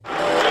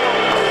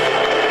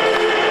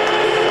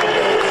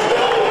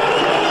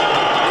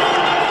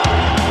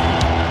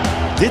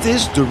Dit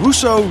is The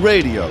Russo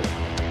Radio.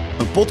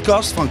 Een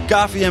podcast van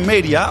KVM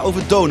Media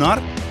over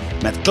Donar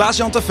met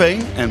Klaas-Jan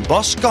Terveen en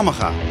Bas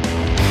Kammerga.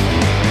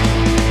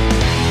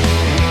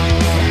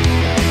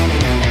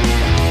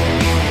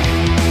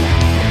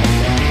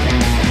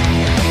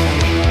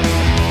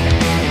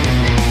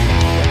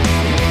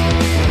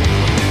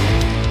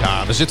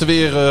 We zitten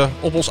weer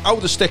op ons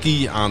oude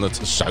stekkie aan het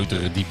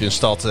Zuiderdiep in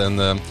stad en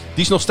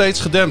die is nog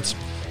steeds gedempt.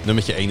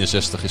 Nummertje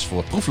 61 is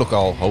voor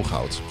proeflokaal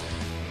Hooghout.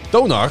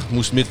 Donar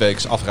moest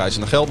midweeks afreizen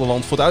naar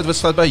Gelderland voor de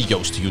uitwedstrijd bij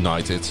Joost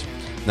United.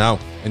 Nou,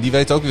 en die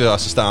weet ook weer waar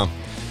ze staan.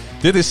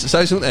 Dit is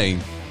seizoen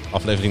 1,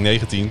 aflevering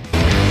 19.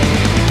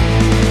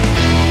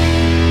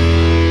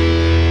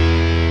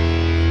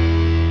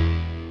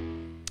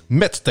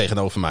 Met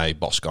tegenover mij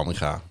Bas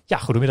Kammerga. Ja,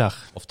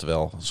 goedemiddag.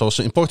 Oftewel, zoals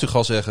ze in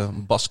Portugal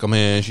zeggen, Bas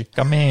Kamenge.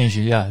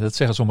 Kamenge, ja, dat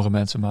zeggen sommige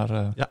mensen,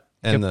 maar... Ja.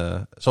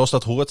 En zoals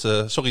dat hoort,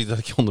 sorry dat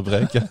ik je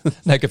onderbreek. Ja.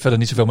 Nee, ik heb verder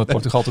niet zoveel met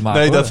Portugal te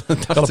maken. Nee, hoor. dat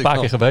Ik ben al een paar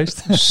keer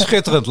geweest.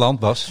 Schitterend land,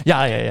 Bas.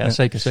 Ja,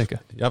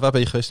 zeker. Ja, waar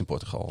ben je geweest in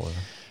Portugal?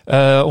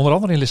 Onder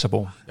andere in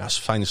Lissabon. Ja, is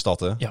een fijne stad,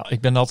 hè? Ja,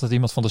 ik ben altijd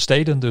iemand van de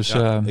steden, dus...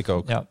 Ja, ik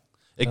ook. Ja.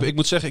 Ik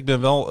moet zeggen, ik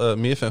ben wel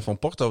meer fan van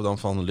Porto dan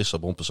van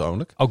Lissabon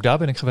persoonlijk. Ook daar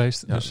ben ik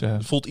geweest. Ja, dus,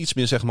 het voelt iets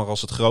meer zeg maar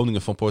als het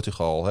Groningen van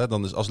Portugal. Hè?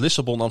 Dan is, als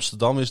Lissabon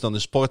Amsterdam is, dan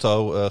is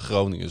Porto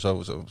Groningen.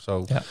 Zo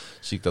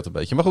zie ik dat een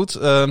beetje. Maar goed,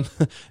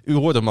 u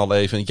hoorde hem al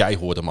even, jij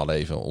hoorde hem al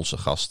even, onze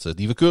gast.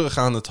 Die we keurig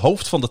aan het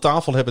hoofd van de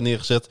tafel hebben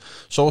neergezet.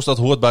 Zoals dat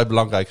hoort bij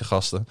belangrijke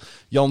gasten.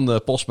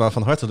 Jan Posma,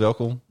 van harte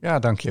welkom. Ja,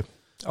 dank je.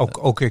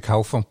 Ook ik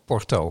hou van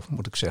Porto,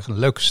 moet ik zeggen. Een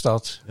leuke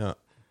stad. Ja.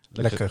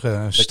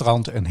 Lekker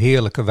strand en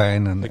heerlijke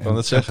wijn. Ik wou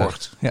net zeggen.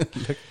 Port. Ja.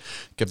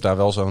 Ik heb daar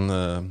wel zo'n...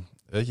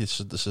 weet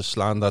je, ze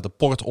slaan daar de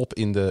port op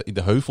in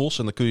de heuvels.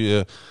 En dan kun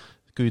je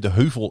de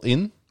heuvel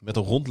in met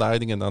een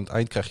rondleiding. En aan het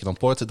eind krijg je dan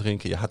port te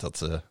drinken. Ja,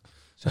 dat...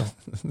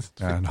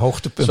 Ja, een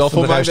hoogtepunt Zal van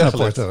de voor reis mij naar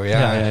Porto.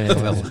 Ja,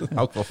 geweldig.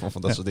 Hou ik wel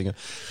van dat soort dingen.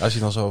 Als je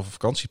dan zo over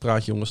vakantie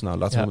praat, jongens. Nou,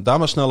 laten we het daar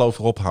maar snel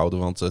over ophouden.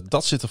 Want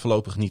dat zit er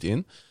voorlopig niet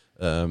in.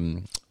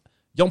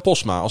 Jan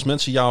Posma, als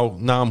mensen jouw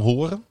naam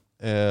horen...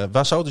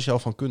 waar zouden ze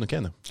jou van kunnen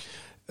kennen?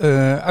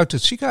 Uit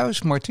het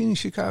ziekenhuis, Martini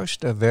ziekenhuis.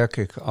 Daar werk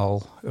ik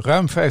al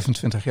ruim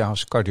 25 jaar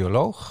als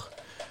cardioloog.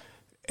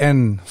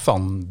 En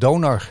van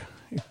Donar.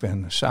 Ik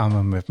ben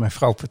samen met mijn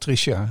vrouw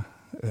Patricia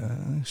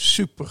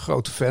super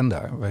grote fan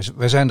daar.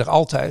 Wij zijn er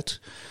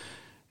altijd.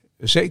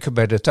 Zeker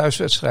bij de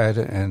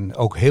thuiswedstrijden en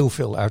ook heel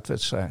veel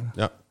uitwedstrijden.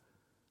 Ja.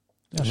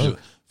 Ja, Dus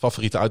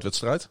favoriete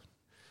uitwedstrijd?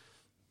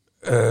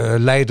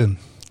 Leiden.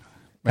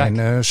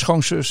 Mijn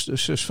schoonzus, de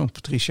zus van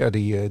Patricia,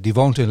 die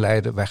woont in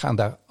Leiden. Wij gaan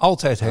daar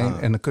altijd heen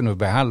en dan kunnen we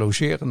bij haar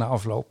logeren na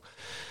afloop.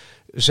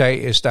 Zij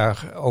is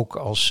daar ook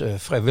als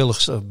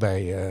vrijwilligster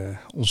bij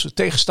onze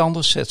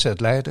tegenstanders, ZZ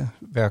Leiden.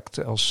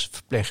 Werkt als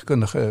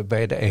verpleegkundige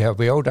bij de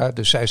EHBO daar.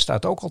 Dus zij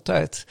staat ook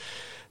altijd,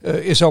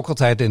 is ook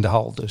altijd in de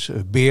hal. Dus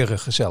beren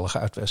gezellige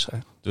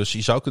uitwedstrijd. Dus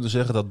je zou kunnen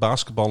zeggen dat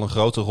basketbal een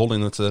grote rol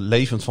in het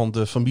leven van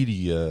de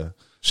familie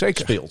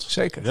speelt.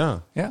 Zeker.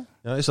 Ja.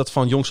 Ja, is dat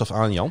van jongs af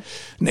aan, Jan?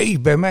 Nee,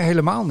 bij mij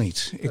helemaal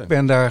niet. Ik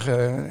ben daar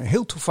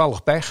heel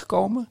toevallig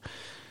bijgekomen.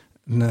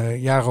 Een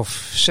jaar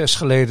of 6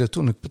 geleden,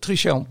 toen ik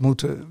Patricia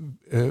ontmoette,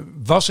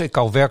 was ik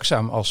al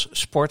werkzaam als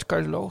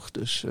sportcardioloog.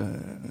 Dus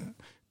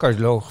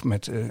cardioloog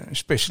met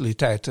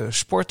specialiteit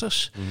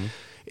sporters. Mm-hmm.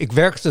 Ik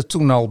werkte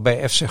toen al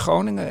bij FC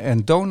Groningen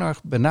en Donar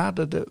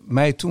benaderde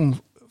mij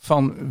toen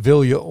van: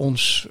 wil je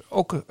ons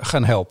ook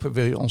gaan helpen?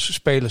 Wil je onze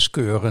spelers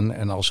keuren?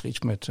 En als er iets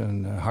met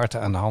een hart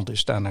aan de hand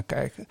is, daar naar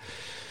kijken.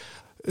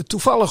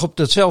 Toevallig op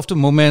datzelfde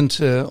moment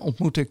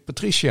ontmoette ik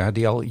Patricia,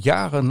 die al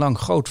jarenlang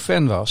groot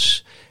fan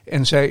was.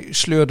 En zij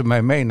sleurde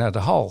mij mee naar de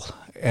hal.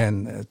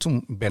 En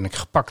toen ben ik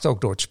gepakt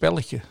ook door het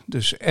spelletje.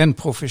 Dus en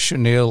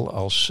professioneel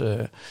als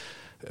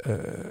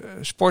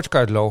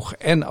sportcardioloog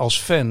en als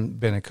fan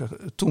ben ik er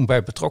toen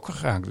bij betrokken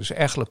geraakt. Dus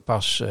eigenlijk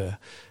pas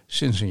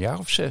sinds een jaar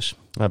of 6.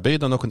 Maar ben je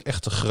dan ook een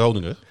echte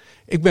Groninger?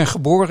 Ik ben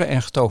geboren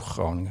en getogen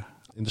Groninger.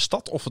 In de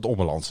stad of het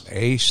ommeland?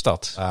 Nee,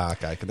 stad. Ah,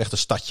 kijk, een echte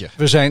stadje.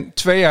 We zijn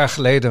 2 jaar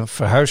geleden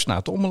verhuisd naar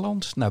het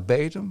ommeland, naar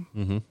Bedum.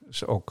 Mm-hmm. Dat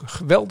is ook een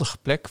geweldige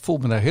plek. Ik voel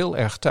me daar heel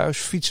erg thuis.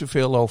 Fietsen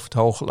veel over het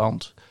hoge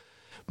land.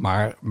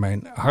 Maar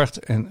mijn hart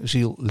en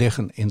ziel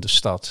liggen in de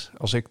stad.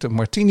 Als ik de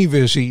Martini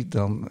weer zie,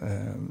 dan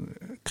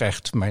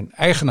krijgt mijn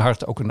eigen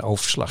hart ook een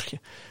overslagje.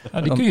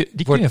 Nou,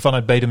 die kun je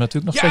vanuit Bedum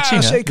natuurlijk nog steeds zien.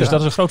 Hè? Zeker. Dus dat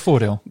is een groot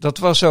voordeel. Dat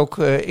was ook,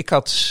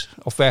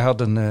 wij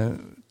hadden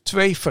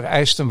 2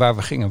 vereisten waar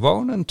we gingen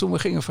wonen toen we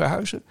gingen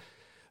verhuizen.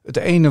 Het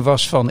ene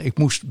was van, ik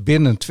moest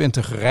binnen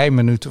 20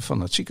 rijminuten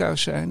van het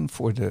ziekenhuis zijn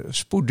voor de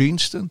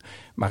spoeddiensten.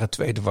 Maar het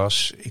tweede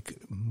was, ik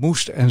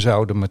moest en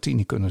zou de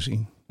Martini kunnen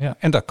zien. Ja.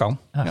 En dat kan.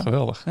 Ja, Ja.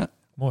 geweldig. Ja.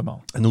 Mooi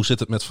man. En hoe zit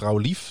het met vrouw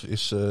Lief?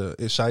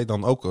 Is zij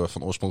dan ook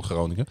van oorsprong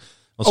Groningen?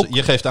 Want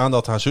je geeft aan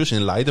dat haar zus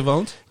in Leiden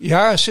woont.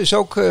 Ja, ze is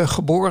ook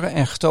geboren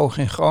en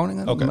getogen in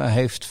Groningen. Okay. Maar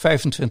heeft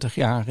 25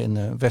 jaar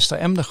in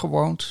Westeremden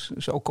gewoond.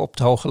 Dus ook op het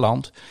Hoge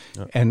Land.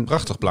 Ja. En,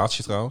 Prachtig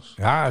plaatsje trouwens.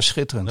 ja,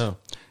 schitterend. Ja.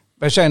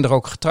 Wij zijn er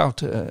ook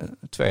getrouwd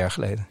 2 jaar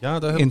geleden. Ja,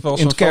 daar heb In- ik wel in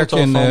zo'n het kerk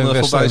foto in, van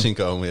Westeremden. voorbij zien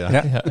komen. Ja.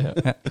 Ja.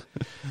 Ja.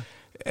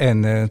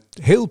 En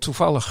heel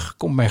toevallig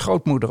komt mijn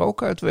grootmoeder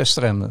ook uit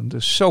Westremden.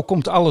 Dus zo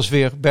komt alles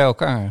weer bij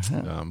elkaar.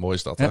 Ja, mooi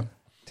is dat, Ja. hè?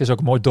 Het is ook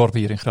een mooi dorp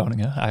hier in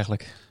Groningen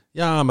eigenlijk.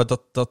 Ja, maar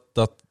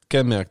dat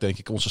kenmerkt denk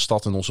ik onze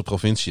stad en onze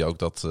provincie ook.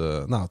 Dat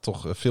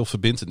toch veel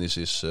verbintenis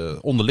is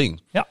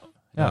onderling. Ja,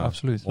 Ja,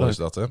 absoluut. Mooi Leuk. is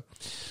dat, hè?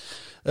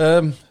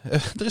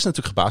 Er is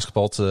natuurlijk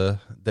gebasketbald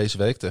deze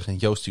week tegen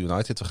Joost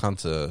United. We gaan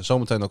het zo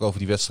meteen ook over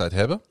die wedstrijd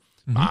hebben.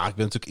 Mhm. Maar ik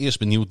ben natuurlijk eerst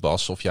benieuwd,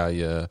 Bas, of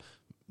jij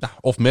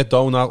of met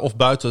Donar of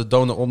buiten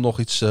Donar om nog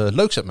iets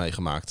leuks hebt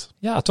meegemaakt.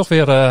 Ja, toch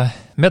weer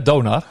met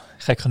Donar,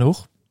 gek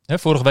genoeg.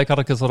 Vorige week had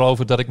ik het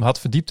erover dat ik me had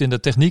verdiept in de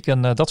techniek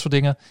en dat soort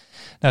dingen.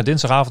 Nou,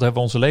 dinsdagavond hebben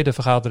we onze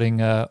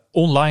ledenvergadering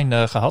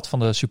online gehad van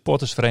de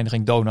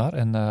supportersvereniging Donar.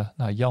 En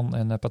Jan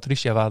en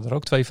Patricia waren er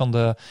ook, 2 van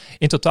de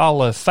in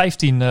totaal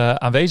 15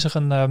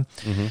 aanwezigen.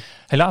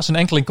 Helaas, een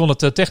enkeling kon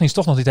het technisch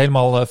toch nog niet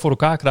helemaal voor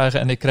elkaar krijgen.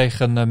 En ik kreeg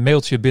een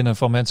mailtje binnen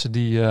van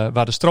mensen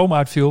waar de stroom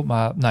uitviel.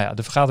 Maar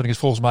de vergadering is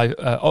volgens mij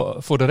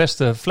voor de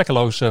rest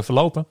vlekkeloos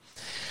verlopen.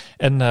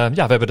 En we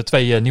hebben er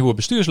 2 nieuwe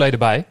bestuursleden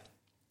bij.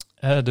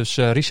 Dus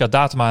Richard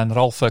Datema en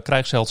Ralf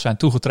Krijgsheld zijn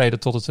toegetreden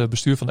tot het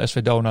bestuur van de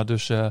SV Donar.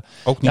 Dus,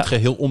 Ook niet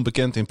geheel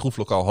onbekend in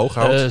proeflokaal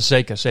Hooghout.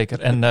 Zeker.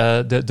 En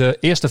de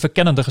eerste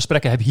verkennende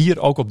gesprekken hebben hier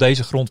ook op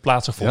deze grond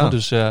plaatsgevonden. Ja.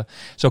 Dus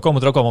zo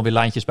komen er ook allemaal weer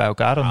lijntjes bij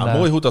elkaar. En,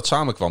 Mooi hoe dat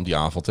samenkwam die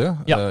avond, hè?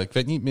 Ja. Ik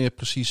weet niet meer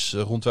precies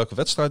rond welke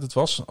wedstrijd het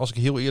was, als ik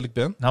heel eerlijk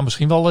ben. Nou,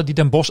 misschien wel die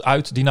Den Bosch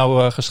uit die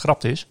nou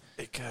geschrapt is.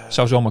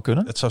 Zou zomaar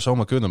kunnen. Het zou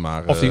zomaar kunnen,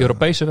 maar... Of die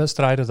Europese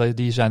wedstrijden,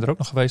 die zijn er ook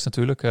nog geweest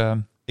natuurlijk.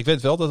 Ik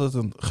weet wel dat het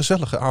een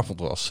gezellige avond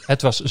was.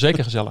 Het was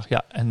zeker gezellig,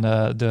 ja. En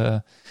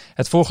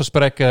het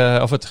voorgesprek,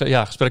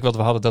 gesprek wat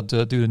we hadden, dat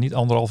duurde niet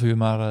 1,5 uur.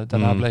 Maar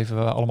daarna bleven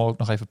we allemaal ook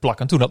nog even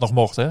plakken. Toen dat nog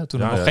mocht, hè.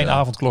 Toen er nog geen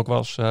avondklok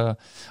was.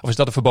 Of is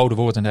dat een verboden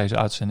woord in deze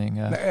uitzending?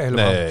 Nee,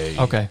 helemaal.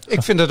 Nee. Oké.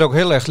 Ik vind het ook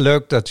heel erg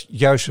leuk dat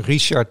juist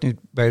Richard nu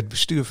bij het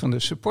bestuur van de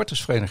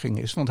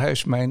supportersvereniging is. Want hij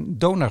is mijn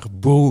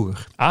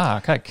Donarbroer.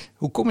 Ah, kijk.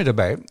 Hoe kom je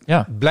daarbij?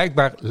 Ja.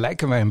 Blijkbaar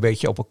lijken wij een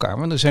beetje op elkaar.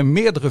 Want er zijn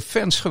meerdere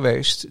fans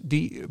geweest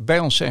die bij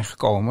ons zijn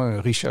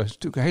gekomen. Richard is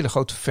natuurlijk een hele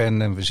grote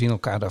fan en we zien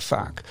elkaar daar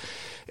vaak.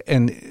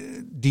 En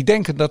die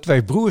denken dat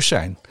wij broers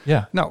zijn.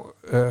 Ja. Nou,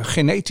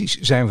 genetisch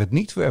zijn we het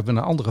niet. We hebben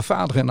een andere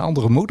vader en een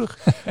andere moeder.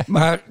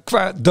 Maar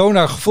qua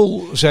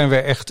donargevoel zijn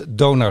wij echt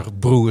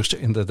donarbroers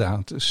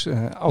inderdaad. Dus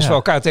als we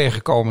elkaar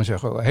tegenkomen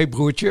zeggen we, hey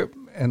broertje.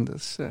 En dat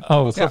is,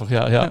 Wat grappig,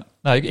 ja.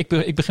 Nou,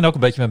 ik begin ook een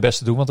beetje mijn best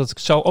te doen. Want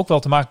het zou ook wel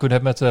te maken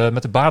kunnen hebben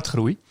met de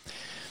baardgroei.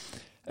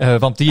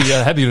 Want die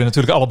hebben jullie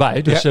natuurlijk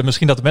allebei. Dus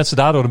misschien dat de mensen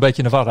daardoor een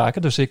beetje in de war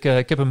raken. Dus ik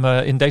heb hem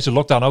in deze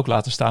lockdown ook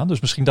laten staan. Dus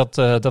misschien dat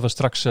we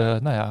straks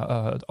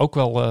ook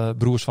wel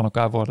broers van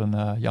elkaar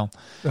worden, Jan.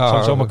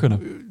 Zou zomaar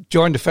kunnen.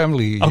 Join the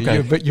family.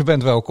 Okay. Je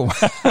bent welkom.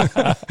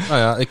 Nou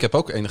ja, ik heb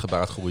ook enige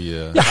baardgroei.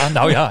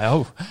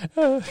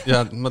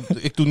 Ja, maar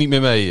ik doe niet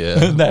meer mee.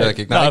 nee, merk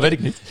ik. weet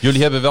ik niet.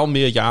 Jullie hebben wel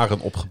meer jaren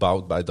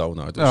opgebouwd bij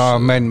Donar. Dus,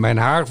 mijn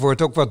haar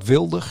wordt ook wat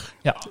wilder.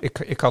 Ja.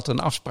 Ik had een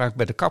afspraak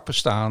bij de kapper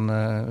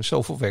staan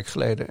zoveel week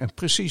geleden. En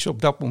precies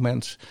op dat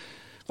moment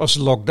was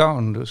de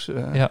lockdown. Dus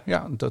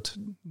dat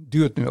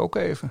duurt nu ook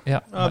even.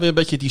 Ja. weer een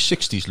beetje die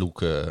 60s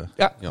look.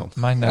 Jan.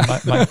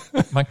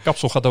 Mijn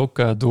kapsel gaat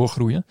ook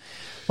doorgroeien.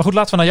 Maar goed,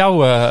 laten we naar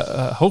jouw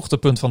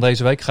hoogtepunt van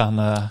deze week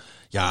gaan.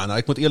 Ja, nou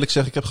ik moet eerlijk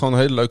zeggen, ik heb gewoon een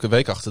hele leuke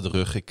week achter de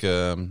rug. Ik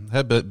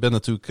ben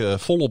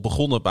natuurlijk volop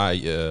begonnen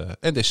bij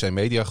NDC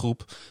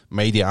Mediagroep.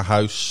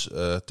 Mediahuis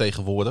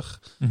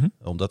tegenwoordig. Mm-hmm.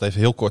 Om dat even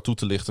heel kort toe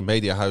te lichten.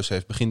 Mediahuis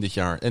heeft begin dit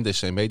jaar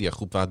NDC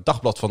Mediagroep, waar het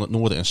Dagblad van het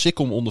Noorden en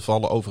Sikkom onder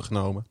vallen,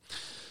 overgenomen.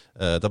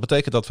 Dat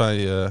betekent dat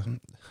wij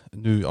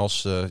nu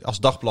als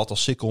Dagblad,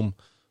 als Sikkom,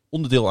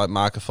 onderdeel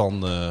uitmaken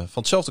van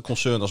hetzelfde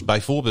concern als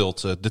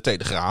bijvoorbeeld De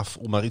Telegraaf,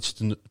 om maar iets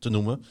te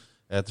noemen.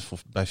 Het is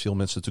bij veel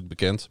mensen natuurlijk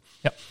bekend.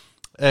 Ja.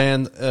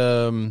 En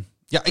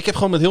ik heb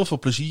gewoon met heel veel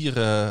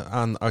plezier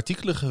aan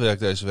artikelen gewerkt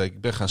deze week.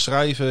 Ik ben gaan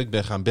schrijven, ik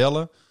ben gaan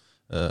bellen.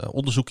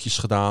 Onderzoekjes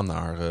gedaan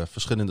naar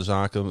verschillende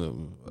zaken.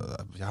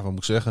 Wat moet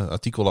ik zeggen?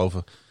 Artikel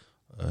over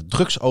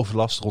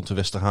drugsoverlast rond de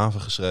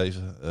Westerhaven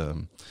geschreven.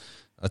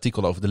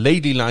 Artikel over de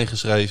Ladylijn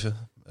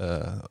geschreven.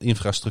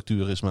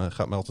 Infrastructuur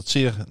gaat me altijd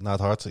zeer naar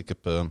het hart. Ik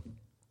heb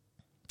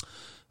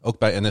ook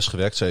bij NS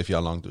gewerkt, 7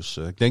 jaar lang. Dus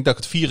ik denk dat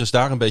ik het virus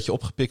daar een beetje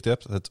opgepikt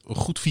heb. Het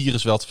goed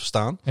virus wel te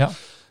verstaan. Ja.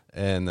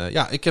 En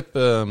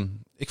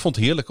ik vond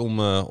het heerlijk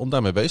om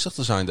daarmee bezig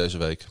te zijn deze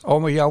week.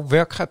 Oh, maar jouw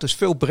werk gaat dus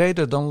veel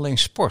breder dan alleen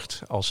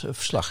sport als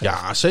verslaggever.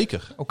 Ja,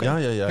 zeker.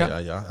 Okay. Ja.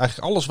 Eigenlijk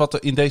alles wat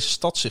er in deze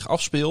stad zich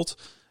afspeelt.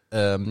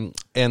 Hoe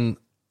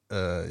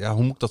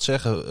moet ik dat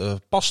zeggen?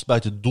 Past bij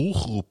de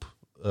doelgroep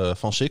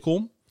van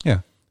Sikkom.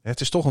 Ja.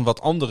 Het is toch een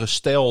wat andere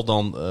stijl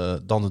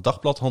dan het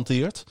Dagblad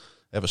hanteert.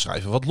 We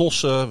schrijven wat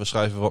losser, we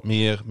schrijven wat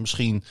meer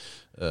misschien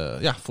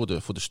voor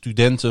de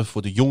studenten,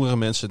 voor de jongere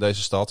mensen in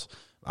deze stad.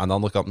 Aan de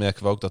andere kant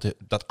merken we ook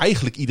dat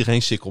eigenlijk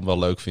iedereen Sikkom wel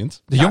leuk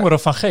vindt. De jongeren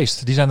van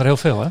geest, die zijn er heel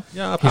veel, hè?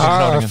 Ja,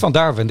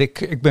 vandaar, want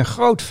ik ben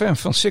groot fan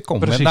van Sikkom.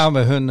 Precies. Met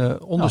name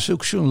hun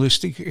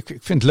onderzoeksjournalistiek. Ik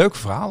vind het leuke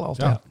verhalen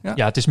altijd.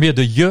 Ja, het is meer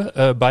de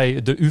je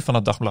bij de U van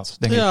het Dagblad,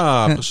 denk ik.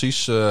 Ja,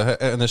 precies.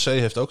 NRC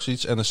heeft ook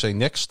zoiets, NRC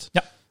Next.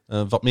 Ja.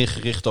 Wat meer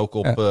gericht ook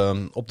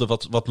op de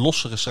wat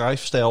lossere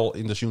schrijfstijl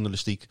in de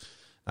journalistiek.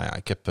 Nou ja,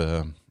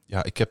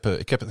 ik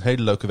heb een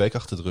hele leuke week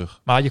achter de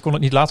rug. Maar je kon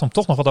het niet laten om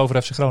toch nog wat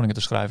over FC Groningen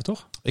te schrijven,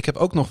 toch? Ik heb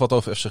ook nog wat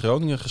over FC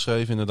Groningen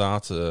geschreven,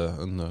 inderdaad.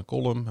 Een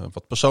column, een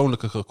wat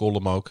persoonlijkere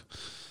column ook.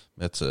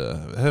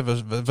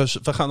 We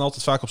gaan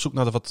altijd vaak op zoek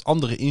naar de wat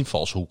andere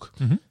invalshoek.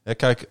 Mm-hmm.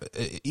 Kijk,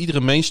 iedere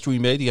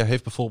mainstream media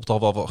heeft bijvoorbeeld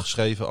al wel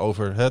geschreven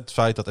over het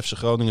feit dat FC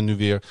Groningen nu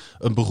weer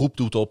een beroep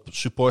doet op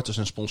supporters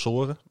en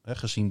sponsoren.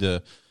 Gezien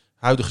de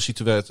huidige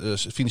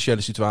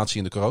financiële situatie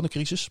in de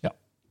coronacrisis. Ja.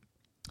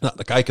 Nou,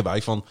 dan kijken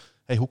wij van,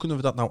 hoe kunnen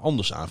we dat nou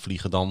anders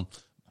aanvliegen dan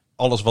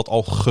alles wat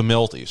al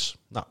gemeld is?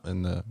 Nou,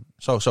 en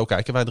zo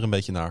kijken wij er een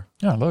beetje naar.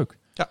 Ja, leuk.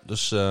 Ja,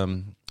 dus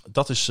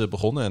dat is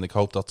begonnen en ik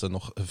hoop dat er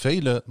nog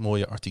vele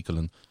mooie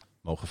artikelen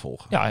mogen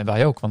volgen. Ja, en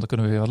wij ook, want dan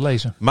kunnen we weer wat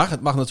lezen. Maar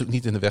het mag natuurlijk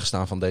niet in de weg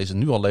staan van deze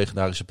nu al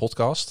legendarische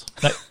podcast.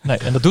 Nee,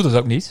 en dat doet het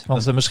ook niet.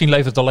 Want misschien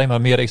levert het alleen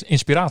maar meer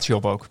inspiratie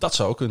op ook. Dat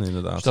zou kunnen,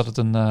 inderdaad. Dus dat het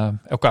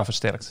elkaar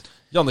versterkt.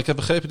 Jan, ik heb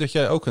begrepen dat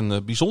jij ook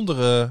een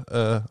bijzondere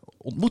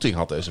ontmoeting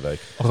had deze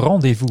week.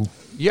 Rendezvous.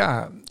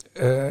 Ja,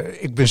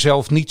 ik ben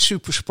zelf niet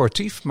super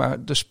sportief,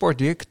 maar de sport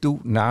die ik doe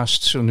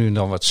naast zo nu en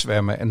dan wat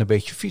zwemmen en een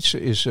beetje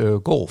fietsen is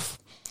golf.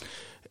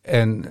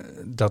 En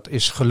dat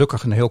is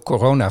gelukkig een heel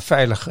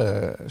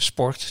corona-veilige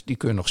sport. Die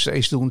kun je nog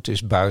steeds doen. Het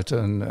is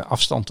buiten,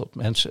 afstand tot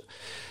mensen.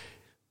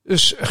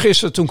 Dus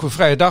gisteren toen ik een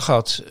vrije dag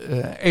had,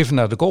 even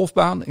naar de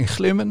golfbaan in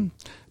Glimmen.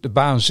 De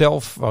baan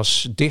zelf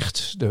was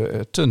dicht,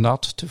 te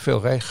nat, te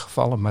veel regen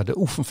gevallen. Maar de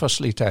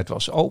oefenfaciliteit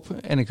was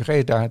open. En ik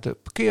reed daar de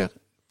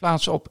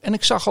parkeerplaats op. En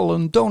ik zag al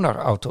een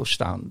Donar-auto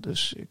staan.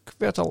 Dus ik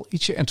werd al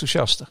ietsje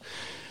enthousiaster.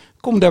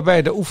 Kom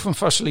daarbij de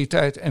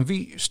oefenfaciliteit en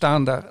wie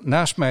staan daar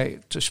naast mij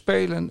te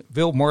spelen?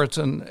 Will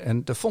Morton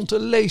en Devonte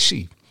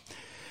Lacey.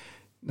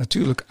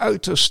 Natuurlijk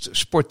uiterst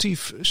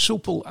sportief,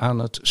 soepel aan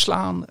het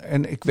slaan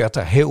en ik werd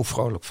daar heel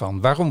vrolijk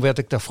van. Waarom werd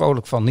ik daar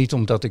vrolijk van? Niet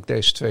omdat ik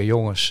deze twee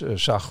jongens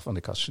zag, want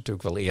ik had ze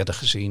natuurlijk wel eerder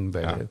gezien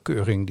bij de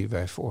keuring die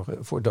wij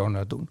voor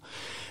Donar doen.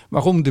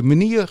 Maar om de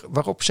manier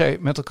waarop zij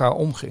met elkaar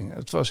omgingen.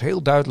 Het was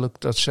heel duidelijk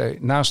dat zij,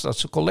 naast dat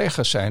ze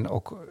collega's zijn,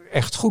 ook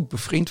echt goed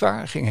bevriend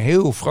waren. Gingen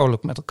heel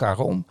vrolijk met elkaar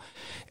om.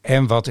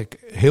 En wat ik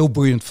heel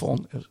boeiend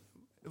vond,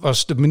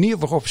 was de manier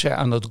waarop zij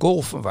aan het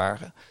golfen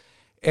waren.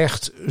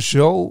 Echt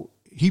zo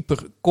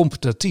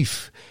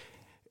hypercompetitief.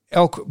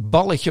 Elk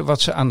balletje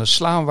wat ze aan het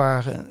slaan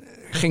waren,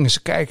 gingen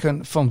ze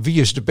kijken van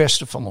wie is de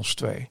beste van ons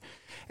twee.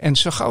 En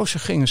zo gauw ze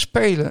gingen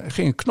spelen,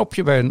 ging een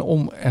knopje bij hen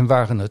om en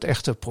waren het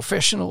echte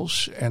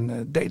professionals.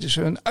 En deden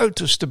ze hun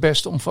uiterste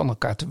best om van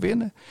elkaar te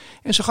winnen.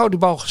 En zo gauw die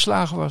bal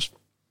geslagen was,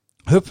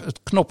 hup, het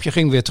knopje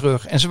ging weer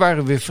terug. En ze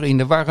waren weer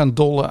vrienden, waren aan het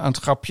dollen, aan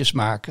het grapjes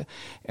maken.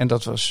 En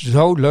dat was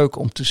zo leuk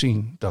om te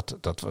zien.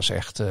 Dat was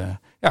echt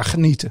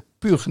genieten,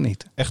 puur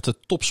genieten. Echte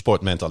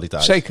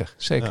topsportmentaliteit.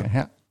 Zeker.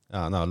 Ja.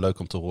 Ja, nou, leuk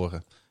om te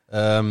horen.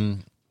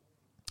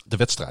 De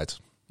wedstrijd.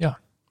 Ja.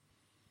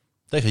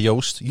 Tegen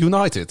Joost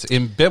United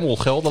in Bemmel,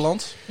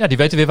 Gelderland. Ja, die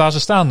weten weer waar ze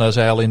staan,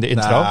 zei al in de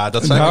intro.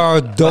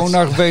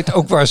 Donar weet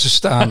ook waar ze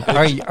staan.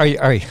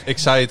 Ai. Ik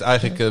zei het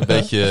eigenlijk een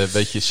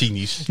beetje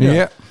cynisch.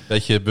 Ja. Een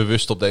beetje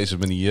bewust op deze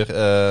manier.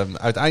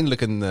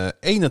 Uiteindelijk een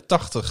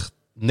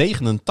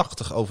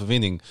 81-89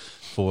 overwinning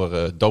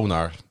voor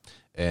Donar.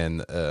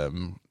 En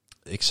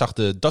ik zag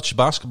de Dutch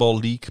Basketball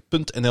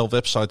League.nl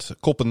website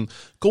koppen: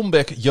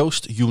 comeback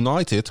Joost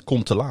United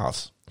komt te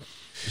laat.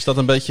 Is dat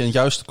een beetje een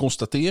juiste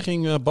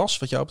constatering, Bas,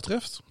 wat jou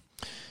betreft?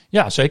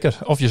 Ja, zeker.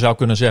 Of je zou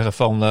kunnen zeggen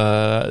van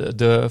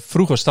de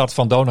vroege start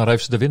van Donar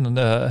heeft ze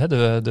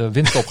de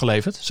winst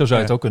opgeleverd. Zo zou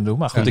je het ook kunnen doen.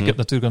 Maar goed, ik heb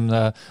natuurlijk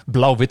een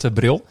blauw-witte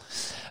bril.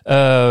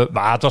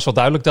 Maar het was wel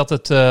duidelijk dat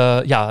het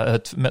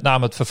met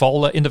name het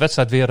verval in de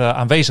wedstrijd weer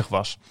aanwezig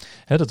was.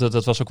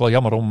 Dat was ook wel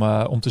jammer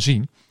om te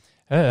zien.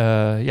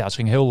 Het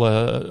ging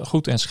heel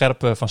goed en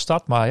scherp van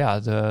start. Maar ja,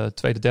 de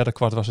tweede, derde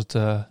kwart was het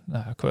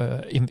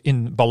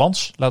in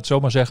balans, laat het zo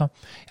maar zeggen.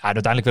 Ja,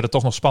 uiteindelijk werd het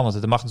toch nog spannend.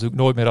 Het mag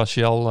natuurlijk nooit meer als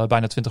je al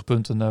bijna 20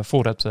 punten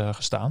voor hebt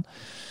gestaan.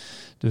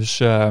 Dus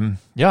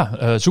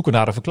zoeken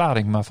naar een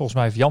verklaring. Maar volgens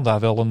mij heeft Jan daar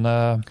wel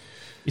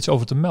iets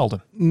over te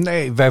melden.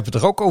 Nee, wij hebben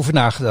er ook over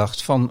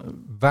nagedacht. Van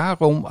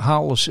waarom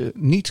halen ze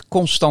niet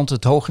constant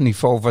het hoge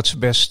niveau wat ze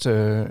best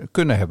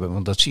kunnen hebben?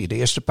 Want dat zie je de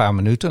eerste paar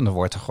minuten. En dan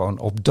wordt er gewoon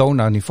op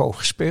Donar niveau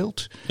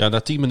gespeeld. Ja, na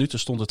 10 minuten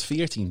stond het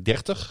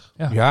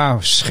 14-30. Ja,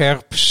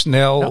 scherp,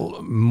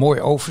 snel,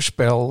 mooi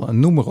overspel,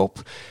 noem maar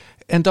op.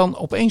 En dan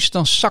opeens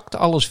zakt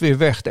alles weer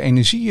weg. De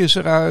energie is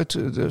eruit,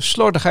 de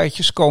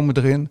slordigheidjes komen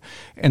erin.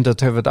 En dat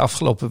hebben we de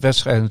afgelopen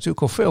wedstrijden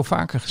natuurlijk al veel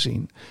vaker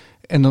gezien.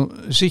 En dan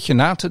zit je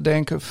na te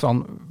denken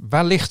van,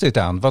 waar ligt dit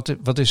aan?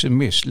 Wat is er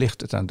mis?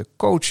 Ligt het aan de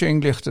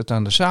coaching? Ligt het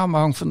aan de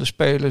samenhang van de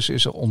spelers?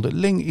 Is er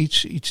onderling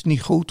iets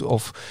niet goed?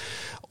 Of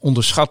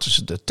onderschatten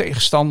ze de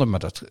tegenstander? Maar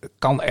dat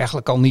kan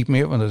eigenlijk al niet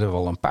meer, want dat hebben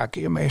we al een paar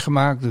keer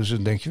meegemaakt. Dus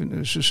dan denk je,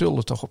 ze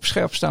zullen toch op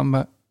scherp staan.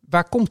 Maar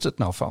waar komt het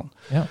nou van?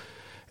 Ja.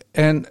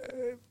 En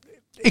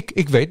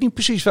ik weet niet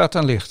precies waar het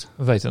aan ligt.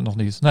 We weten het nog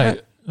niet. Nee.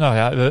 Nou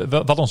ja,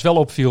 wat ons wel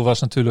opviel was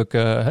natuurlijk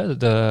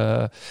het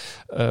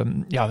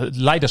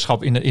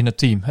leiderschap in het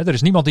team. Er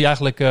is niemand die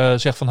eigenlijk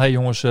zegt van... hey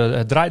jongens,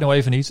 het draait nou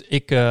even niet.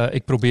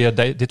 Ik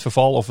probeer dit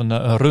verval of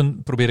een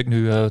run probeer ik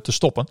nu te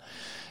stoppen.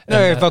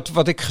 Nee,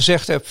 wat ik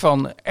gezegd heb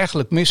van...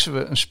 eigenlijk missen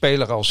we een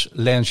speler als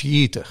Lance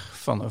Jeter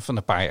van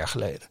een paar jaar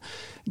geleden.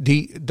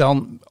 Die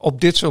dan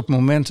op dit soort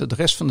momenten de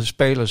rest van de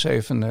spelers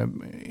even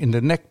in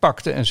de nek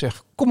pakte en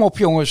zegt... kom op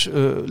jongens,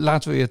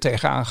 laten we je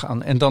tegenaan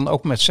gaan. En dan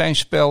ook met zijn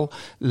spel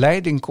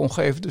leiding kon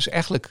geven. Dus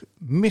eigenlijk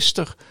mist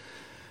er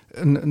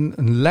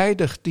een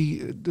leider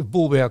die de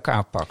boel bij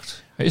elkaar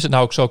pakt. Is het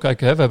nou ook zo? Kijk,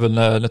 we hebben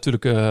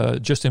natuurlijk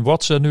Justin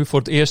Watts nu voor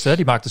het eerst.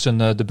 Die maakte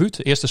zijn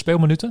debuut, eerste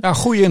speelminuten. Ja,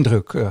 goede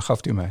indruk gaf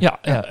hij mij.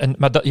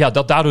 Maar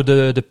dat daardoor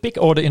de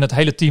pickorde in het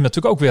hele team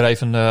natuurlijk ook weer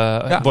even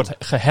wordt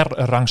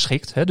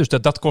geherrangschikt. Dus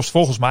dat kost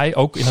volgens mij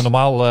ook in een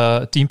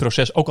normaal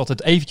teamproces ook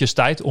altijd eventjes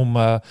tijd om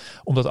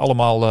dat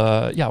allemaal,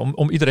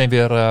 om iedereen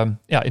weer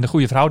in de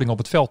goede verhouding op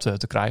het veld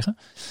te krijgen.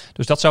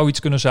 Dus dat zou iets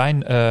kunnen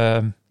zijn.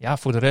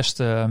 Voor de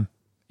rest...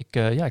 Ik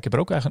heb er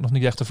ook eigenlijk nog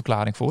niet echt een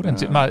verklaring voor.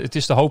 Maar het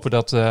is te hopen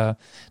dat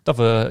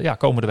we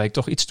komende week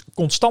toch iets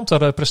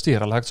constanter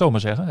presteren, laat ik het zo maar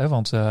zeggen. Hè?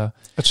 Want,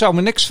 het zou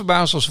me niks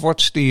verbazen als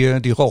Worts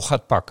die rol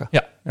gaat pakken.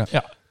 Ja.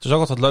 Het is ook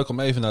altijd leuk om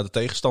even naar de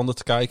tegenstander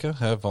te kijken.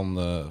 Hè, want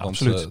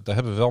daar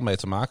hebben we wel mee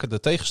te maken. De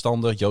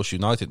tegenstander, Joost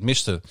United,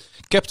 miste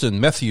captain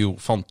Matthew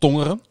van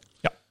Tongeren.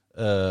 Ja.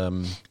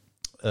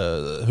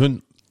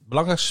 Hun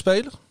belangrijkste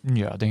speler?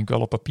 Ja, denk ik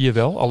wel op papier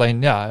wel.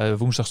 Alleen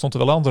woensdag stond er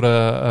wel een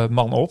andere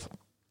man op.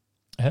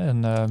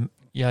 En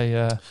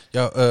jij...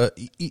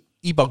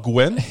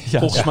 Ibaguen,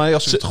 volgens mij,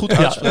 als ik het goed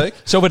uitspreek.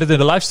 Zo werd het in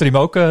de livestream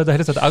ook de hele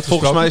tijd uitgesproken.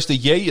 Volgens mij is de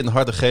J een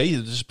harde G.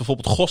 Dus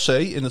bijvoorbeeld José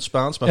in het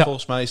Spaans. Maar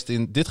volgens mij is het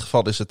in dit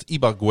geval is het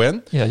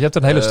Ibaguen. Ja, je hebt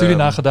er een hele studie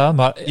naar gedaan.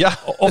 Maar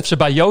of ze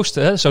bij Joost,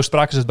 zo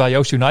spraken ze het bij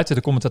Joost United,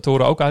 de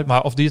commentatoren ook uit.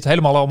 Maar of die het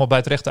helemaal allemaal bij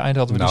het rechte einde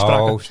hadden.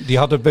 Die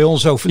hadden het bij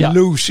ons over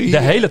Lucy. De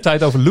hele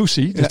tijd over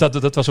Lucy. Dus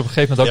dat was op een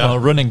gegeven moment ook wel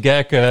een running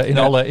gag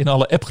in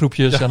alle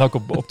appgroepjes. En ook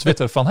op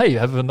Twitter van,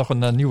 hebben we nog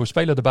een nieuwe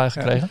speler erbij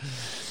gekregen.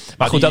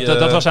 Maar goed,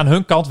 dat was aan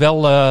hun kant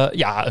wel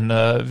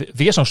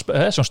weer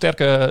zo'n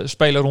sterke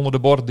speler onder de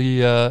bord.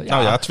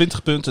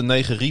 20 punten,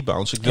 9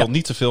 rebounds. Ik wil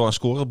niet te veel aan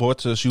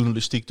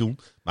scorebordjournalistiek doen.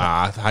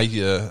 Maar hij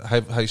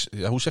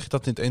hoe zeg je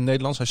dat in het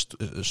Nederlands? Hij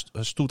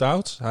stoet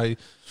uit. Hij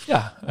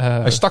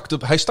stak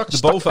er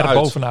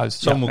bovenuit.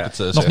 Zo moet ik het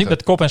zeggen. Nog niet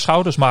met kop en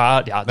schouders,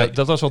 maar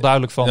dat was wel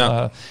duidelijk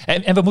van.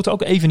 En we moeten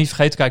ook even niet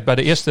vergeten, kijk, bij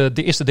de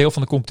eerste deel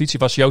van de competitie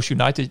was Joost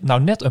United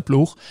nou net een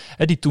ploeg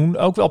die toen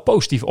ook wel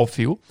positief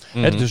opviel.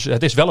 Mm-hmm. Dus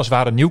het is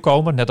weliswaar een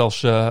nieuwkomer, net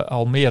als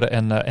Almere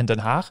en Den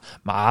Haag.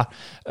 Maar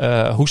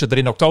hoe ze er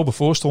in oktober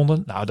voor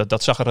stonden,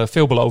 dat zag er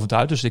veelbelovend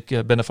uit. Dus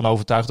ik ben ervan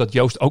overtuigd dat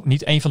Joost ook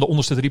niet een van de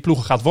onderste 3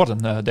 ploegen gaat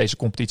worden, deze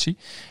competitie.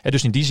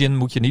 Dus in die zin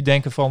moet je niet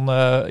denken van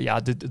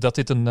dat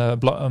dit een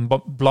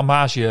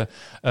blamage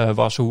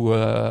was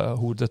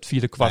hoe dat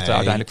vierde kwart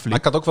uiteindelijk verliep. Maar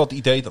ik had ook wel het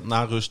idee dat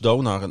na rust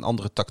Donar een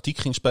andere tactiek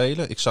ging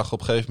spelen. Ik zag op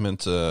een gegeven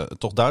moment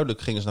toch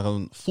duidelijk gingen ze naar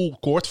een full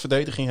court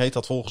verdediging, heet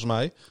dat volgens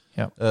mij.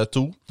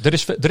 Toe.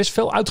 Er is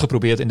veel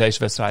uitgeprobeerd in deze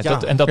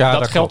wedstrijd.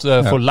 Dat geldt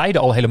voor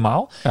Leiden al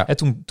helemaal. Ja.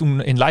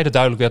 Toen in Leiden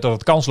duidelijk werd dat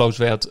het kansloos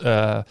werd,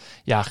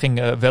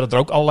 werden er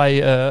ook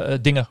allerlei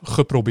dingen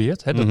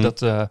geprobeerd.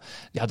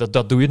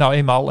 Dat doe je nou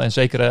eenmaal. En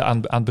zeker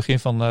aan het begin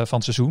van het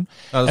seizoen.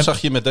 Dat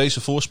zag je met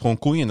deze voorsprong.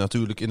 Kon je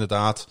natuurlijk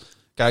inderdaad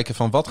kijken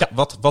van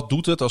wat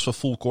doet het als we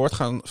full court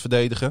gaan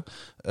verdedigen.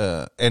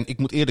 En ik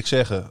moet eerlijk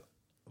zeggen,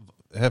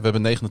 we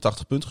hebben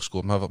 89 punten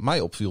gescoord. Maar wat mij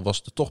opviel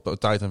was de toch bij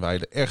tijd en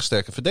wijle erg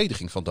sterke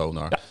verdediging van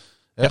Donar.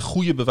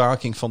 Goede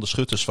bewaking van de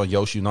schutters van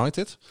Joost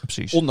United.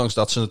 Precies. Ondanks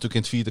dat ze natuurlijk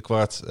in het vierde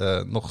kwart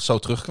nog zo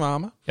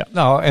terugkwamen. Ja.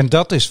 Nou, en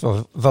dat is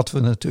wat we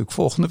natuurlijk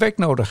volgende week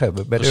nodig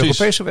hebben bij de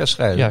Europese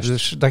wedstrijden. Juist.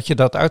 Dus dat je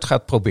dat uit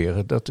gaat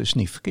proberen, dat is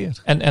niet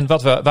verkeerd. En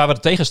waar we de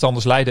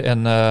tegenstanders Leiden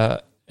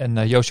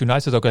en Joost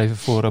United ook even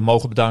voor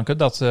mogen bedanken.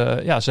 Dat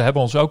ze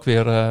hebben ons ook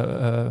weer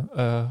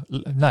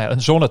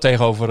een zone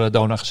tegenover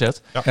Donar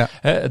gezet. Ja.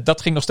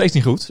 Dat ging nog steeds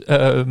niet goed.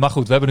 Maar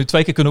goed, we hebben nu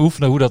 2 keer kunnen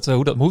oefenen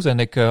hoe dat moet.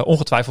 En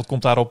ongetwijfeld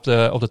komt daar op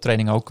de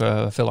training ook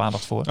veel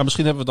aandacht voor. Nou,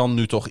 misschien hebben we dan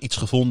nu toch iets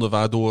gevonden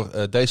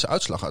waardoor deze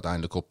uitslag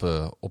uiteindelijk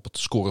op het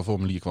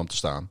scoreformulier kwam te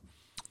staan.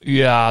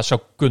 Ja,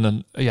 zou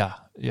kunnen. Ja,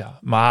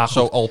 maar goed.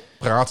 Zo al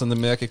pratende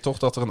merk ik toch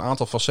dat er een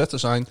aantal facetten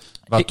zijn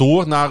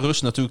waardoor na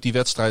rust natuurlijk die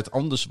wedstrijd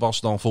anders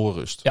was dan voor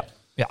rust.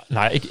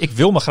 Ja, ik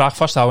wil me graag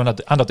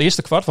vasthouden aan dat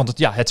eerste kwart, want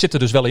het zit er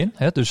dus wel in.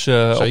 Hè? Dus op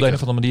de een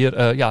of andere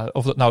manier,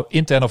 of dat nou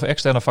interne of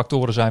externe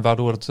factoren zijn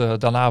waardoor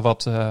het daarna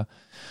wat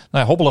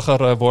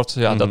hobbeliger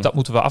wordt, dat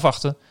moeten we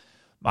afwachten.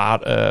 Maar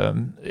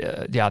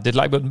dit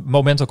lijkt me het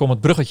moment ook om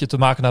het bruggetje te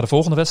maken naar de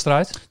volgende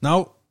wedstrijd.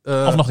 Nou,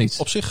 of nog niet?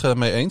 Op zich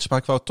mee eens, maar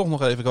ik wou toch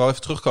nog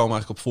even terugkomen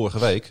eigenlijk op vorige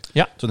week.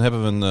 Ja. Toen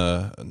hebben we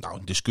een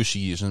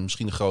discussie, is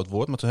misschien een groot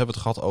woord, maar toen hebben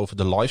we het gehad over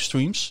de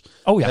livestreams.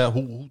 Oh ja.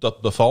 Hoe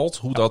dat bevalt,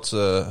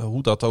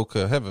 hoe dat ook...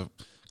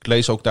 ik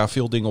lees ook daar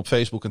veel dingen op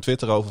Facebook en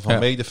Twitter over van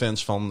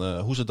medefans van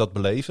hoe ze dat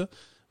beleven.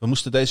 We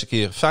moesten deze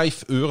keer €5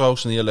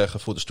 neerleggen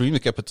voor de stream.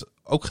 Ik heb het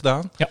ook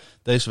gedaan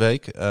deze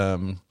week.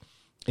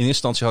 eerste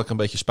instantie had ik er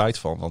een beetje spijt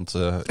van. Want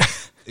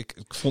ik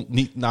vond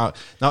niet...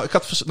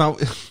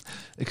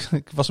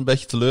 Ik was een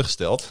beetje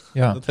teleurgesteld.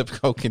 Ja. Dat heb ik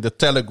ook in de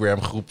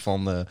Telegram groep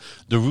van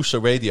de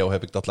Rooster Radio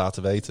heb ik dat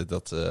laten weten.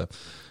 Dat,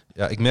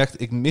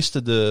 ik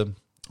miste de...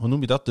 Hoe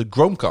noem je dat? De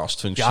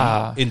Chromecast-functie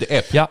in de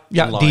app.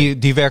 Ja,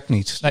 die werkt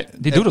niet. Nee,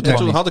 die doet het en gewoon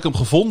toen niet. had ik hem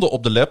gevonden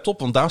op de laptop,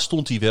 want daar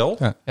stond hij wel.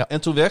 Ja. Ja.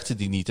 En toen werkte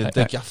die niet. En ik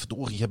denk,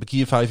 verdorie, heb ik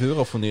hier €5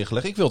 voor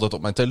neergelegd. Ik wil dat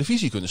op mijn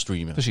televisie kunnen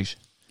streamen. Precies.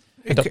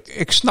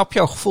 Ik snap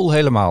jouw gevoel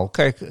helemaal.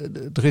 Kijk,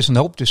 er is een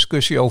hoop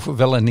discussie over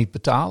wel en niet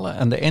betalen.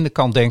 Aan de ene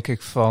kant denk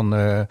ik van...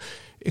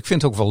 ik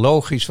vind het ook wel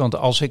logisch, want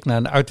als ik naar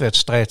een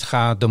uitwedstrijd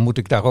ga... dan moet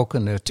ik daar ook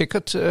een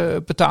ticket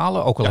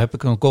betalen. Ook al heb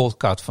ik een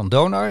goldcard van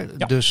Donar.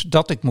 Ja. Dus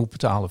dat ik moet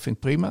betalen vind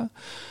ik prima.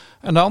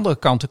 Aan de andere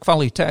kant, de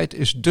kwaliteit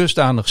is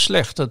dusdanig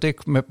slecht... dat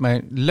ik met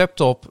mijn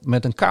laptop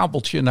met een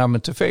kabeltje naar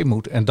mijn tv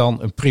moet... en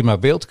dan een prima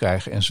beeld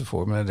krijgen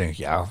enzovoort. Maar dan denk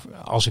ik,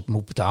 als ik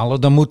moet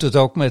betalen... dan moet het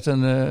ook met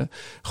een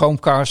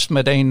Chromecast...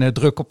 met één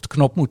druk op de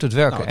knop moet het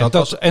werken.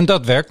 En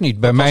dat werkt niet.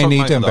 Bij mij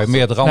niet en bij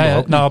meerdere anderen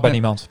ook niet.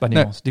 Bij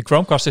niemand. Die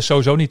Chromecast is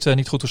sowieso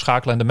niet goed te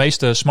schakelen. En de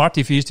meeste smart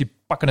TV's die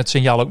pakken het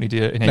signaal ook niet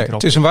in één keer op.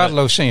 Het is een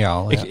waardeloos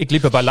signaal. Ik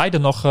liep er bij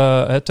Leiden nog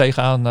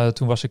tegenaan.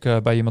 Toen was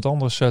ik bij iemand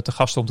anders te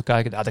gast om te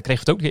kijken. Daar kreeg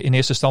het ook in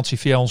eerste instantie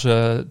via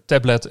onze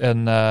tablet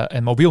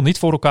en mobiel niet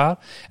voor elkaar.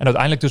 En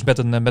uiteindelijk dus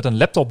met een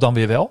laptop dan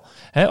weer wel.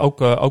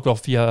 Ook wel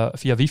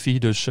via wifi.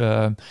 Dus,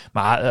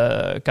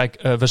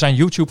 kijk, we zijn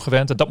YouTube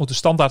gewend en dat moet de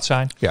standaard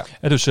zijn. Ja.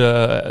 Dus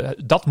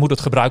dat moet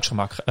het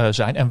gebruiksgemak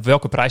zijn. En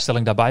welke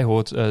prijsstelling daarbij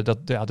hoort,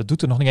 dat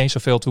doet er nog niet eens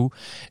zoveel toe.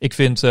 Ik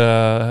vind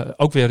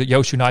ook weer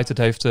Joost United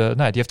die heeft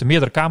er meerdere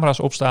camera's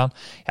op staan.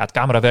 Ja, het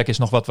camerawerk is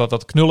nog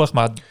wat knullig,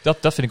 maar dat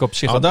vind ik op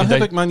zich... Daar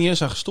heb ik mij niet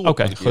eens aan gestoord.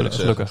 Oké,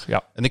 gelukkig.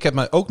 Ja. En ik heb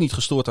mij ook niet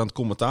gestoord aan het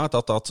commentaar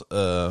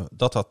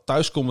dat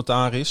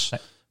thuiscommentaar is. Nee.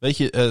 Weet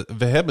je,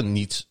 we hebben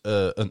niet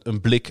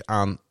een blik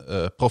aan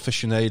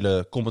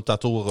professionele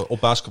commentatoren op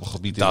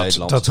basketbalgebied in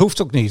Nederland. Dat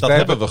hoeft ook niet. Dat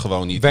hebben we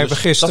gewoon niet. Wij hebben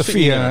gisteren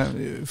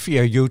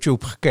via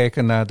YouTube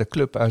gekeken naar de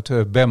club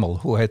uit Bemmel.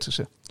 Hoe heette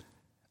ze?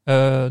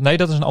 Nee,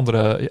 dat is een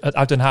andere.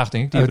 Uit Den Haag,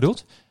 denk ik, die je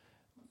bedoelt.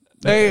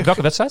 Nee,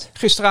 welke wedstrijd?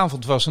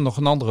 Gisteravond was er nog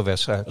een andere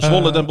wedstrijd.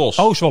 Zwolle Den Bosch.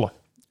 Oh, Zwolle.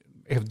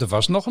 Er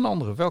was nog een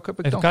andere. Welke heb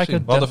ik even dan kijken.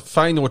 gezien? We hadden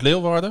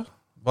Feyenoord-Leeuwarden.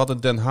 We hadden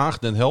Den Haag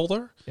Den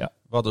Helder. Ja.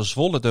 We hadden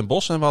Zwolle Den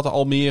Bosch. En we hadden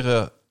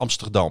Almere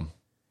Amsterdam.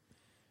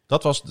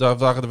 Daar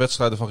waren de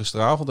wedstrijden van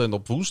gisteravond. En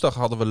op woensdag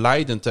hadden we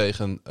Leiden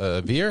tegen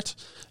Weert.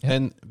 Ja.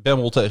 En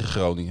Bemmel tegen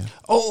Groningen.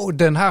 Oh,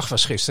 Den Haag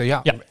was gisteren,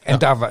 ja. En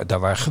daar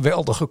waren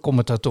geweldige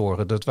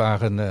commentatoren. Dat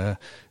waren...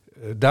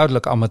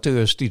 duidelijk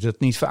amateurs die dat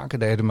niet vaker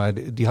deden, maar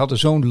die hadden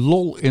zo'n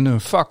lol in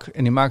hun vak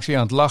en die maakten je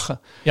aan het lachen.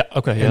 Ja,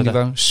 oké. En die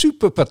waren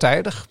super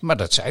partijdig, maar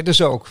dat zeiden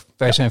ze ook.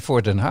 Wij zijn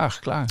voor Den Haag,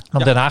 klaar.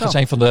 Want Den Haag is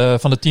een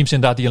van de teams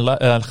inderdaad die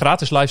een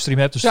gratis livestream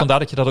hebt, dus vandaar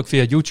dat je dat ook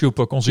via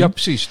YouTube kon zien. Ja,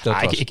 precies.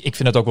 Ik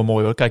vind het ook wel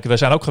mooi hoor. Kijk, we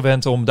zijn ook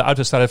gewend om de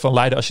uitwedstrijden van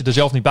Leiden, als je er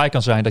zelf niet bij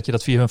kan zijn, dat je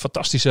dat via hun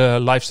fantastische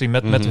livestream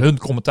met hun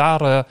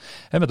commentaar,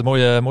 met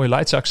een mooie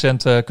Leidse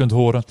accent kunt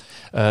horen.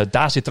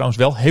 Daar zit trouwens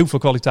wel heel veel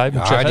kwaliteit.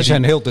 Moet ik zeggen. Die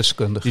zijn heel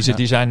deskundig.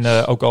 Die zijn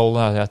ook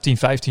al 10,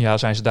 15 jaar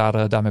zijn ze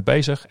daarmee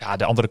bezig. Ja,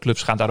 de andere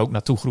clubs gaan daar ook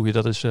naartoe groeien.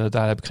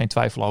 Daar heb ik geen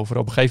twijfel over.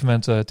 Op een gegeven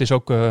moment, het is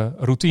ook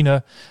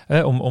routine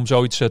om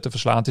zoiets te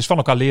verslaan. Het is van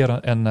elkaar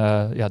leren en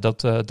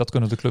dat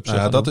kunnen de clubs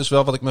dat doen. Is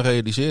wel wat ik me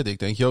realiseerde. Ik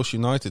denk, Joost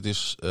United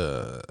is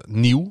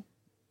nieuw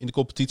in de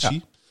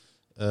competitie.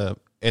 Ja.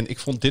 En ik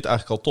vond dit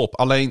eigenlijk al top.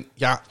 Alleen,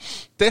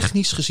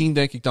 technisch gezien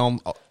denk ik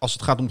dan, als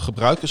het gaat om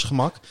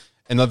gebruikersgemak,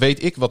 en dan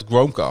weet ik wat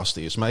Chromecast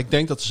is. Maar ik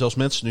denk dat er zelfs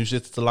mensen nu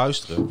zitten te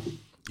luisteren.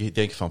 Je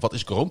denkt van, wat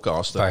is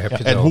Chromecast?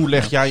 En hoe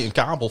leg jij een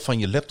kabel van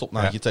je laptop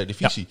naar je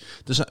televisie? Ja.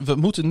 Dus we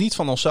moeten niet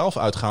van onszelf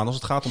uitgaan als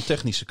het gaat om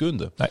technische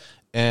kunde. Nee.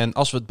 En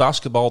als we het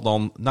basketbal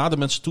dan naar de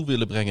mensen toe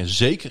willen brengen,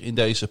 zeker in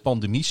deze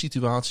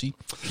pandemie-situatie,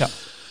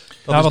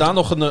 dan is daar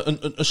nog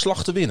een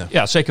slag te winnen.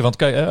 Ja, zeker.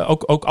 Want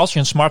ook als je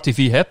een smart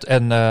TV hebt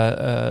en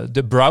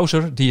de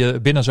browser die je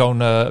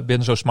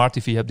binnen zo'n smart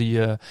TV hebt,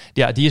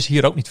 die is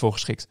hier ook niet voor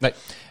geschikt. Nee.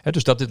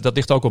 Dus dat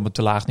ligt ook op een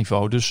te laag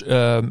niveau. Dus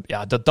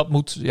dat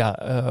moet,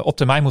 op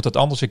termijn moet dat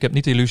anders. Ik heb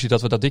niet de illusie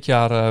dat we dat dit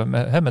jaar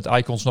met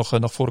Icons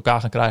nog voor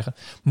elkaar gaan krijgen.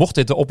 Mocht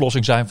dit de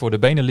oplossing zijn voor de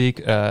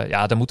Benelink,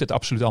 dan moet dit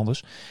absoluut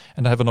anders.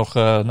 En dan hebben we nog,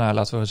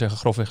 laten we zeggen,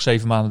 grofweg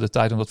 7 maanden de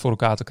tijd om dat voor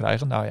elkaar te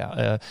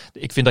krijgen.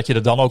 Ik vind dat je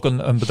er dan ook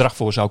een bedrag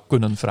voor zou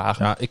kunnen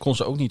vragen. Ja, ik kon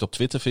ze ook niet op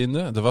Twitter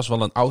vinden. Er was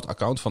wel een oud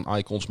account van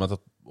Icons, maar dat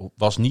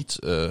was niet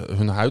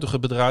hun huidige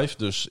bedrijf.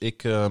 Dus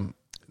ik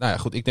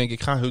denk,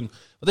 ik ga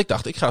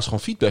ze gewoon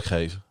feedback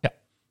geven. Ja.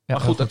 Maar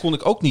goed, daar kon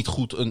ik ook niet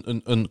goed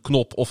een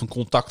knop of een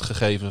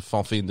contactgegeven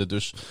van vinden.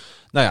 Dus,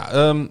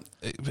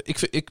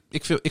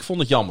 ik vond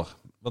het jammer.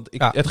 Want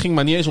het ging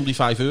maar niet eens om die €5.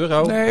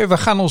 Nee, we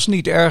gaan ons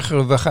niet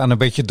ergeren. We gaan een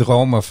beetje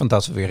dromen van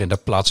dat we weer in de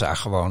plaza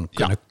gewoon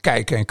kunnen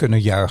kijken en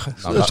kunnen juichen.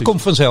 Dat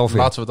komt vanzelf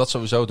weer. Laten we dat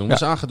sowieso doen. Ja. We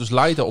zagen dus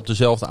Leiden op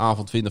dezelfde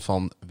avond winnen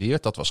van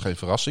Weert. Dat was geen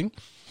verrassing.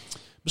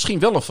 Misschien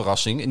wel een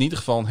verrassing. In ieder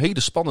geval een hele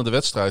spannende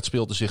wedstrijd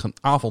speelde zich een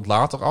avond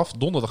later af.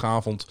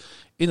 Donderdagavond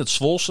in het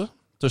Zwolse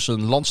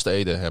tussen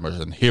Landstede Hammers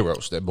en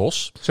Heroes Den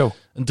Bosch. Zo.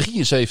 Een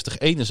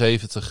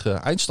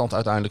 73-71 eindstand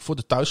uiteindelijk voor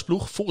de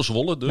thuisploeg. Voor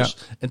Zwolle dus.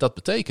 Ja. En dat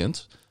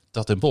betekent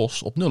dat Den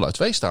Bosch op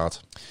 0-2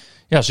 staat.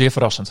 Ja, zeer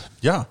verrassend.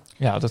 Ja.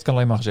 Ja, dat kan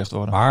alleen maar gezegd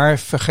worden. Maar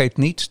vergeet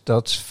niet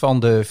dat van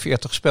de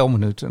 40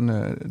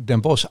 spelminuten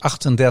Den Bosch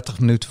 38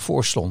 minuten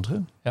voor stond. Hè?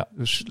 Ja.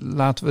 Dus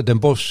laten we Den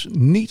Bosch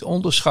niet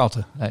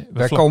onderschatten. Nee,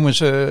 Wij komen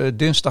ze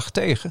dinsdag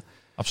tegen.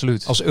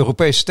 Absoluut. Als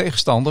Europese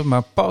tegenstander,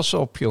 maar pas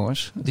op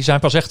jongens. Die zijn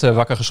pas echt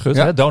wakker geschud.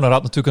 Ja. Hè? Donar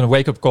had natuurlijk een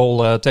wake-up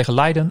call tegen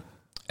Leiden.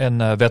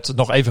 En werd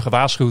nog even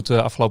gewaarschuwd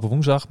afgelopen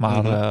woensdag.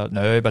 Maar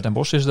nee, bij Den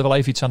Bosch is er wel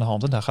even iets aan de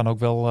hand. En daar gaan ook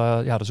wel,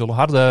 er zullen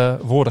harde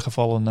woorden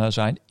gevallen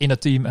zijn in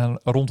het team en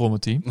rondom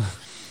het team.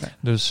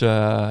 Dus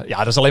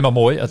dat is alleen maar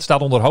mooi. Het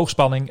staat onder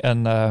hoogspanning.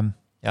 En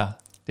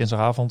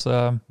dinsdagavond,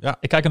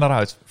 ik kijk er naar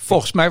uit.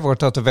 Volgens mij wordt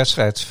dat de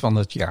wedstrijd van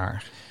het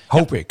jaar.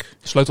 Hoop ik.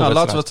 Nou,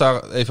 laten we het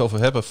daar even over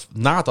hebben.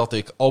 Nadat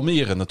ik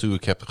Almere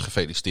natuurlijk heb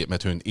gefeliciteerd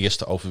met hun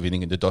eerste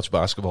overwinning in de Dutch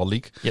Basketball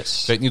League.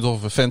 Yes. Ik weet niet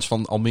of we fans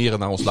van Almere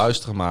naar ons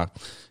luisteren, maar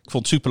ik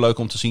vond het superleuk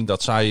om te zien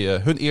dat zij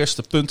hun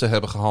eerste punten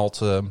hebben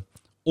gehaald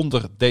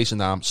onder deze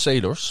naam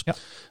Sailors. Ja.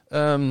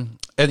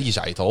 En je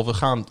zei het al, we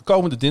gaan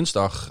komende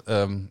dinsdag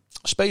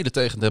spelen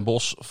tegen Den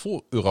Bosch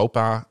voor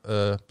Europa.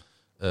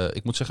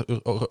 Ik moet zeggen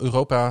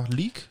Europa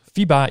League.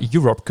 FIBA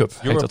Europe Cup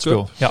heet dat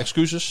spel. Ja.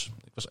 Excuses.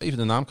 Ik was even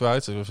de naam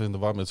kwijt. Ik was in de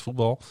war met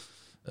voetbal.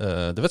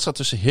 De wedstrijd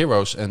tussen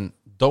Heroes en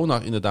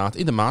Donar inderdaad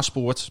in de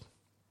Maaspoort.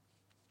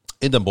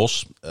 In Den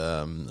Bosch.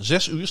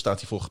 6 uur staat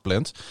hij voor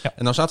gepland. Ja.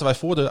 En nou zaten wij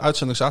voor de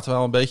uitzending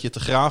al een beetje te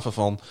graven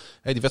van...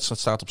 die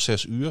wedstrijd staat op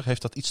 6 uur.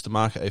 Heeft dat iets te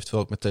maken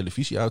eventueel ook met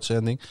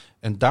televisieuitzending?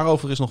 En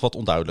daarover is nog wat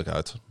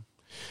onduidelijkheid.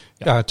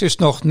 Ja, het is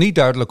nog niet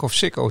duidelijk of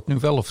Ziggo het nu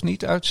wel of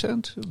niet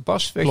uitzendt.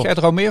 Bas, weet jij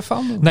er al meer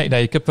van? Nee,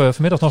 ik heb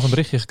vanmiddag nog een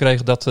berichtje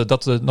gekregen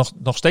dat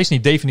nog steeds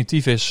niet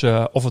definitief is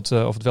of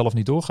het wel of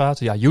niet doorgaat.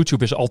 Ja,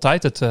 YouTube is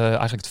altijd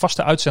eigenlijk het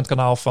vaste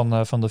uitzendkanaal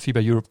van de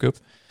FIBA Europe Cup.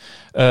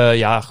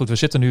 Goed, we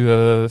zitten nu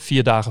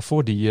 4 dagen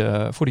voor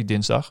die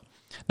dinsdag.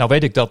 Nou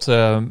weet ik dat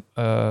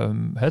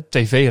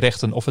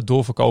tv-rechten of het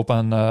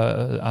doorverkopen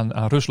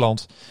aan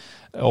Rusland...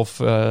 Of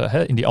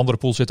in die andere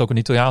pool zit ook een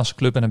Italiaanse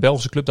club en een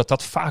Belgische club.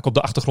 Dat vaak op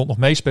de achtergrond nog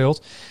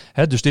meespeelt.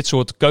 Dus dit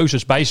soort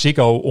keuzes bij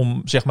Ziggo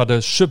om zeg maar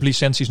de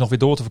sublicenties nog weer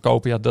door te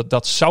verkopen. Ja,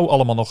 dat zou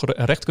allemaal nog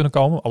recht kunnen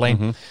komen.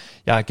 Alleen,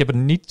 ik heb er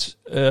niet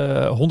 100%.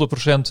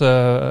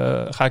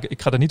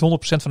 Ik ga er niet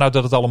 100% vanuit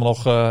dat het allemaal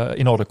nog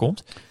in orde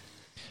komt.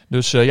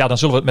 Dus dan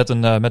zullen we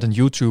het met een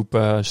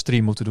YouTube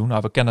stream moeten doen.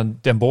 Nou, we kennen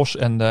Den Bosch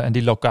en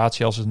die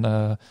locatie als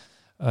een...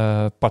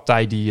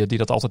 partij die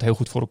dat altijd heel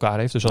goed voor elkaar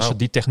heeft. Dus als ze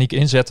die techniek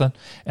inzetten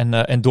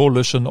en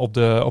doorlussen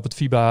op het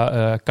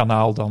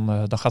FIBA-kanaal,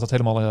 dan gaat het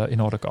helemaal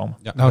in orde komen.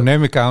 Ja. Nou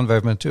neem ik aan, we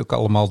hebben natuurlijk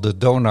allemaal de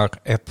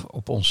Donar-app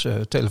op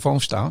onze telefoon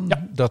staan.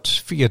 Ja.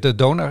 Dat via de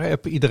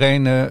Donar-app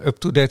iedereen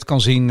up-to-date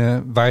kan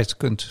zien waar je het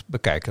kunt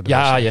bekijken.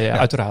 Ja,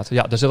 uiteraard.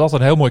 Ja, er zit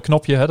altijd een heel mooi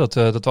knopje. Hè.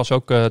 Dat was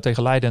ook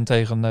tegen Leiden en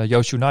tegen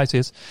Joost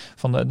United.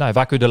 Van,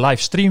 waar kun je de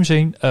live stream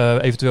zien?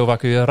 Eventueel waar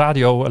kun je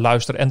radio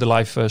luisteren en de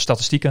live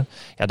statistieken.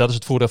 Ja, dat is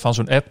het voordeel van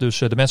zo'n app. Dus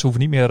de mensen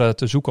hoeven niet meer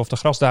te zoeken of te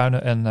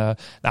grasduinen. En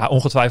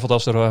ongetwijfeld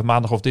als er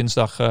maandag of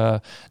dinsdag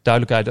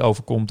duidelijkheid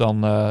over komt,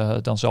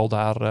 dan zal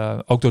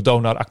daar ook door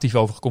Donar actief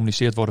over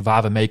gecommuniceerd worden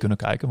waar we mee kunnen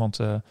kijken. Want,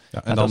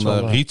 en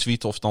dan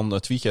retweet of dan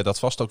tweet jij dat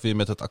vast ook weer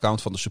met het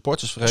account van de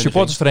supportersvereniging.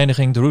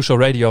 Supportersvereniging, de Russo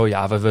Radio.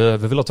 Ja, we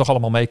willen toch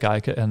allemaal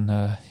meekijken. En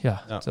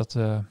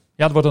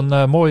het wordt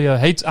een mooi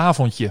heet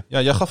avondje.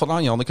 Ja, jij gaf al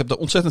aan, Jan. Ik heb er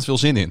ontzettend veel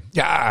zin in.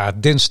 Ja,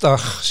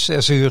 dinsdag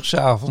 6 uur 's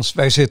avonds.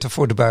 Wij zitten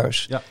voor de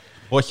buis. Ja.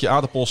 Bordje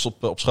aardappels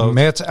op schoot.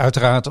 Met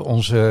uiteraard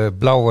onze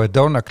blauwe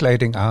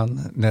Donar-kleding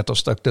aan. Net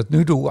als dat ik dat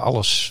nu doe.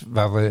 Alles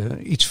waar we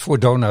iets voor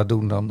Donar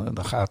doen,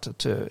 dan gaat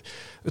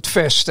het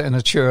vest en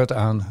het shirt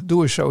aan.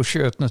 Doe eens zo'n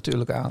shirt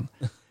natuurlijk aan.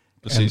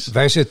 Precies. En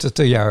wij zitten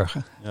te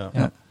juichen.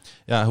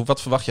 Ja,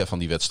 wat verwacht jij van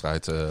die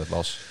wedstrijd,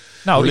 Bas?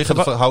 Nou, hoe liggen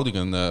de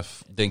verhoudingen,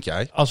 denk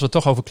jij? Als we het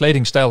toch over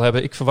kledingstijl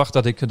hebben. Ik verwacht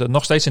dat ik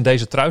nog steeds in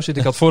deze trui zit.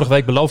 Ik had vorige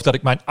week beloofd dat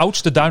ik mijn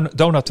oudste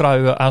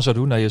Donar-trui aan zou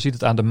doen. Nou, je ziet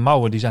het aan de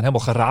mouwen. Die zijn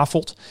helemaal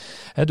gerafeld.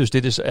 Dus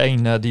dit is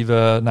een die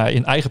we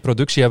in eigen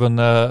productie hebben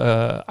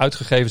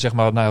uitgegeven. Zeg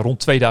maar rond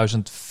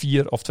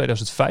 2004 of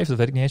 2005. Dat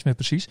weet ik niet eens meer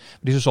precies.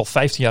 Die is dus al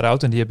 15 jaar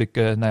oud. En die heb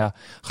ik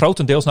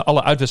grotendeels naar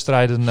alle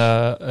uitwedstrijden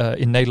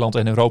in Nederland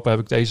en Europa heb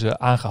ik deze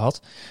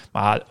aangehad.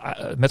 Maar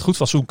met goed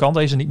fatsoen kan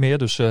deze niet meer.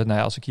 Dus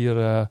als ik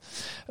hier...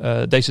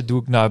 deze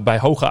doe ik bij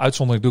hoge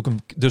uitzondering doe ik hem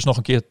dus nog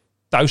een keer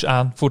thuis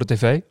aan voor de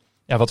tv.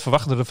 Ja, wat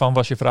verwachten ervan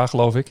was je vraag,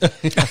 geloof ik.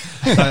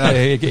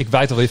 Ik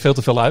wijd alweer veel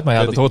te veel uit.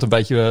 Maar dat hoort een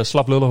beetje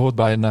slap lullen hoort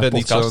bij een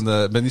podcast.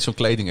 Ben niet zo'n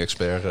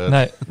kledingexpert.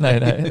 Nee.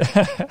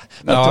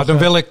 Dan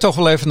wil ik toch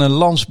wel even een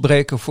lans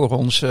breken voor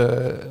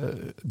onze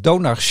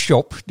Donar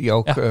shop. Die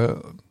ook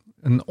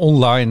een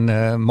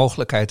online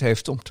mogelijkheid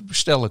heeft om te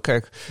bestellen.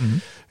 Kijk,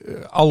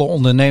 alle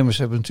ondernemers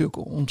hebben natuurlijk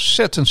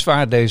ontzettend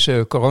zwaar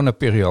deze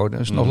coronaperiode. Dat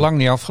is nog lang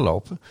niet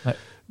afgelopen. Nee.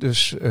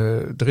 Dus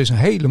er is een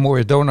hele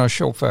mooie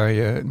Donar-shop waar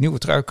je nieuwe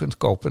trui kunt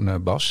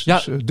kopen, Bas.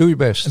 Ja, dus doe je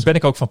best. Dat ben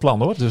ik ook van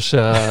plan, hoor. Dus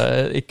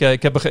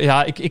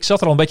ik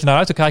zat er al een beetje naar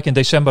uit te kijken in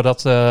december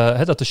dat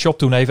de shop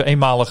toen even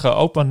eenmalig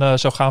open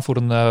zou gaan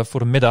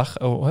voor een middag.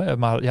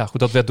 Maar ja, goed,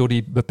 dat werd door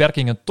die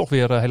beperkingen toch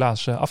weer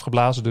helaas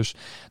afgeblazen. Dus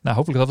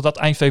hopelijk dat we dat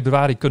eind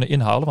februari kunnen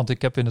inhalen. Want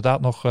ik heb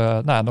inderdaad nog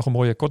een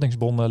mooie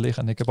kortingsbon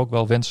liggen. En ik heb ook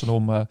wel wensen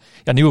om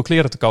nieuwe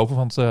kleren te kopen.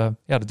 Want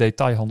de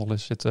detailhandel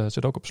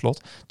zit ook op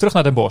slot. Terug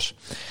naar Den Bosch.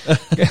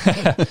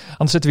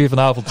 Anders zitten we hier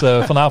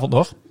vanavond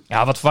nog.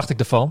 Ja, wat verwacht ik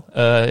ervan?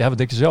 Wat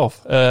denk je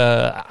zelf?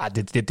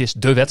 Dit is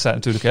de wedstrijd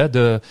natuurlijk. Hè?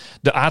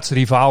 De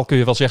aartsrivaal kun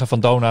je wel zeggen van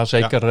Donar.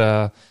 Zeker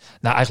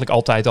eigenlijk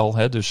altijd al.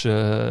 Hè? Dus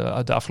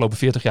de afgelopen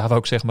 40 jaar wou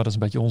ik zeggen, maar dat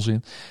is een beetje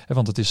onzin.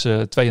 Want het is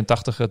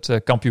 82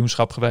 het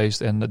kampioenschap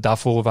geweest. En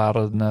daarvoor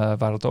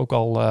waren het ook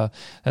al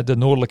de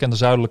noordelijke en de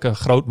zuidelijke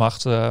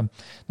grootmacht. Ze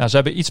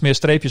hebben iets meer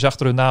streepjes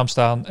achter hun naam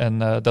staan.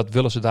 En dat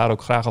willen ze daar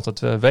ook graag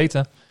altijd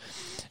weten.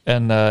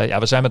 En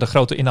we zijn met een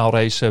grote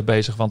inhaalrace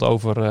bezig. Want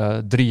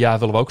over 3 jaar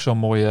willen we ook zo'n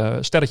mooi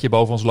sterretje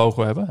boven ons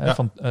logo hebben. Hè,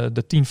 van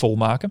de 10 vol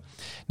maken.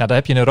 Nou, daar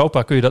heb je in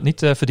Europa, kun je dat niet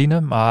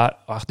verdienen. Maar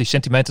die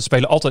sentimenten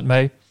spelen altijd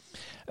mee.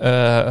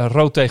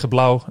 Rood tegen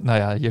blauw. Nou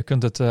ja, je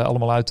kunt het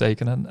allemaal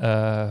uittekenen.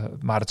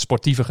 Maar het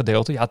sportieve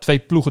gedeelte. 2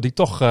 ploegen die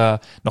toch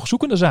nog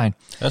zoekende zijn.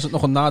 Is het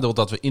nog een nadeel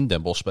dat we in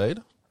Den Bosch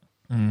spelen?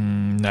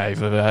 Nee.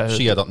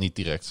 Zie jij dat niet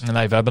direct?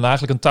 Nee, we hebben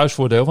eigenlijk een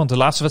thuisvoordeel. Want de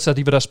laatste wedstrijd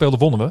die we daar speelden,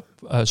 wonnen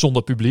we.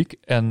 Zonder publiek.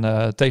 En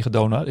tegen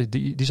Donar.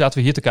 Die zaten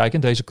we hier te kijken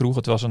in deze kroeg.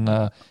 Het was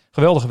een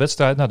geweldige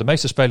wedstrijd. Nou, de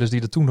meeste spelers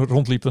die er toen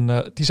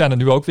rondliepen, die zijn er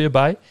nu ook weer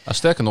bij.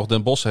 Sterker nog,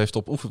 Den Bosch heeft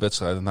op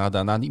oefenwedstrijden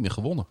daarna niet meer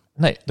gewonnen.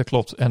 Nee, dat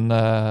klopt. En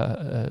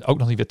ook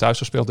nog niet weer thuis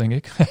gespeeld, denk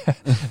ik.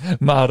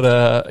 Maar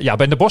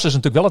bij Den Bosch is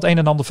natuurlijk wel het een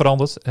en ander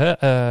veranderd. Hè?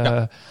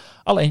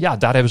 Alleen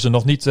daar hebben ze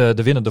nog niet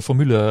de winnende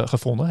formule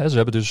gevonden. Hè. Ze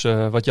hebben dus,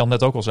 wat Jan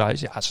net ook al zei,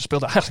 ze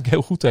speelden eigenlijk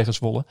heel goed tegen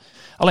Zwolle.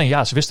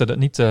 Alleen ze wisten het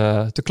niet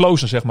te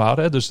closen, zeg maar.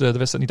 Hè. Dus de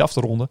wedstrijd niet af te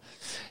ronden.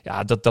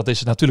 Ja, dat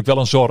is natuurlijk wel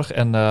een zorg.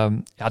 En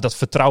dat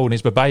vertrouwen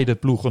is bij beide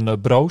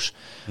ploegen broos.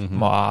 Mm-hmm.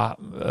 Maar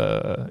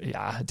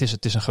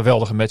het is een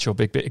geweldige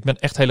match-up. Ik ben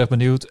echt heel erg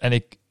benieuwd. En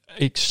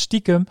ik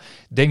stiekem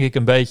denk ik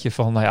een beetje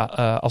van,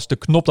 als de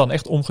knop dan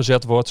echt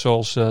omgezet wordt,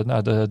 zoals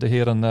de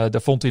heren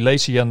De Fonte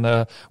Lacey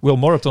en Will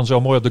Moreton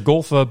zo mooi op de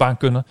golfbaan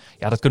kunnen.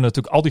 Ja, dat kunnen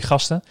natuurlijk al die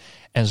gasten.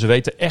 En ze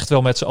weten echt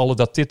wel met z'n allen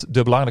dat dit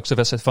de belangrijkste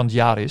wedstrijd van het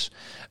jaar is.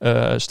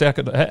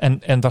 Sterker,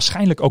 en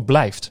waarschijnlijk ook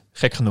blijft,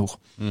 gek genoeg.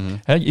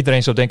 Mm-hmm.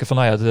 Iedereen zou denken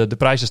van, de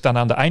prijzen staan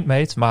aan de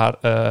eindmeet. Maar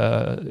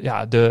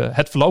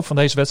het verloop van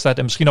deze wedstrijd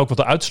en misschien ook wat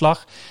de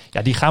uitslag,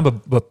 die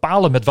gaan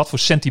bepalen met wat voor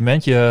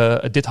sentiment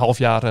je dit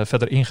halfjaar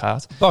verder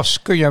ingaat.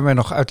 Bas, kun jij mij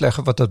nog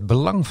uitleggen wat het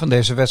belang van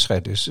deze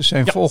wedstrijd is? Er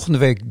zijn volgende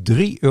week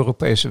 3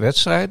 Europese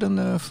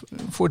wedstrijden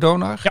voor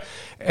Donar. Ja.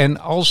 En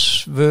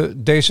als we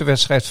deze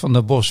wedstrijd van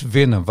Den Bosch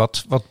winnen,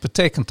 wat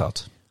betekent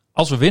dat?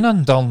 Als we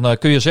winnen, dan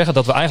kun je zeggen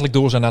dat we eigenlijk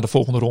door zijn naar de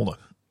volgende ronde.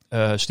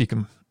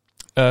 Stiekem.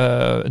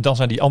 Dan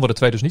zijn die andere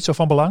 2 dus niet zo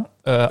van belang.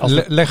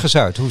 Leg eens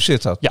uit, hoe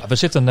zit dat? Ja, we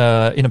zitten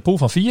in een pool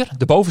van 4.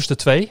 De bovenste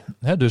 2.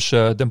 Dus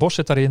Den Bosch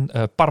zit daarin.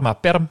 Parma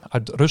Perm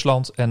uit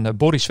Rusland en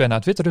Boris Sven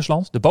uit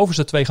Wit-Rusland. De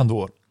bovenste 2 gaan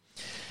door.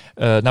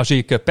 Nou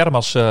zie ik Perm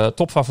als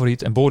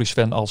topfavoriet en Boris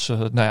Sven als,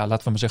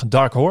 laten we maar zeggen,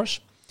 dark horse.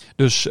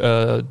 Dus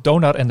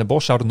Donar en Den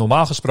Bosch zouden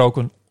normaal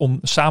gesproken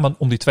samen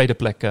om die tweede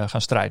plek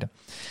gaan strijden.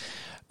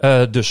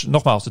 Dus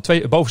nogmaals,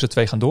 de bovenste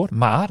 2 gaan door.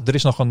 Maar er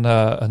is nog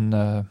een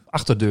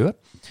achterdeur.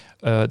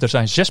 Er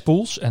zijn 6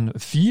 pools en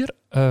 4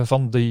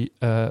 van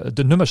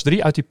de nummers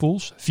 3 uit die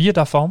pools, 4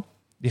 daarvan,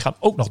 die gaan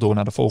ook nog door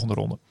naar de volgende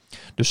ronde.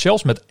 Dus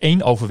zelfs met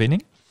 1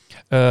 overwinning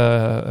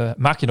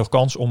maak je nog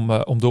kans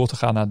om door te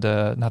gaan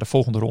naar de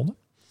volgende ronde.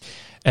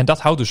 En dat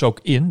houdt dus ook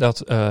in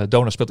dat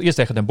Donar speelt eerst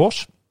tegen Den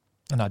Bosch.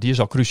 Nou, die is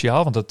al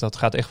cruciaal, want dat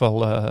gaat echt wel,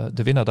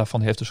 de winnaar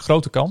daarvan heeft dus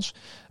grote kans.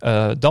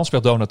 Dan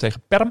speelt Donar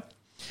tegen Perm.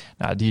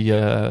 Nou, die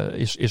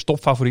is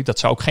topfavoriet. Dat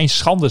zou ook geen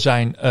schande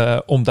zijn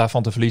om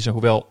daarvan te verliezen.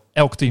 Hoewel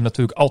elk team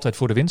natuurlijk altijd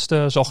voor de winst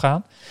zal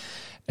gaan.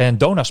 En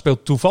Donar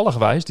speelt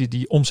toevalligwijs,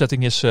 die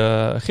omzetting is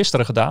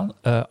gisteren gedaan,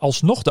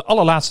 alsnog de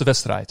allerlaatste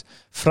wedstrijd.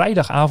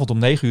 Vrijdagavond om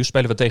 9 uur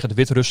spelen we tegen de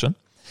Wit-Russen.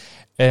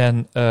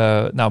 En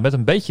met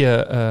een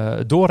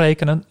beetje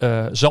doorrekenen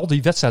zal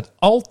die wedstrijd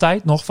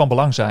altijd nog van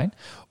belang zijn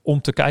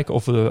om te kijken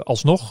of we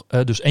alsnog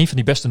dus een van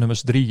die beste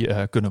nummers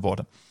 3 kunnen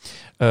worden.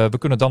 We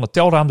kunnen dan het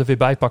telraam er weer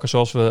bij pakken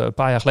zoals we een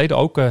paar jaar geleden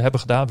ook hebben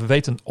gedaan. We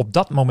weten op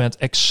dat moment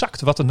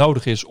exact wat er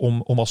nodig is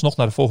om alsnog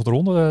naar de volgende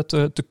ronde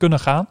te kunnen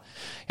gaan.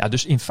 Ja,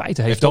 dus in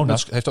feite heeft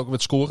Donar... Heeft ook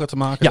met scoren te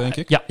maken, denk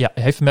ik? Ja,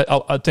 heeft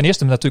ten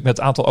eerste natuurlijk met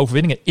het aantal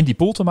overwinningen in die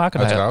pool te maken.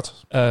 Uiteraard.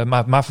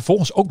 Maar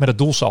vervolgens ook met het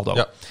doelsaldo.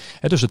 Ja.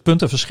 Dus het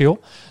puntenverschil.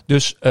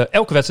 Dus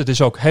elke wedstrijd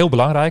is ook heel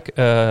belangrijk.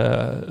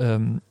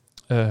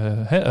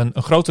 een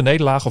grote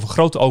nederlaag of een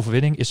grote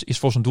overwinning is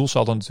voor zijn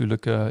doelsaldo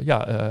natuurlijk...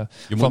 Je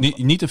moet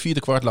niet een vierde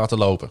kwart laten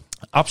lopen.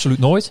 Absoluut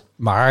nooit.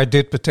 Maar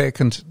dit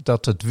betekent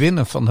dat het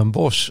winnen van Den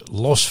Bosch,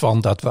 los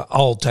van dat we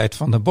altijd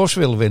van Den Bosch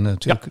willen winnen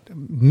natuurlijk,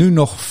 nu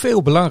nog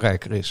veel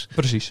belangrijker is.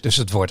 Precies. Dus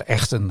het wordt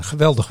echt een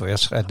geweldige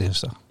wedstrijd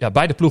dinsdag. Ja,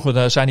 beide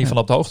ploegen zijn hiervan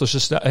op de hoogte.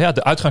 Dus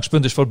de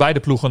uitgangspunt is voor beide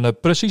ploegen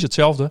precies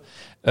hetzelfde.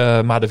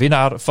 Maar de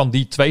winnaar van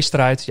die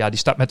tweestrijd, die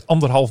staat met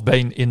 1,5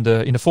 been in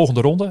de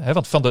volgende ronde. Hè,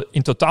 want van de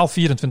in totaal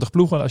 24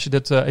 ploegen, als je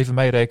dit even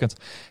meerekent,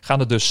 gaan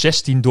er dus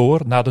 16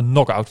 door naar de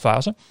knock-out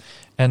fase.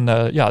 En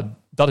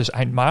dat is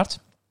eind maart.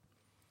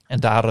 En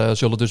daar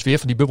zullen dus weer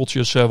van die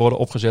bubbeltjes worden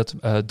opgezet.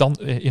 Dan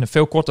in een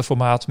veel korter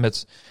formaat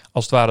met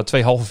als het ware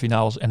 2 halve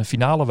finales en een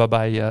finale.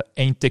 Waarbij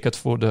 1 ticket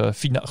voor de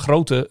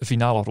grote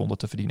finale ronde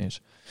te verdienen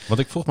is. Want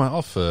ik vroeg mij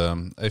af,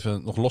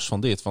 even nog los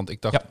van dit. Want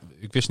ik dacht,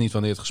 ik wist niet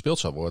wanneer het gespeeld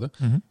zou worden.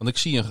 Mm-hmm.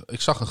 Want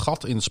ik zag een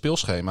gat in het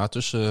speelschema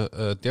tussen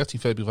 13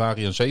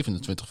 februari en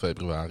 27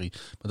 februari.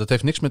 Maar dat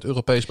heeft niks met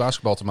Europees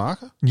basketbal te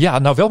maken? Ja,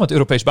 nou wel met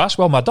Europees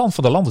basketbal, maar dan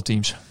van de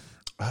landenteams.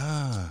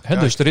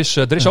 Dus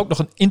er is ook nog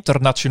een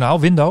internationaal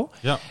window.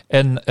 Ja.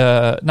 En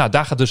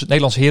daar gaat dus het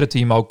Nederlands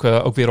herenteam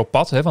ook weer op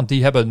pad. Hè, want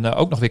die hebben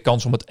ook nog weer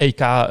kans om het EK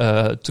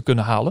te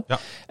kunnen halen. Ja.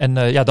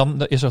 En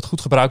dan is het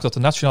goed gebruikt dat de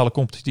nationale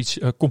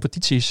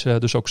competities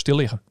dus ook stil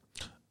liggen.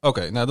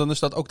 Oké, nou dan is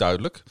dat ook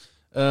duidelijk.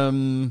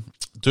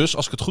 Dus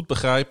als ik het goed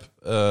begrijp,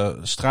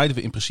 strijden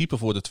we in principe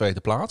voor de tweede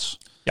plaats.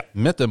 Ja.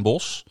 Met Den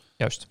Bosch.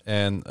 Juist.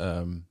 En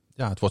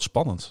het wordt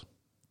spannend.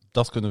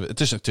 Dat kunnen we.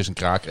 Het is een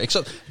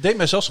kraker. Deed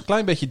mij zelfs een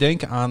klein beetje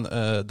denken aan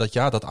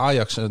dat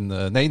Ajax en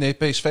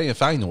PSV en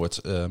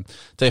Feyenoord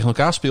tegen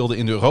elkaar speelden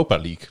in de Europa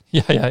League.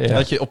 Ja.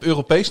 Dat je op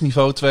Europees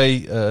niveau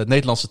 2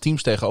 Nederlandse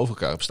teams tegenover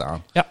elkaar hebt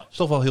staan. Ja. Dat is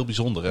toch wel heel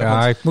bijzonder. Hè?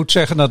 Ja, ik moet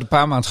zeggen dat een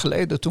paar maanden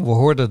geleden toen we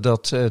hoorden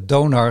dat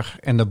Donar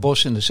en Den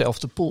Bosch in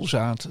dezelfde pool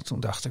zaten, toen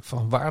dacht ik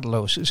van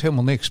waardeloos, is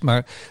helemaal niks.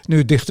 Maar nu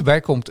het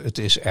dichterbij komt, het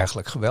is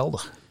eigenlijk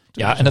geweldig.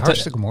 Ja, en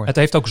het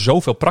heeft ook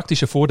zoveel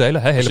praktische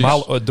voordelen. Hè?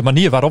 Helemaal de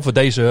manier waarop we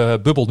deze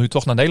bubbel nu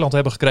toch naar Nederland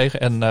hebben gekregen.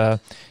 En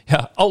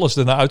alles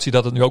ernaar uitziet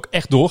dat het nu ook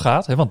echt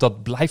doorgaat. Hè? Want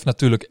dat blijft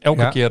natuurlijk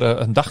elke keer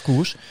een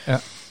dagkoers. Ja.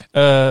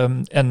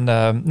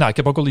 Ik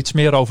heb ook al iets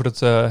meer over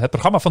het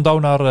programma van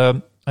Donar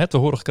te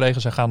horen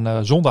gekregen. Ze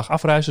gaan zondag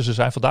afreizen. Ze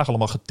zijn vandaag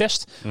allemaal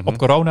getest op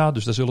corona.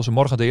 Dus daar zullen ze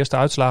morgen de eerste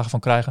uitslagen van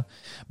krijgen.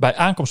 Bij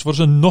aankomst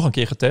worden ze nog een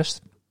keer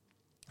getest.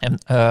 En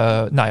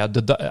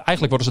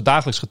eigenlijk worden ze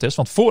dagelijks getest.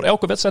 Want voor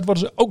elke wedstrijd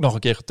worden ze ook nog een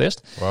keer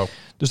getest. Wow.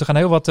 Dus er gaan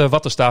heel wat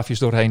wattenstaafjes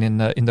doorheen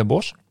in Den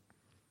Bosch.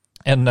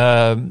 En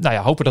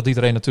hopen dat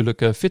iedereen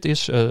natuurlijk fit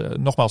is.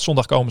 Nogmaals,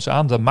 zondag komen ze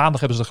aan. De maandag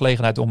hebben ze de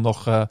gelegenheid om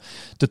nog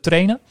te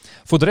trainen.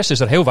 Voor de rest is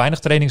er heel weinig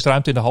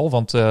trainingsruimte in de hal.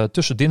 Want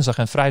tussen dinsdag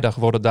en vrijdag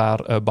worden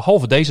daar,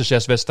 behalve deze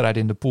 6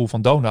 wedstrijden in de pool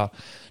van Donar,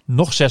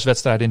 nog 6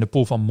 wedstrijden in de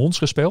pool van Mons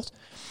gespeeld.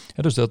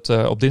 Ja, dus dat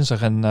op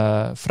dinsdag en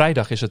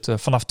vrijdag is het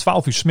vanaf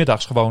 12 uur 's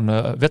middags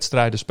gewoon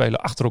wedstrijden spelen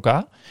achter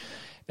elkaar.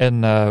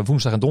 En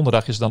woensdag en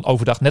donderdag is dan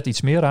overdag net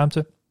iets meer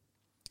ruimte.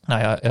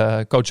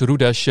 Coach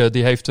Rudesh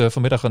die heeft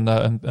vanmiddag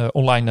een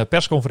online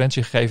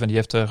persconferentie gegeven. En die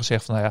heeft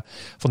gezegd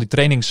van die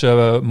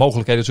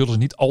trainingsmogelijkheden zullen ze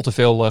niet al te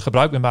veel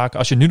gebruik mee maken.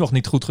 Als je nu nog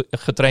niet goed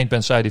getraind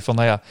bent, zei hij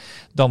van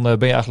dan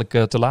ben je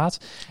eigenlijk te laat.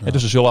 Ja.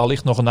 Dus ze zullen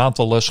allicht nog een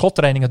aantal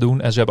schottrainingen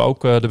doen. En ze hebben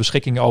ook de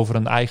beschikking over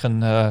een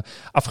eigen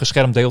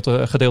afgeschermd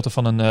gedeelte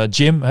van een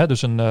gym. Hè,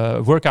 dus een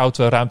workout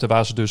ruimte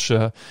waar ze dus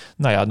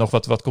nog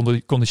wat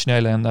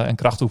conditionele en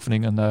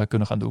krachtoefeningen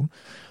kunnen gaan doen.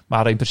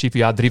 Maar in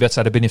principe 3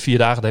 wedstrijden binnen 4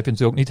 dagen. Dan heb je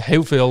natuurlijk ook niet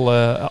heel veel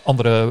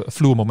andere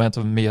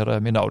vloermomenten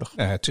meer nodig.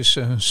 Ja, het is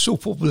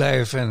soepel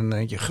blijven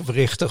en je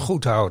gewrichten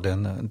goed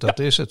houden. En dat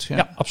is het.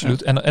 Ja, absoluut.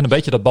 Ja. En een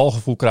beetje dat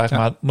balgevoel krijgen.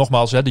 Ja. Maar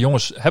nogmaals, de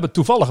jongens hebben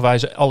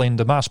toevallig al in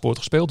de Maaspoort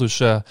gespeeld.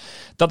 Dus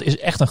dat is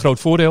echt een groot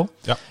voordeel.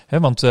 Ja.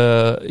 Want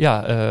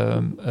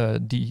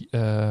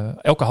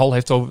elke hal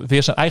heeft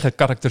weer zijn eigen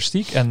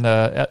karakteristiek. En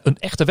een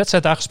echte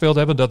wedstrijd daar gespeeld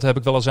hebben. Dat heb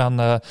ik wel eens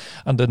aan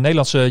de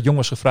Nederlandse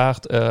jongens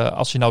gevraagd.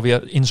 Als je nou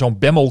weer in zo'n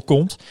bemmel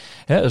komt.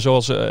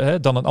 Zoals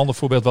dan een ander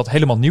voorbeeld wat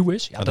helemaal nieuw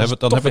is. Ja, dan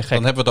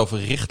hebben we het over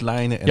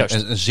richtlijnen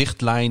en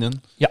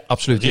zichtlijnen. Ja,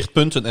 absoluut.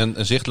 Richtpunten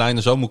en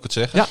zichtlijnen, zo moet ik het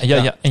zeggen.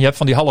 Ja. En je hebt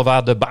van die hallen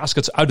waar de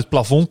baskets uit het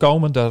plafond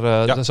komen.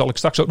 Daar zal ik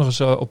straks ook nog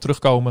eens op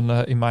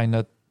terugkomen in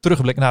mijn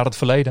terugblik naar het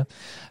verleden.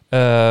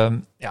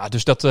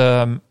 Dus dat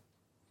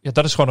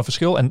is gewoon een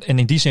verschil. En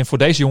in die zin voor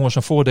deze jongens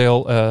een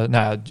voordeel.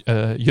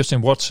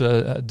 Justin Watts,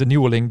 de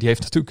nieuweling, die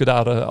heeft natuurlijk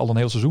daar al een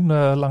heel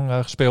seizoen lang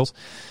gespeeld.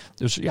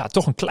 Dus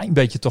toch een klein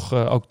beetje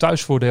ook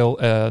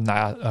thuisvoordeel.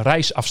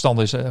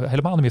 Reisafstanden is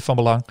helemaal niet meer van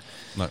belang.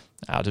 Nee.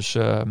 Ja, dus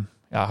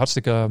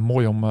hartstikke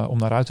mooi om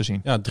naar uit te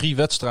zien. Ja, 3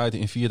 wedstrijden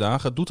in 4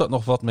 dagen. Doet dat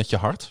nog wat met je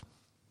hart?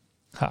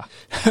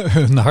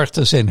 Hun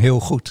harten zijn heel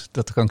goed.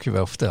 Dat kan ik je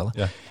wel vertellen.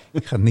 Ja.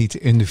 Ik ga niet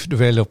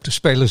individueel op de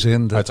spelers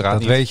in.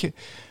 Dat weet je.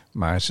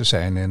 Maar ze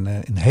zijn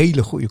in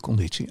hele goede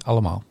conditie.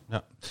 Allemaal.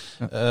 Ja.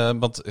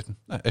 Want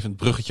even een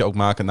bruggetje ook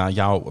maken naar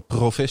jouw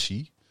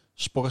professie.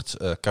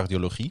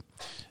 Sportcardiologie.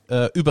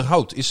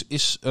 Überhaupt,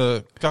 is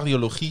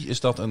cardiologie, is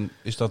dat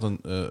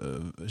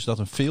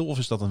een veel of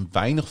is dat een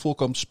weinig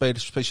voorkomend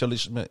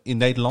specialisme in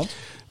Nederland?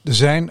 Er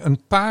zijn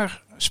een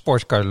paar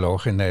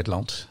sportcardiologen in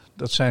Nederland.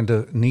 Dat zijn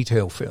er niet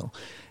heel veel.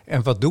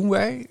 En wat doen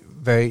wij?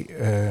 Wij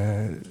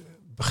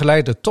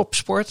begeleiden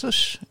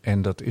topsporters.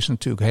 En dat is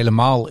natuurlijk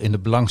helemaal in de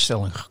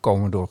belangstelling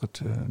gekomen door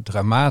het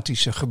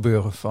dramatische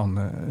gebeuren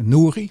van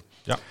Nouri.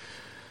 Ja.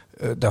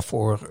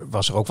 Daarvoor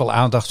was er ook wel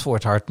aandacht voor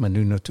het hart, maar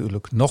nu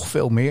natuurlijk nog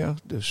veel meer.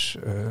 Dus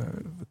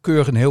we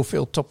keuren heel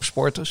veel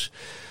topsporters.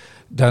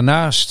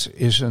 Daarnaast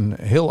is een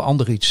heel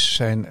ander iets,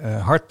 zijn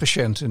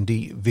hartpatiënten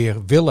die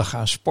weer willen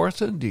gaan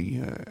sporten.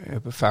 Die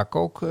hebben vaak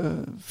ook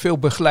veel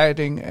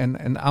begeleiding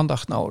en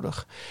aandacht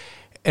nodig.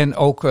 En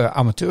ook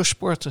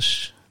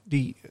amateursporters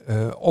die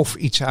of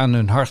iets aan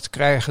hun hart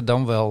krijgen,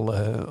 dan wel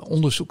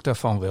onderzoek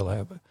daarvan willen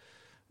hebben.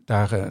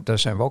 Daar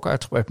zijn we ook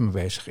uitgebreid mee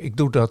bezig. Ik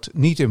doe dat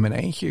niet in mijn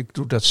eentje. Ik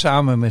doe dat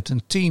samen met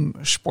een team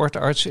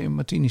sportartsen in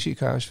Martini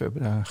Ziekenhuis. We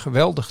hebben daar een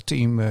geweldig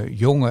team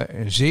jonge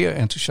en zeer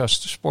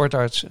enthousiaste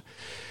sportartsen.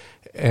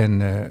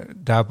 En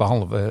daar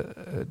behandelen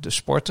we de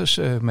sporters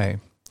mee.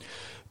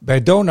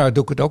 Bij Donar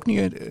doe ik het ook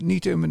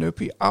niet in mijn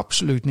uppie.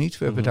 Absoluut niet.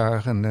 We hebben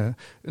daar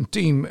een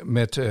team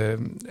met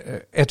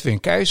Edwin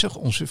Keizer,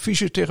 onze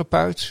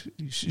fysiotherapeut.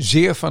 Die is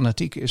zeer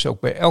fanatiek, is ook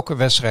bij elke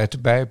wedstrijd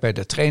erbij. Bij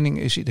de training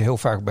is hij er heel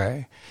vaak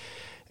bij.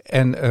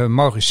 En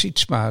Maurice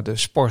Sietsma, de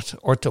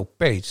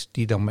sportorthopeed,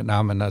 die dan met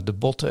name naar de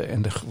botten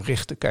en de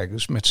gewrichten kijkt.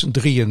 Dus met z'n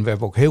drieën, we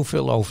hebben ook heel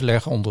veel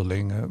overleg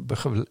onderling,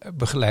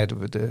 begeleiden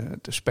we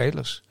de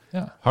spelers.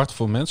 Ja. Hart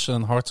voor mensen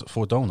en hart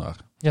voor Donar.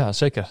 Ja,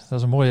 zeker. Dat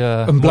is een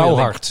mooie... Een blauw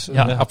mooie hart,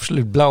 ja. een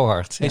absoluut blauw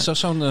hart. Ja.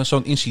 Hey,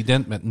 zo'n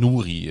incident met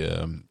Nouri,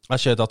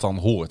 als je dat dan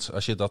hoort,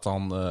 als je dat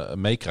dan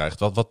meekrijgt,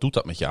 wat doet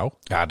dat met jou?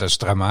 Ja, dat is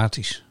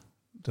dramatisch.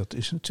 Dat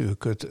is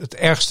natuurlijk het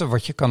ergste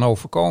wat je kan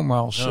overkomen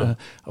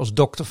als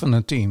dokter van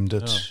een team.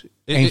 Dat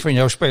een van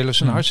jouw spelers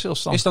een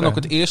hartstilstand is dan ook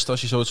het eerste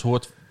als je zoiets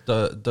hoort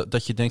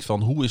dat je denkt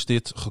van hoe is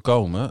dit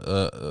gekomen?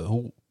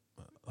 Hoe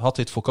had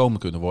dit voorkomen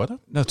kunnen worden?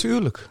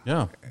 Natuurlijk.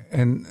 Ja.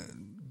 En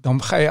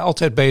dan ga je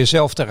altijd bij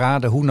jezelf te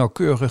raden hoe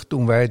nauwkeurig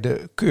doen wij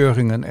de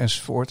keuringen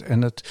enzovoort.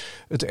 En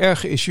het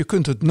erge is, je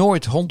kunt het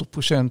nooit 100%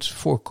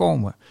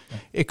 voorkomen. Ja.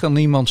 Ik kan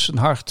niemand zijn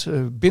hart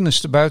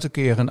binnenste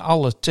buitenkeren en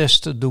alle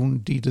testen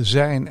doen die er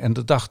zijn. En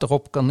de dag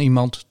erop kan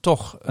iemand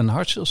toch een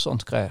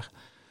hartstilstand krijgen.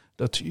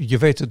 Je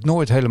weet het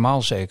nooit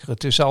helemaal zeker.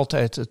 Het is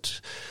altijd het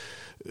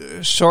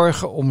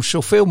zorgen om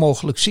zoveel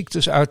mogelijk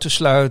ziektes uit te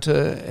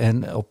sluiten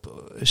en op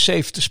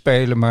safe te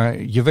spelen,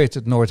 maar je weet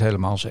het nooit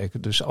helemaal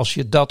zeker. Dus als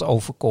je dat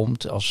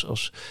overkomt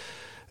als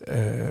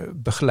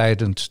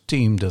begeleidend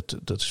team, dat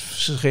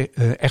is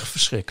echt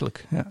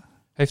verschrikkelijk. Ja.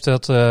 Heeft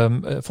dat,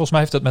 volgens mij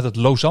heeft dat met het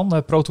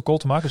Lausanne-protocol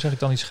te maken, zeg ik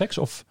dan iets geks?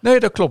 Of? Nee,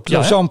 dat klopt. Het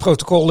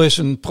Lausanne-protocol is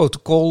een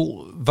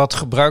protocol wat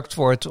gebruikt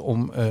wordt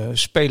om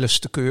spelers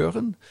te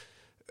keuren.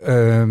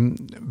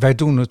 Wij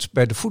doen het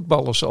bij de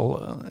voetballers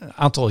al een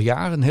aantal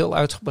jaren heel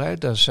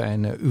uitgebreid. Daar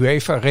zijn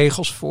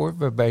UEFA-regels voor,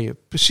 waarbij je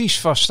precies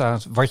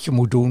vaststaat wat je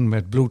moet doen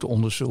met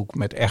bloedonderzoek,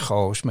 met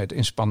echo's, met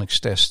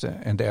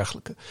inspanningstesten en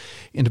dergelijke.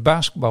 In de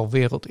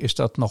basketbalwereld is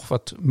dat nog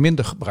wat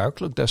minder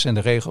gebruikelijk. Daar zijn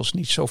de regels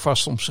niet zo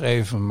vast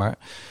omschreven, maar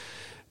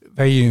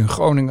wij in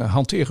Groningen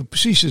hanteren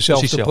precies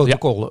dezelfde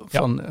protocollen. Ja.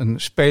 Van een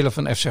speler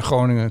van FC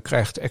Groningen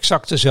krijgt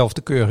exact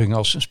dezelfde keuring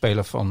als een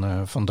speler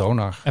van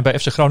Donar. En bij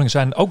FC Groningen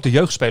zijn ook de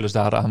jeugdspelers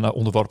daaraan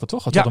onderworpen,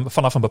 toch?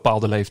 Vanaf een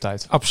bepaalde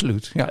leeftijd.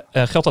 Absoluut, ja.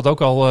 Geldt dat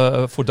ook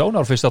al voor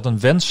Donar of is dat een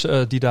wens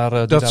die daar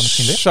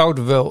misschien ligt? Dat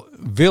zouden we wel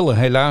willen.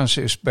 Helaas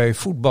is bij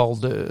voetbal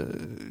de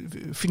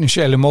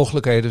financiële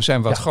mogelijkheden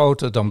zijn wat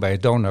groter dan bij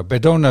Donar. Bij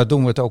Donar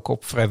doen we het ook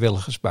op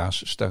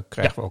vrijwilligersbasis. Daar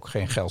krijgen we ook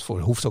geen geld voor.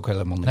 Dat hoeft ook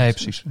helemaal niet. Nee,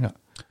 precies. Ja.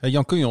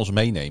 Jan, kun je ons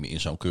meenemen in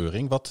zo'n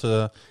keuring?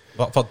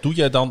 Wat doe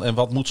jij dan en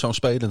wat moet zo'n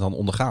speler dan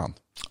ondergaan?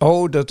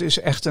 Oh, dat is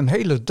echt een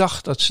hele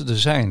dag dat ze er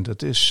zijn.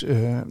 Dat is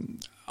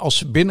als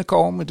ze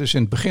binnenkomen, dus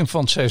in het begin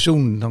van het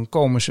seizoen, dan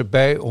komen ze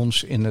bij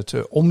ons in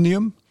het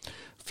Omnium,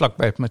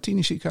 vlakbij het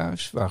Martini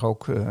Ziekenhuis, waar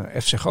ook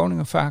FC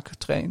Groningen vaak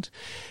traint.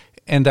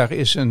 En daar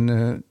is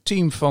een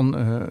team van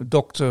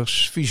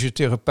dokters,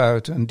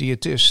 fysiotherapeuten,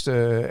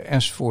 diëtisten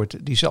enzovoort,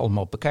 die ze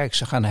allemaal bekijken.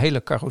 Ze gaan een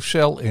hele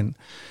carousel in,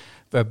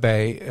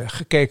 waarbij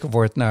gekeken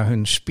wordt naar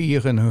hun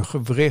spieren, hun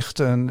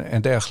gewrichten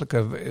en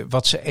dergelijke,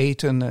 wat ze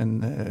eten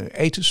en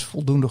eten ze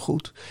voldoende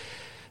goed.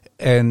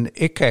 En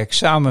ik kijk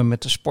samen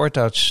met de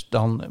sportarts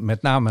dan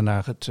met name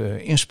naar het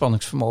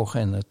inspanningsvermogen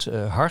en het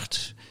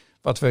hart.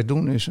 Wat wij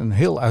doen is een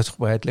heel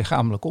uitgebreid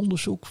lichamelijk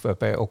onderzoek,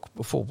 waarbij ook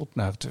bijvoorbeeld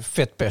naar het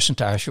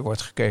vetpercentage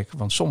wordt gekeken.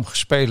 Want sommige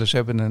spelers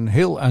hebben een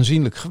heel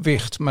aanzienlijk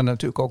gewicht, maar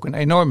natuurlijk ook een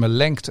enorme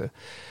lengte.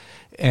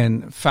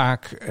 En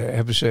vaak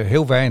hebben ze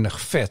heel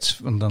weinig vet.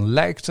 Want dan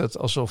lijkt het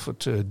alsof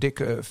het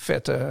dikke,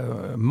 vette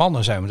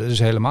mannen zijn. Maar dat is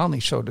helemaal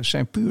niet zo. Dat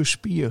zijn puur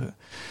spieren.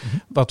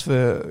 Mm-hmm. Wat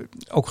we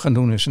ook gaan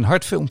doen is een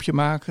hartfilmpje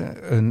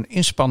maken. Een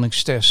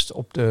inspanningstest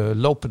op de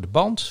lopende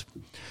band.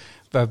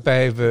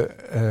 Waarbij we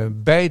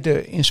bij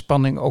de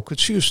inspanning ook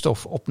het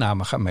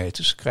zuurstofopname gaan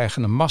meten. Ze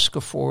krijgen een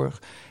masker voor.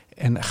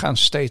 En gaan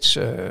steeds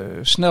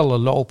sneller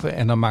lopen.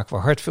 En dan maken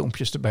we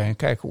hartfilmpjes erbij en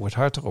kijken hoe het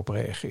hart erop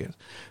reageert. Dat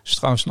is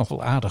trouwens nog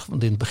wel aardig.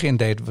 Want in het begin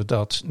deden we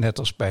dat net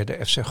als bij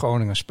de FC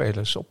Groningen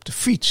spelers op de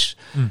fiets.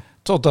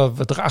 Totdat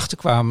we erachter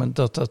kwamen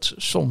dat dat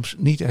soms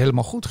niet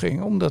helemaal goed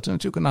ging. Omdat er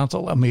natuurlijk een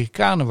aantal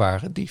Amerikanen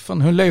waren die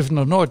van hun leven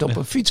nog nooit op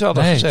een fiets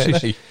hadden gezeten.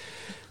 Nee.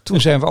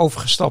 Toen zijn we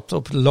overgestapt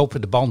op de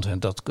lopende band. En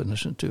dat kunnen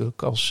ze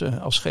natuurlijk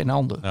als geen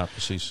ander. Ja,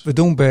 precies. We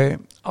doen bij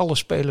alle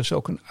spelers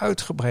ook een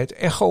uitgebreid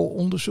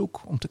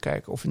echo-onderzoek. Om te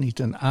kijken of er niet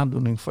een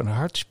aandoening van de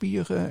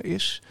hartspieren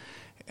is.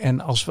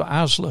 En als we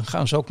aarzelen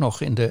gaan ze ook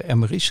nog in de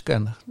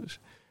MRI-scanner. Dus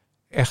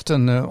echt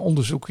een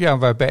onderzoek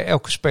waarbij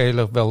elke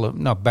speler wel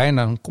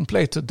bijna een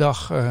complete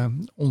dag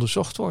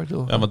onderzocht wordt.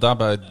 Ja, maar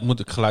daarbij moet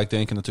ik gelijk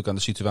denken natuurlijk aan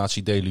de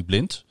situatie Daley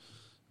Blind.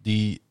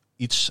 Die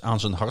iets aan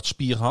zijn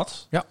hartspier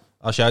had. Ja.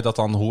 Als jij dat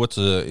dan hoort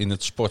in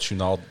het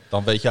sportjournaal,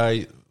 dan weet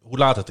jij hoe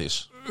laat het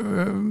is.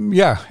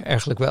 Ja,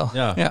 eigenlijk wel.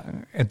 Ja. Ja.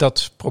 En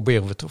dat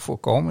proberen we te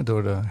voorkomen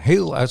door er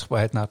heel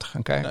uitgebreid naar te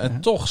gaan kijken.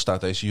 En toch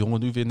staat deze jongen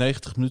nu weer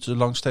 90 minuten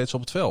lang steeds op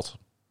het veld.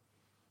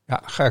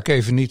 Ja, ga ik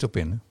even niet op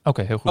in.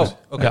 Oké, heel goed.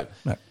 Oké.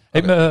 Ja.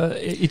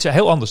 Nee. Iets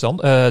heel anders dan.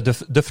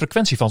 De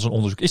frequentie van zo'n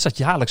onderzoek. Is dat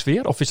jaarlijks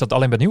weer? Of is dat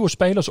alleen bij nieuwe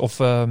spelers? Of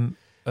is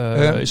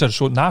er een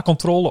soort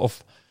nakontrole?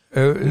 Of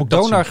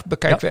Donar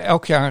bekijken we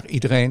elk jaar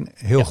iedereen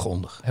heel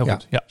grondig. Heel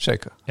goed. Ja.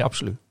 Zeker. Ja.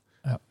 Absoluut.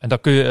 Ja. En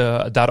dan kun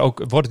je daar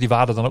ook, worden die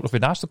waarden dan ook nog weer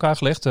naast elkaar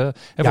gelegd?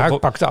 Ik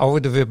pak de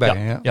oude er weer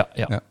bij.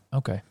 Ja.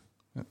 Oké.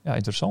 Ja,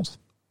 interessant.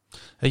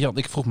 Hey Jan,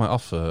 ik vroeg mij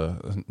af,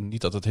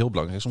 niet dat het heel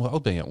belangrijk is, hoe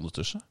oud ben jij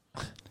ondertussen?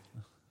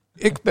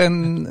 Ik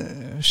ben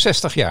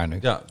 60 jaar nu.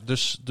 Ja,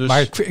 dus...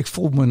 Maar ik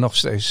voel me nog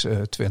steeds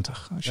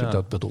 20, als je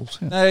dat bedoelt.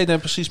 Ja. Nee,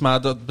 precies.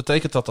 Maar dat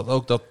betekent dat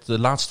ook dat de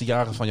laatste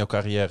jaren van jouw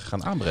carrière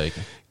gaan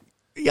aanbreken?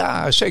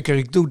 Ja, zeker.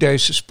 Ik doe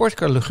deze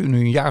sportcarrière nu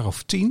een jaar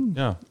of 10.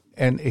 Ja.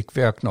 En ik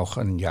werk nog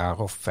een jaar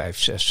of 5,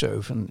 6,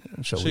 7.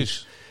 Zoiets.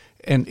 Precies.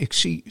 En ik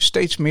zie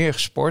steeds meer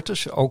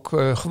sporters, ook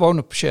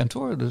gewone patiënten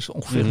hoor. Dus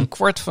ongeveer een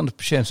kwart van de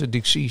patiënten die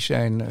ik zie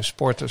zijn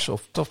sporters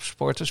of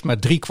topsporters. Maar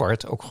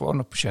 3/4 ook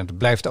gewone patiënten.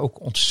 Blijft ook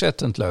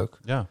ontzettend leuk.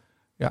 Ja.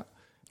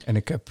 En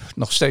ik heb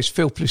nog steeds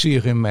veel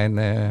plezier in mijn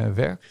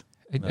werk.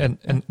 En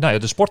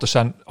de sporters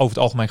zijn over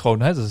het algemeen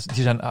gewoon,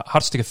 die zijn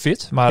hartstikke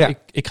fit. Maar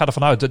ik ga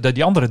ervan uit dat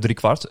die andere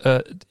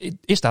 3/4,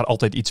 is daar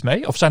altijd iets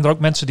mee? Of zijn er ook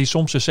mensen die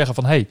soms dus zeggen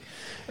van,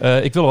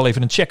 ik wil wel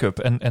even een check-up.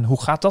 En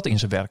hoe gaat dat in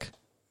zijn werk?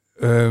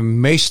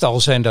 Meestal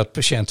zijn dat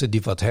patiënten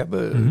die wat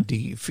hebben,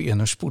 die via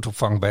een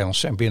spoedopvang bij ons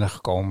zijn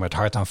binnengekomen met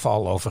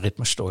hartaanval of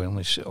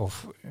ritmestoornis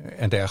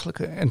en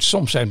dergelijke. En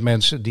soms zijn het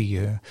mensen die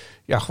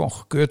gewoon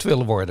gekeurd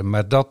willen worden,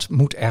 maar dat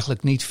moet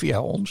eigenlijk niet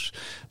via ons.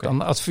 Okay.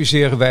 Dan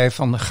adviseren wij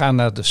van ga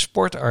naar de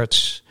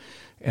sportarts.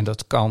 En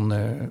dat kan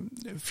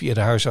via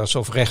de huisarts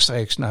of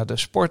rechtstreeks naar de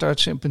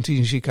sportarts in het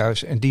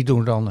ziekenhuis. En die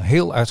doen dan een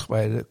heel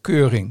uitgebreide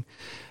keuring.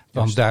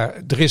 Want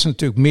er is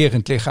natuurlijk meer in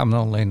het lichaam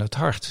dan alleen het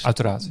hart.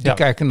 Uiteraard. Die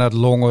kijken naar de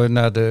longen,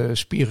 naar de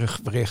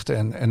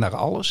spierengewrichten en naar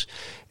alles.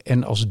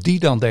 En als die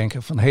dan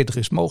denken van er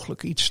is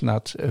mogelijk iets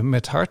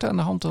met hart aan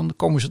de hand, dan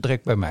komen ze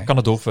direct bij mij. Kan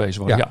het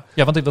doorverwezen worden.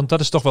 Ja, want dat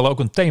is toch wel ook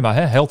een thema,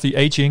 hè? Healthy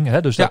aging.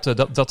 Hè? Dus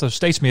dat er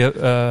steeds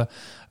meer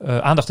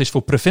aandacht is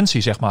voor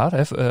preventie, zeg maar.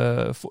 Hè?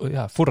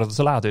 Voordat het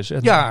te laat is.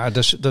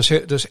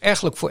 Dus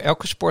eigenlijk voor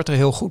elke sporter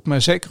heel goed.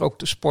 Maar zeker ook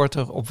de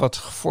sporter op wat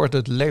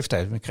gevorderde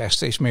leeftijd. We krijgen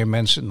steeds meer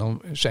mensen,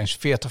 dan zijn ze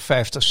 40,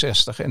 50,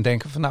 60. En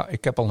denken van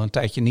ik heb al een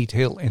tijdje niet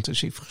heel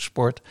intensief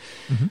gesport.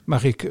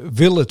 Maar ik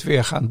wil het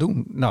weer gaan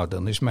doen. Nou,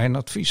 dan is mijn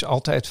advies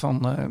altijd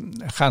van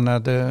ga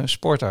naar de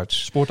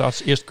sportarts.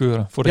 Sportarts eerst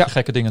keuren voordat je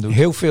gekke dingen doet.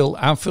 Heel veel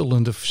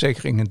aanvullende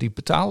verzekeringen die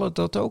betalen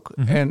dat ook.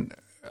 En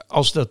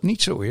als dat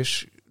niet zo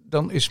is,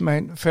 dan is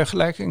mijn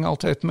vergelijking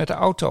altijd met de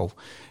auto.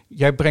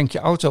 Jij brengt je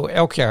auto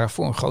elk jaar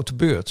voor een grote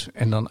beurt.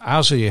 En dan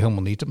aarzel je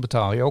helemaal niet. Dan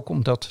betaal je ook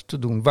om dat te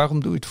doen. Waarom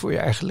doe je het voor je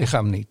eigen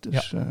lichaam niet?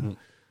 Dus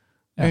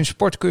een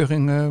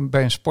sportkeuring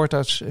bij een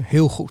sportarts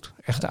heel goed.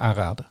 Echt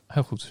aanraden.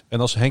 Heel goed. En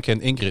als Henk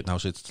en Ingrid nou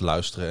zitten te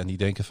luisteren en die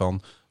denken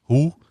van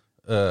hoe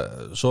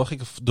zorg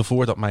ik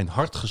ervoor dat mijn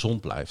hart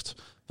gezond blijft?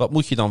 Wat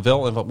moet je dan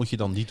wel en wat moet je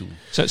dan niet doen?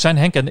 Zijn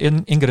Henk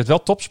en Ingrid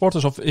wel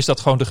topsporters of is dat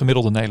gewoon de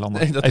gemiddelde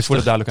Nederlander? Nee, dat even voor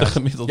de duidelijkheid.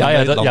 De gemiddelde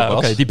Nederlander.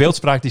 Oké. Die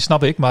beeldspraak die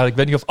snap ik, maar ik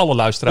weet niet of alle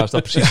luisteraars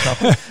dat precies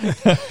snappen.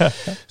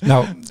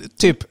 Nou,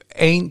 tip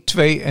 1,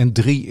 2 en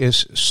 3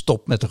 is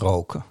stop met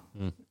roken.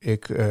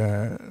 Ik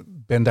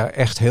ben daar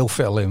echt heel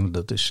fel in.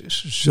 Dat is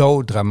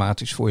zo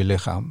dramatisch voor je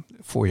lichaam.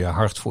 Voor je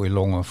hart, voor je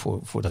longen,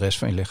 voor de rest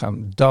van je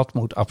lichaam. Dat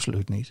moet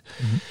absoluut niet.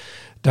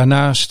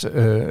 Daarnaast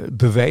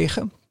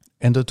bewegen.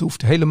 En dat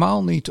hoeft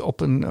helemaal niet op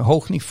een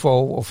hoog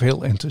niveau of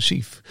heel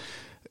intensief.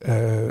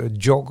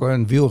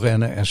 Joggen,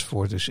 wielrennen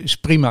enzovoort. Dus is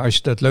prima als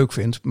je dat leuk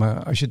vindt.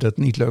 Maar als je dat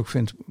niet leuk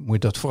vindt, moet je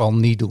dat vooral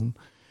niet doen.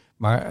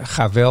 Maar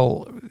ga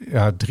wel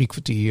 3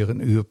 kwartier,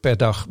 een uur per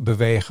dag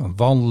bewegen.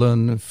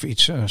 Wandelen,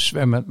 fietsen,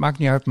 zwemmen. Het maakt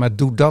niet uit, maar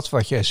doe dat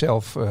wat jij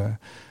zelf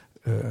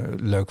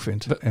leuk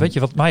vindt. Weet je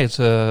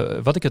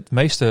wat ik het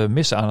meeste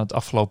mis aan het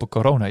afgelopen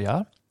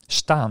coronajaar?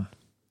 Staan.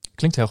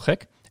 Klinkt heel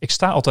gek. Ik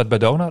sta altijd bij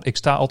Donar. Ik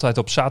sta altijd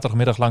op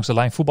zaterdagmiddag langs de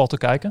lijn voetbal te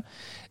kijken.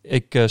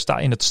 Ik sta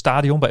in het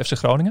stadion bij FC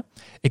Groningen.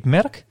 Ik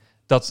merk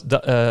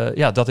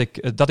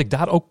dat ik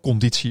daar ook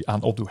conditie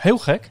aan opdoe. Heel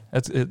gek.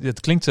 Het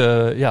klinkt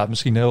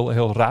misschien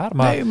heel raar.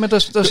 Maar, nee, maar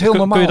dat is heel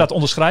normaal. Kun je dat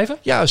onderschrijven?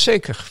 Ja,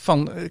 zeker.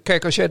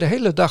 Kijk, als jij de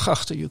hele dag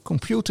achter je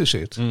computer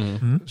zit,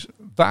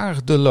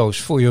 waardeloos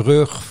voor je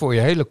rug, voor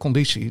je hele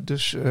conditie.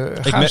 Dus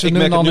gaan ze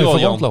nu dan in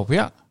verband lopen?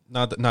 Ja.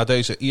 Na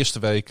deze eerste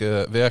week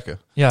werken.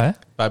 Ja,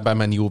 hè? Bij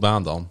mijn nieuwe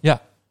baan dan.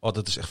 Ja. Oh,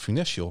 dat is echt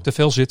funest, joh. Te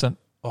veel zitten.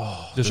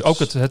 Dus ook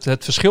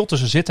het verschil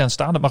tussen zitten en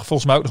staan, dat mag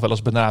volgens mij ook nog wel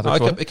eens benadrukt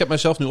worden. Ik heb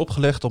mijzelf nu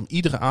opgelegd om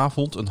iedere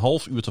avond een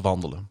half uur te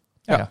wandelen.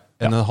 Ja.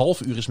 En een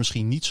half uur is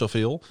misschien niet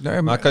zoveel.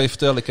 Nee, maar ik kan je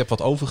vertellen, ik heb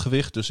wat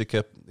overgewicht. Dus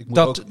ik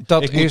moet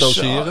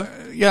doseren.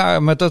 Ja,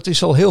 maar dat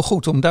is al heel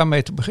goed om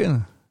daarmee te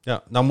beginnen.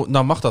 Ja,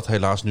 nou mag dat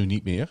helaas nu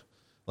niet meer.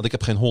 Want ik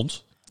heb geen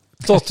hond.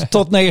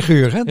 Tot 9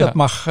 uur, hè? Ja. Dat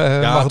mag,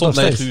 mag tot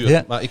 9 uur.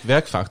 Ja. Maar ik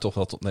werk vaak toch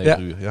wel tot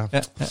 9 uur. Ja.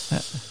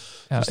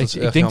 Ja, dus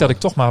ik denk dat ik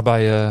toch maar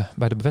bij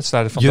de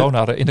wedstrijden van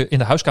Donar in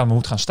de huiskamer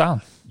moet gaan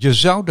staan. Je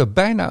zou er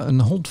bijna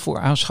een hond voor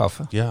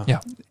aanschaffen.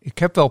 Ja. Ik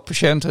heb wel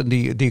patiënten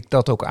die ik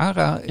dat ook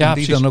aanraad. Ja, en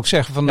die dan ook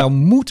zeggen van nou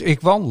moet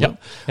ik wandelen.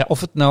 Ja. Ja.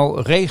 Of het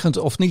nou regent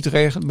of niet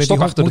regent. Met Stok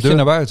die achter de moet je deur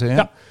naar buiten.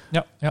 Hè?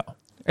 Ja.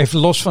 Even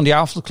los van die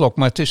avondklok.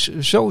 Maar het is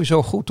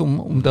sowieso goed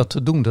om dat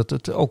te doen. Dat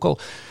het ook al...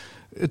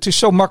 Het is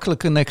zo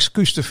makkelijk een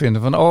excuus te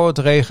vinden. Van het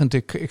regent,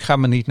 ik ga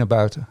maar niet naar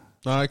buiten.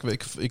 Nou,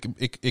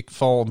 ik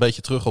val een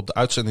beetje terug op de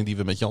uitzending die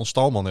we met Jan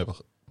Stalman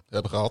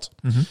hebben gehad.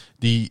 Mm-hmm.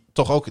 Die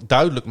toch ook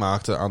duidelijk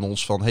maakte aan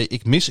ons van...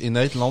 ik mis in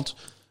Nederland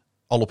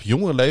al op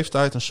jonge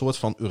leeftijd een soort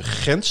van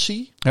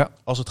urgentie...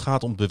 als het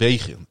gaat om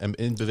bewegen en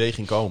in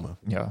beweging komen.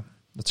 Ja,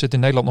 dat zit in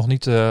Nederland nog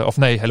niet...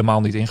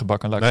 helemaal niet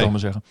ingebakken, laat ik het zo maar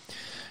zeggen.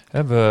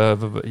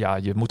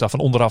 Je moet daar van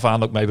onderaf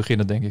aan ook mee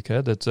beginnen, denk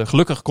ik.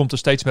 Gelukkig komt er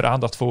steeds meer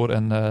aandacht voor.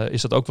 En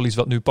is dat ook wel iets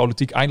wat nu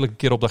politiek eindelijk een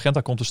keer op de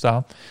agenda komt te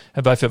staan.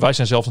 Wij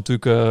zijn zelf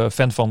natuurlijk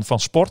fan van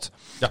sport.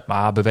 Ja.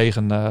 Maar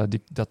bewegen,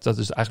 dat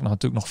is eigenlijk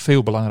natuurlijk nog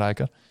veel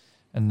belangrijker.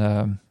 En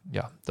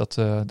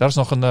daar is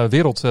nog een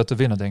wereld te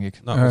winnen, denk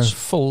ik.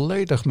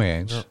 Volledig mee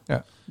eens.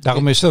 Ja.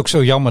 Daarom is het ook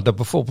zo jammer dat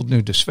bijvoorbeeld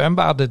nu de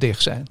zwembaden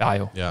dicht zijn. Ja,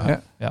 joh.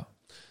 Ja.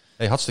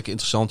 Hey, hartstikke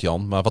interessant,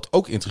 Jan. Maar wat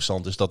ook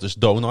interessant is, dat is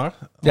Donar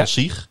als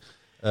zich.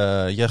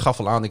 Jij gaf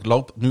al aan, ik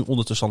loop nu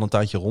ondertussen al een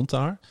tijdje rond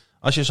daar.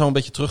 Als je zo een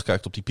beetje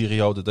terugkijkt op die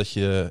periode dat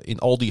je in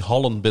al die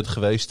hallen bent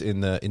geweest in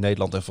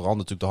Nederland en vooral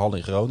natuurlijk de hal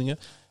in Groningen.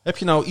 Heb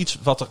je nou iets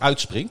wat er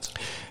uitspringt?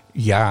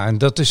 Ja, en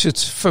dat is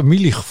het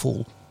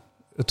familiegevoel.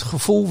 Het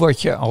gevoel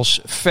wat je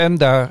als fan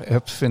daar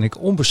hebt, vind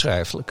ik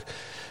onbeschrijfelijk.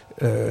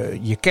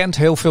 Je kent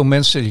heel veel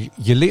mensen,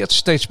 je leert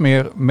steeds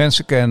meer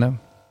mensen kennen.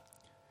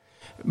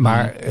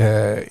 Maar...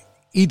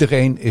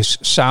 iedereen is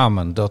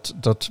samen.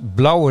 Dat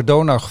blauwe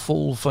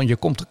Donar-gevoel van je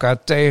komt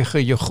elkaar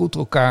tegen, je groet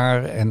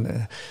elkaar.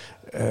 En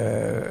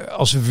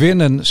als we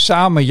winnen,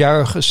 samen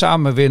juichen,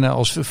 samen winnen.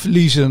 Als we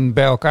verliezen,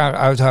 bij elkaar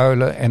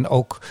uithuilen. En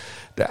ook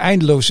de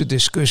eindeloze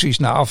discussies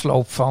na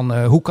afloop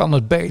van hoe kan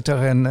het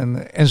beter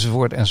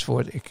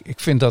enzovoort. Ik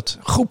vind dat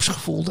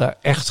groepsgevoel daar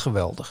echt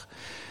geweldig.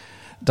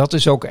 Dat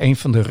is ook een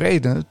van de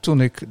redenen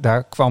toen ik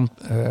daar kwam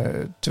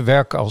te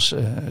werken als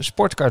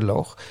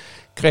sportcardioloog.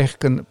 Kreeg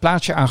ik een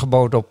plaatsje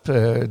aangeboden op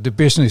de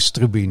business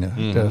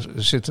tribune. Daar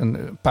zitten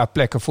een paar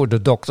plekken voor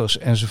de dokters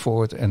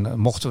enzovoort. En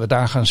mochten we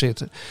daar gaan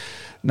zitten.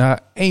 Na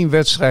 1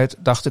 wedstrijd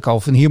dacht ik al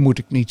van hier moet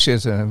ik niet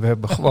zitten. We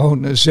hebben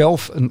gewoon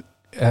zelf een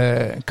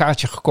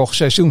kaartje gekocht,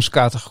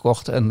 seizoenskaarten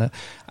gekocht. En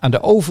aan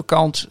de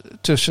overkant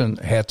tussen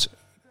het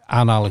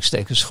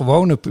aanhalingstekens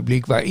gewone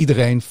publiek... waar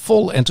iedereen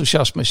vol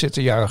enthousiasme zit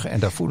te juichen. En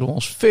daar voelen we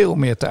ons veel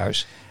meer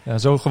thuis. Ja,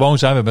 zo gewoon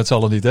zijn we met z'n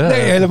allen niet, hè?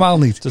 Nee, helemaal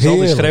niet. Het is al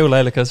die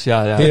schreeuwlelijkers.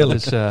 Ja,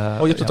 heerlijk. Dus, je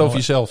hebt het over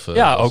jezelf.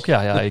 Ook.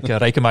 Ik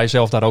reken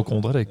mijzelf daar ook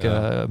onder. Ik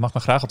mag me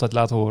graag altijd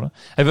laten horen.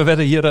 En we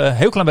werden hier een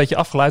heel klein beetje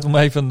afgeleid om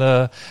even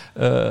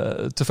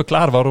te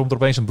verklaren waarom er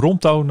opeens een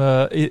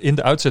bromtoon in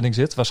de uitzending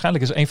zit.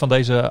 Waarschijnlijk is een van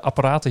deze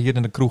apparaten hier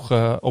in de kroeg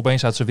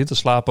opeens uit zijn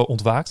winterslapen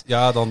ontwaakt.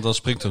 Ja, dan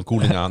springt er een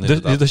koeling aan.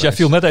 Dus jij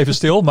viel net even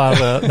stil,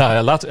 maar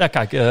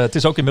kijk, het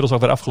is ook inmiddels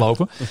alweer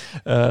afgelopen.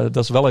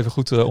 Dat is wel even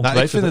goed om te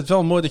weten. Ik vind het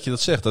wel mooi dat je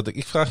dat zegt.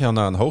 Ik vraag jou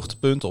naar een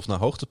hoogtepunt of naar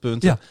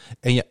hoogtepunten. Ja.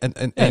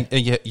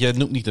 En je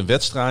noemt niet een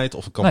wedstrijd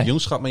of een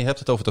kampioenschap, maar je hebt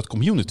het over dat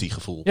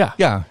communitygevoel. Ja,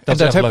 en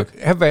dat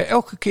hebben wij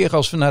elke keer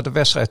als we naar de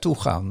wedstrijd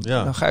toe gaan.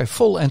 Ja. Dan ga je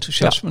vol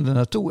enthousiasme er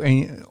naartoe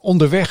en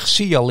onderweg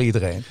zie je al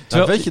iedereen.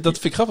 Weet je, dat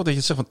vind ik grappig dat je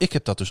het zegt, want ik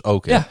heb dat dus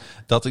ook. Hè? Ja.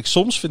 Dat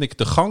soms vind ik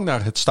de gang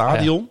naar het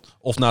stadion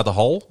of naar de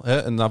hal,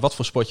 en naar wat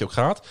voor sport je ook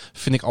gaat,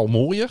 vind ik al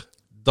mooier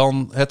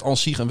dan het aan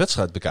zich een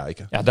wedstrijd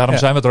bekijken. Ja, daarom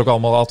zijn we er ook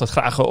allemaal altijd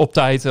graag op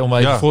tijd om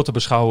even voor te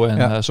beschouwen.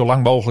 En zo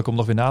lang mogelijk om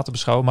nog weer na te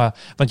beschouwen. Maar,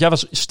 want jij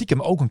was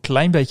stiekem ook een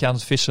klein beetje aan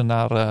het vissen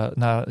naar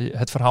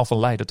het verhaal van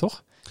Leiden,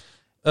 toch?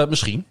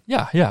 Misschien.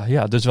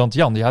 Ja. Dus, want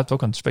Jan, je hebt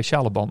ook een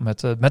speciale band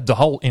met de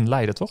hal in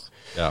Leiden, toch?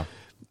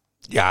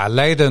 Ja,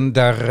 Leiden,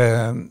 daar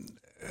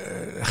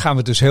gaan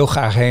we dus heel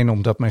graag heen,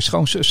 omdat mijn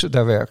schoonzuster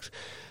daar werkt.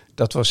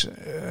 Dat was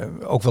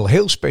ook wel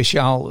heel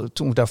speciaal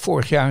toen we daar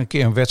vorig jaar een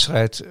keer een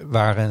wedstrijd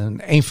waren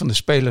en een van de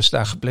spelers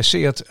daar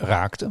geblesseerd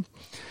raakte.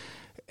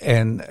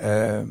 En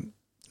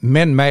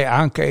men mij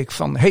aankeek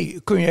van...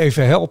 hey, kun je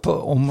even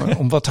helpen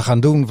om wat te gaan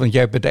doen? Want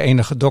jij bent de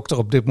enige dokter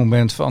op dit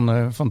moment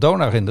van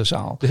Donar in de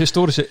zaal. De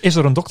historische, is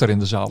er een dokter in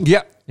de zaal?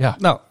 Ja.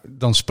 Nou,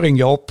 dan spring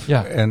je op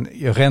en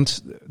je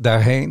rent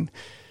daarheen.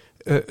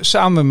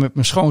 Samen met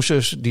mijn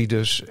schoonzus, die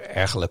dus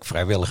eigenlijk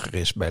vrijwilliger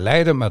is bij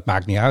Leiden. Maar het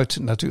maakt niet uit.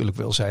 Natuurlijk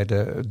wil zij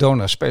de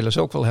Donar-spelers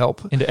ook wel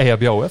helpen. In de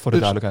EHBO, hè, voor de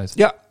duidelijkheid.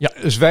 Ja,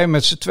 dus wij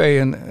met z'n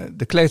tweeën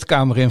de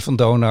kleedkamer in van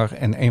Donar.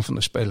 En een van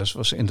de spelers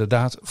was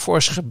inderdaad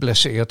fors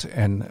geblesseerd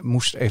en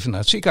moest even naar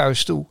het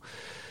ziekenhuis toe.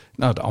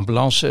 Nou, de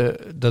ambulance,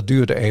 dat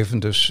duurde even.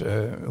 Dus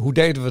hoe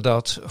deden we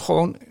dat?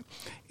 Gewoon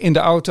in de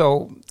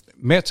auto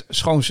met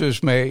schoonzus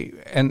mee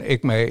en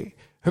ik mee.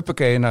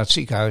 Huppakee naar het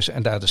ziekenhuis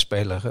en daar de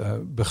speler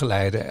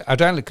begeleiden.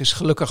 Uiteindelijk is het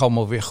gelukkig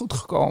allemaal weer goed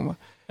gekomen.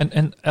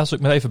 En als ik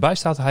me even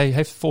bijstaat, hij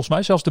heeft volgens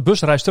mij zelfs de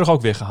busreis terug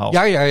ook weer gehaald.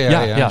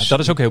 Ja. Dat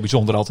is ook heel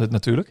bijzonder altijd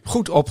natuurlijk.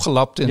 Goed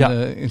opgelapt in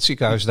het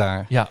ziekenhuis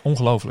daar. Ja,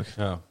 ongelooflijk.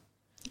 Ja.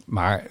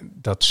 Maar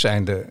dat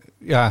zijn de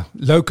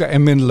leuke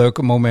en minder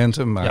leuke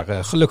momenten.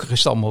 Maar gelukkig is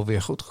het allemaal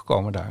weer goed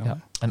gekomen daar. Ja.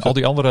 En al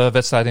die andere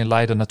wedstrijden in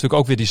Leiden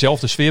natuurlijk ook weer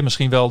diezelfde sfeer.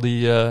 Misschien wel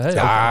die...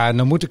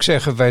 dan moet ik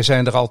zeggen, wij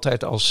zijn er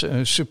altijd als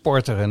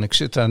supporter. En ik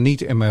zit daar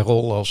niet in mijn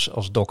rol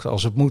als dokter.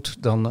 Als het moet,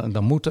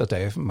 dan moet dat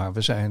even. Maar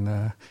we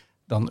zijn...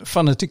 dan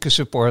fanatieke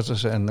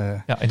supporters.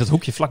 En dat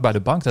hoekje vlak bij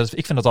de bank.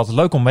 Ik vind het altijd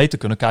leuk om mee te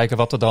kunnen kijken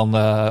wat er dan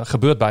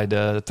gebeurt bij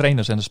de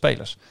trainers en de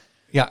spelers.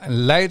 Ja, en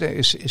Leiden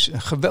is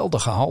een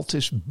geweldige hal. Het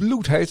is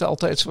bloedheet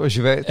altijd, zoals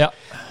je weet. Ja.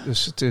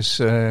 Dus het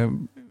is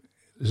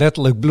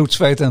letterlijk bloed,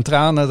 zweet en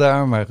tranen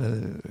daar. Maar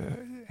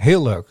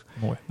heel leuk.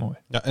 Mooi.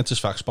 Ja, en het is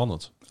vaak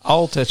spannend.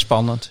 Altijd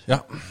spannend.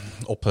 Ja,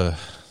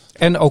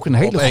 en ook een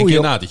hele goede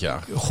na dit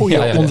jaar.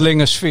 Goede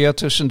onderlinge sfeer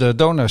tussen de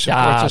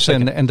Donar-supporters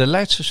en de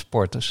Leidse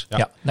supporters.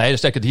 Ja, nee,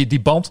 dus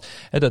die band,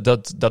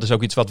 dat is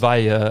ook iets wat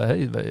wij...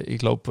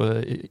 ik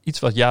loop iets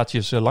wat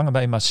jaartjes langer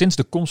mee, maar sinds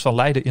de komst van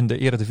Leiden in de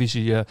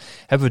Eredivisie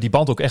hebben we die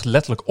band ook echt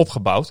letterlijk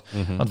opgebouwd.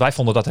 Mm-hmm. Want wij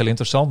vonden dat heel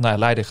interessant. Nou,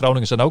 Leiden en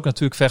Groningen zijn ook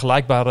natuurlijk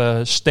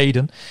vergelijkbare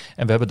steden.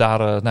 En we hebben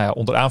daar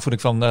onder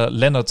aanvoering van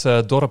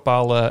Lennart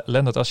Dorrepaal.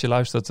 Lennart, als je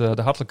luistert,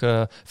 de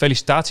hartelijke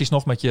felicitaties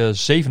nog met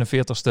je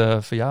 47e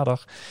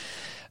verjaardag.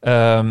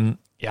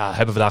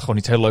 Hebben we daar gewoon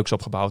iets heel leuks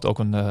op gebouwd. Ook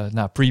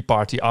een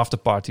pre-party,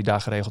 afterparty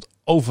daar geregeld.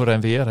 Over en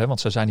weer. Hè, want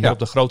ze zijn hier op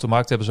de Grote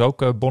Markt. Hebben ze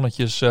ook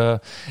bonnetjes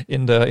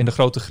in de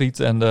Grote Griet.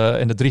 En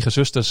de drie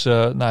gezusters,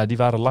 die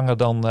waren langer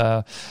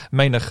dan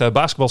menig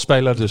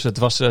basketbalspeler. Dus het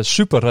was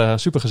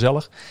super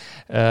gezellig.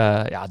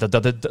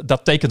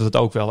 Dat tekent het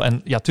ook wel.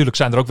 En ja, tuurlijk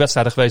zijn er ook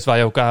wedstrijden geweest waar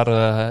je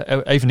elkaar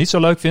even niet zo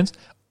leuk vindt.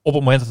 Op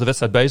het moment dat de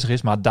wedstrijd bezig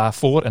is, maar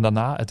daarvoor en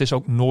daarna,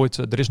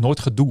 er is nooit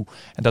gedoe.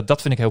 En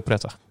dat vind ik heel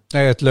prettig.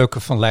 Nee, het leuke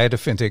van Leiden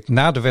vind ik,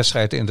 na de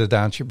wedstrijd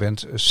inderdaad, je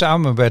bent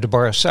samen bij de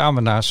bar,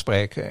 samen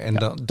naspreken.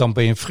 En dan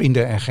ben je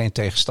vrienden en geen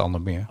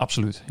tegenstander meer.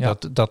 Absoluut. Ja.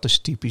 Dat is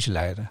typisch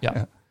Leiden. Ja.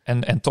 Ja.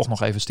 En toch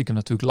nog even stiekem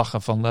natuurlijk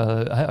lachen van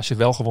als je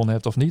wel gewonnen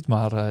hebt of niet.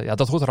 Maar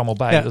dat hoort er allemaal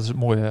bij. Ja. Dat is het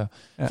mooie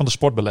van de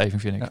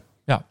sportbeleving, vind ik.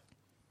 Ja.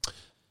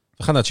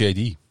 We gaan naar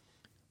JD.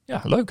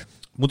 Ja, leuk.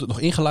 Moet het nog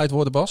ingeleid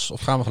worden, Bas?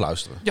 Of gaan we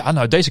luisteren? Ja,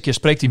 nou, deze keer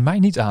spreekt hij mij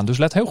niet aan. Dus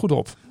let heel goed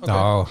op. Okay.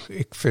 Nou,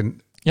 ik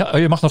vind... Ja,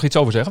 je mag nog iets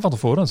over zeggen van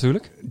tevoren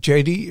natuurlijk.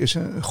 JD is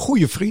een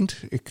goede vriend.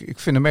 Ik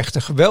vind hem echt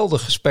een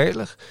geweldige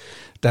speler.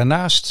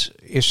 Daarnaast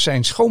is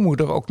zijn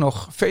schoonmoeder ook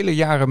nog vele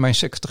jaren mijn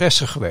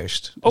secretaresse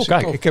geweest. Dus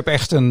ik heb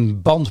echt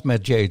een band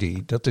met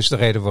JD. Dat is de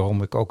reden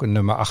waarom ik ook een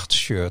nummer 8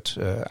 shirt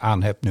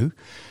aan heb nu.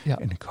 Ja.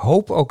 En ik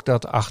hoop ook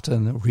dat 8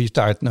 een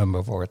retired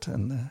nummer wordt.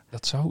 En,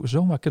 dat zou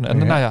zomaar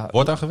kunnen. En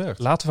wordt aan gewerkt.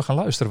 Laten we gaan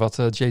luisteren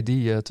wat JD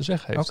te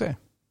zeggen heeft. Oké.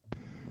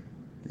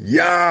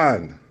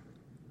 Jan,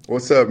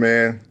 what's up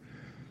man?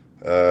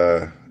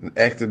 Een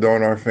echte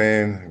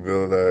Donar-fan.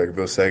 Ik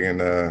wil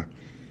zeggen,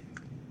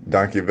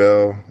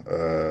 dankjewel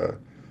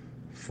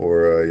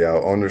voor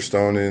jouw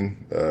ondersteuning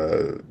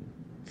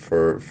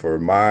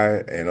voor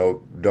mij en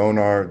ook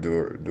Donar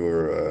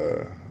door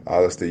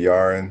alles de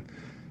jaren.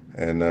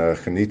 En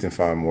genieten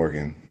van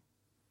morgen.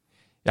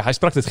 Ja, hij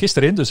sprak dit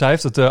gisteren in, dus hij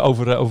heeft het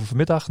over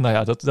vanmiddag. Nou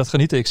ja, dat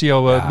genieten. Ik zie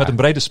jou met een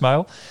brede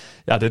smile.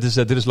 Ja, dit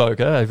is leuk,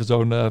 hè? Even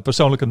zo'n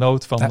persoonlijke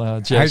noot van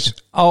Jason. Hij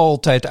is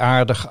altijd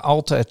aardig,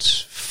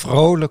 altijd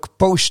vrolijk,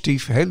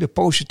 positief. Hele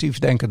positief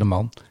denkende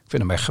man. Ik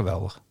vind hem echt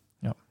geweldig.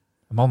 Ja,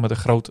 een man met een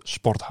groot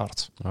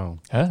sporthart. Oh.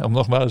 Hè? Om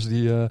nogmaals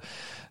die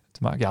te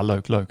maken. Ja,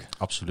 leuk.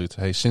 Absoluut.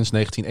 Hey, sinds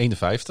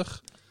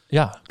 1951...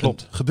 Ja,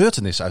 klopt. Een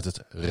gebeurtenis uit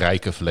het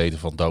rijke verleden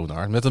van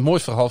Donar. Met een mooi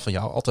verhaal van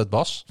jou, altijd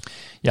Bas.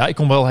 Ja, ik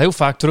kom wel heel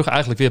vaak terug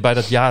eigenlijk weer bij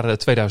dat jaar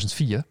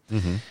 2004.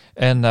 Mm-hmm.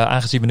 En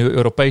aangezien we nu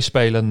Europees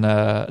spelen,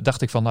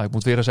 dacht ik van... ik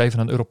moet weer eens even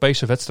een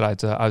Europese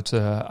wedstrijd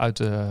uit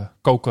de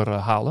koker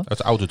halen. Uit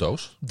de oude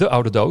doos? De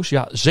oude doos,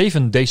 ja.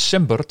 7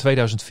 december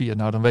 2004.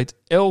 Nou, dan weet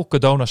elke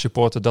Donar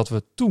supporter dat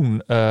we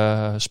toen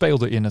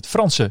speelden in het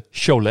Franse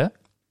Cholet.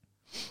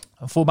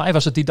 Voor mij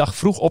was het die dag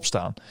vroeg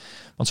opstaan.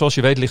 Want zoals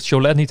je weet ligt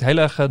Cholet niet heel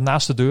erg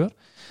naast de deur.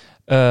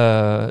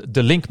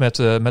 De link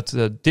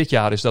met dit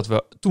jaar is dat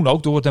we toen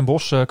ook door Den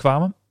Bosch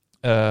kwamen.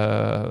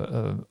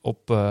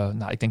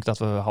 Ik denk dat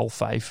we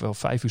 4:30 of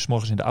 5 uur 's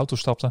morgens in de auto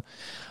stapten.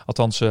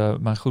 Althans,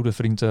 mijn goede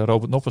vriend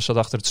Robert Noppers zat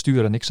achter het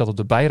stuur en ik zat op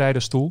de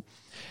bijrijdersstoel.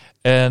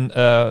 En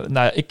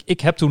ik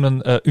heb toen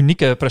een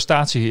unieke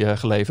prestatie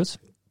geleverd.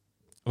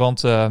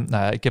 Want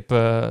ik heb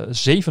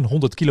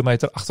 700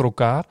 kilometer achter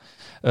elkaar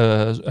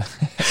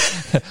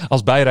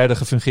als bijrijder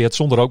gefungeerd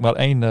zonder ook maar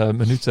 1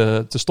 minuut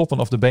te stoppen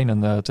of de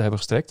benen te hebben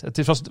gestrekt.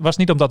 Het was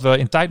niet omdat we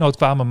in tijdnood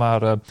kwamen,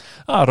 maar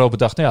Robert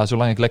dacht,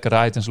 zolang ik lekker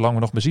rijd en zolang we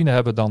nog benzine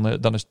hebben,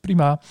 dan is het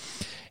prima.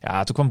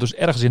 Ja, toen kwam dus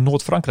ergens in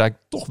Noord-Frankrijk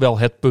toch wel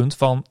het punt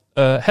van,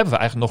 hebben we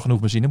eigenlijk nog genoeg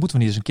benzine? Moeten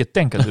we niet eens een keer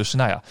tanken? Dus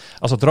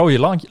als het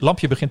rode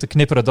lampje begint te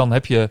knipperen, dan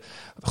heb je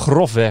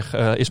grofweg,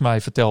 is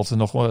mij verteld,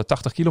 nog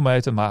 80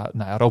 kilometer. Maar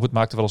Robert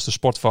maakte wel eens de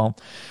sport van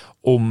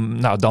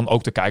om dan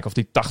ook te kijken of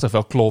die 80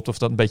 wel klopt, of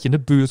dat een beetje in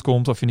de buurt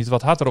komt, of je niet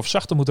wat harder of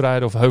zachter moet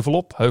rijden, of heuvel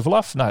op, heuvel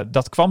af.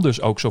 Dat kwam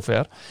dus ook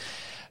zover.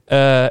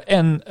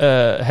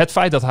 Het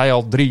feit dat hij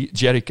al 3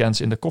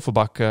 jerrycans in de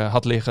kofferbak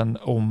had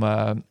liggen om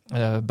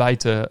bij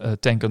te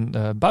tanken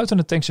buiten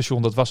het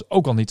tankstation, dat was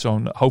ook al niet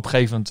zo'n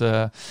hoopgevend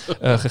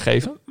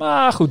gegeven.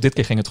 Maar goed, dit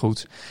keer ging het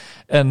goed.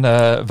 En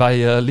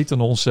wij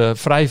lieten ons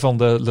vrij van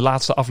de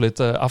laatste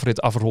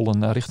afrit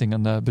afrollen richting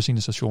een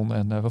benzinestation.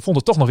 En we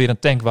vonden toch nog weer een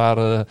tank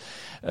waar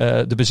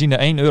de benzine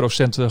 1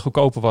 eurocent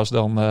goedkoper was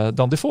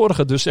dan de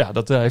vorige. Dus ja,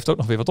 dat heeft ook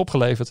nog weer wat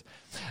opgeleverd.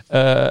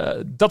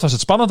 Dat was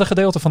het spannende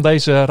gedeelte van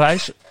deze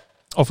reis.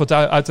 Of we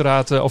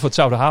het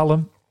zouden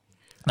halen.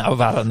 We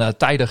waren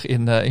tijdig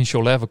in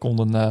Cholet. We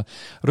konden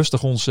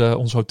rustig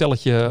ons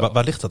hotelletje...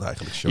 Waar ligt dat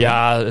eigenlijk, Cholet?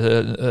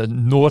 Ja,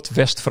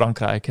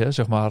 Noordwest-Frankrijk,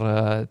 zeg maar.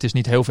 Het is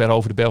niet heel ver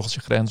over de Belgische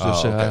grens.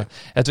 Dus okay.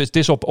 Het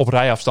is op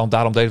rijafstand.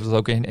 Daarom deden we het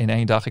ook in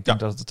 1 dag. Ik denk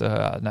dat het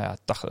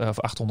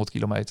 800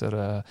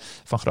 kilometer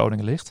van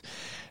Groningen ligt.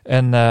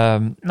 En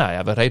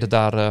we reden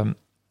daar...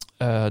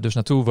 dus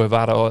naartoe, we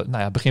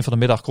waren begin van de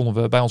middag konden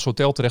we bij ons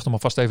hotel terecht om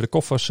alvast even de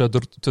koffers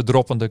te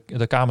droppen.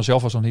 De kamer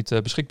zelf was nog niet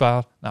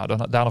beschikbaar.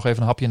 Daar nog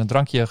even een hapje en een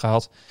drankje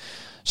gehad.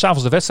 's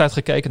Avonds de wedstrijd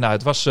gekeken.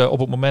 Het was op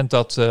het moment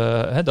dat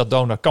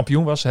Donar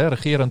kampioen was.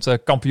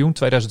 Regerend kampioen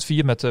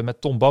 2004 met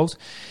Tom Boot.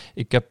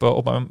 Ik heb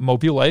op mijn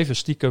mobiel even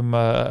stiekem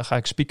ga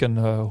ik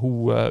spieken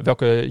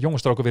welke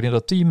jongens er ook alweer in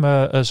dat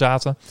team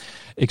zaten.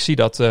 Ik zie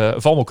dat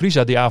Valmo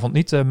Kriza die avond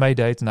niet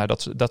meedeed.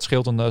 Dat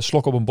scheelt een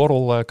slok op een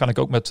borrel, kan ik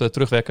ook met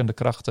terugwerkende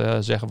kracht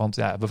zeggen. Want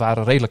we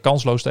waren redelijk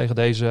kansloos tegen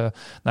deze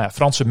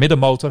Franse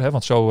middenmotor.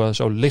 Want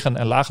zo liggen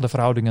en lagen de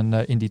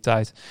verhoudingen in die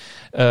tijd.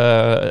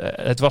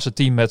 Het was het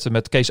team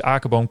met Kees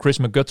Akerboom, Chris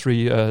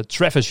McGuttery,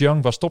 Travis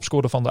Young was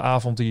topscorer van de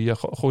avond. Die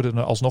gooide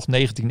er alsnog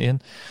 19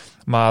 in.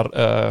 Maar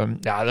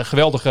een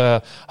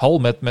geweldige hal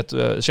met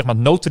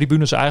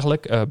noodtribunes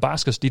eigenlijk.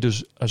 Baskets die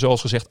dus,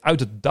 zoals gezegd, uit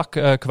het dak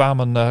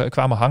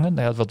kwamen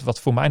hangen. Wat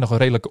voor mij nog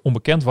redelijk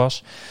onbekend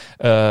was.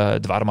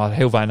 Er waren maar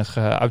heel weinig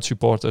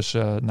uitsupporters.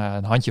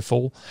 Een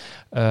handjevol.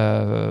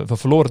 We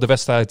verloren de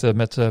wedstrijd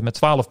met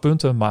 12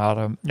 punten. Maar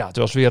het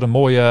was weer een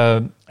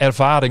mooie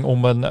ervaring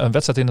om een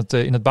wedstrijd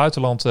in het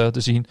buitenland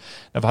te zien.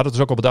 We hadden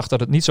dus ook al bedacht dat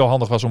het niet zo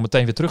handig was om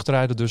meteen weer terug te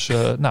rijden. Dus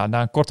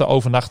na een korte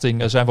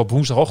overnachting zijn we op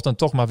woensdagochtend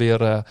toch maar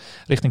weer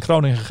richting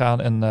Groningen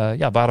gegaan. En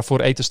waren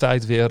voor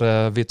etenstijd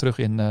weer terug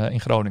in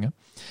Groningen.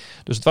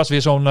 Dus het was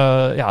weer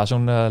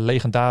zo'n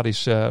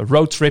legendarisch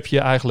roadtripje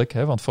eigenlijk.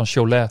 Want van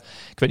Cholet,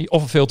 ik weet niet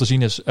of er veel te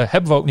zien is,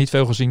 hebben we ook niet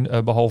veel gezien.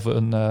 Behalve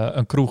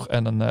een kroeg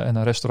en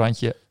een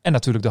restaurantje. En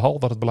natuurlijk de hal,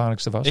 wat het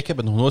belangrijkste was. Ik heb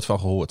er nog nooit van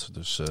gehoord.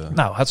 Dus,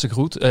 hartstikke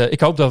goed. Ik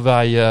hoop dat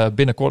wij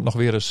binnenkort nog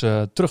weer eens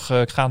terug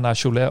gaan naar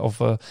Cholet of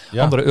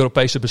andere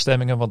Europese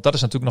bestemmingen. Want dat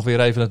is natuurlijk nog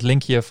weer even het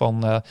linkje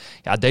van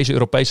deze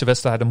Europese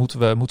wedstrijden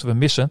moeten we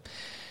missen.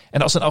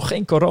 En als er nou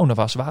geen corona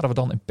was, waren we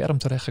dan in Perm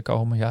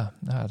terechtgekomen?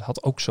 Dat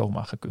had ook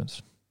zomaar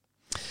gekund.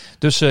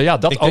 Dus dat ik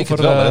over... denk het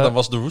wel, dan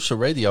was de Rooster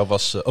Radio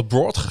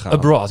abroad gegaan.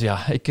 Abroad,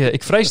 ja.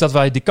 Ik vrees dat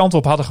wij die kant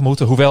op hadden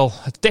gemoeten. Hoewel,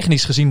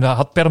 technisch gezien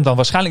had Perm dan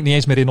waarschijnlijk niet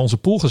eens meer in onze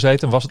pool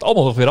gezeten. Was het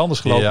allemaal nog weer anders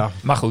gelopen. Ja.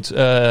 Maar goed,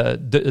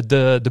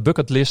 de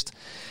bucketlist.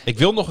 Ik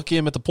wil nog een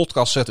keer met de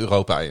podcast Zet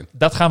Europa in.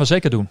 Dat gaan we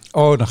zeker doen.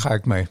 Oh, dan ga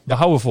ik mee. We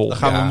houden vol. Daar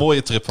gaan we een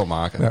mooie trip van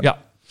maken.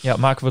 Ja,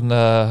 maken we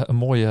een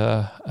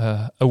mooie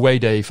away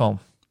day van.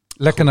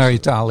 Lekker naar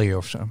Italië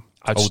of zo.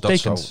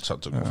 Uitstekend.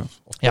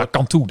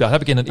 Cantu, daar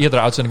heb ik in een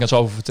eerdere uitzending eens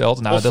over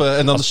verteld.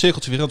 En dan een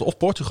cirkeltje weer, of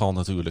Portugal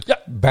natuurlijk. Ja,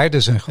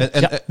 beide zijn goed.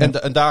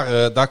 En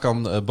daar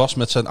kan Bas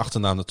met zijn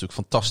achternaam natuurlijk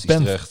fantastisch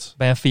terecht.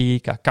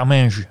 Benfica,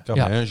 Camenge.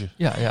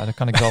 Ja, daar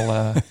kan ik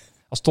wel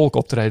als tolk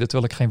optreden,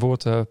 terwijl ik geen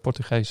woord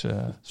Portugees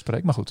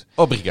spreek. Maar goed.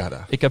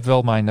 Obrigada. Ik heb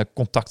wel mijn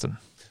contacten.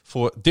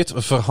 Voor dit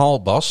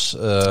verhaal, Bas.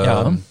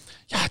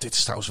 Dit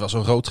is trouwens wel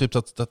zo'n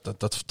roadtrip.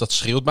 Dat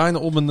schreeuwt bijna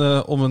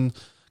om een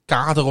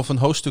kader of een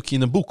hoofdstukje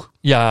in een boek.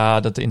 Ja,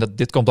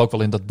 dit komt ook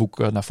wel in dat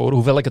boek naar voren.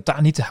 Hoewel ik het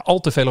daar niet al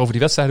te veel over die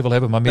wedstrijden wil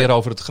hebben, maar meer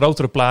over het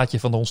grotere plaatje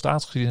van de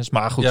ontstaansgeschiedenis.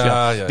 Maar goed,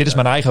 dit is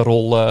mijn eigen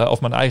rol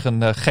of mijn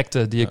eigen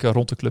gekte die ik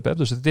rond de club heb.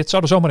 Dus dit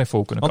zou er zomaar in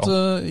voor kunnen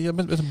komen. Want je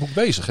bent met een boek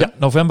bezig, hè? Ja,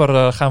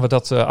 november gaan we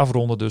dat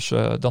afronden. Dus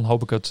dan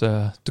hoop ik het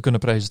te kunnen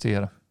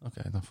presenteren.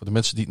 Oké, nou, voor de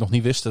mensen die het nog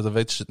niet wisten, dan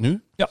weten ze het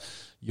nu. Ja.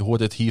 Je hoort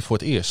het hier voor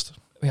het eerst.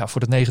 Ja,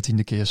 voor de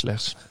 19e keer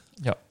slechts.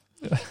 Ja.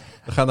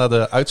 We gaan naar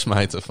de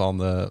uitsmijter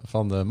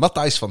van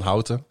Matthijs van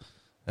Houten.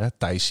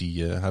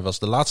 Thijsie, hij was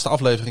de laatste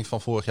aflevering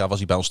van vorig jaar was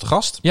hij bij ons te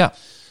gast. Ja.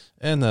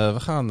 En we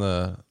gaan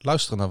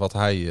luisteren naar wat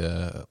hij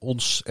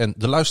ons en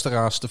de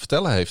luisteraars te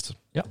vertellen heeft.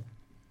 Ja.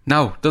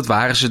 Nou, dat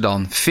waren ze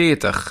dan.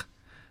 40.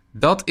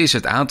 Dat is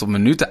het aantal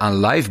minuten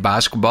aan live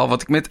basketbal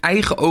wat ik met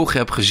eigen ogen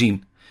heb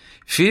gezien.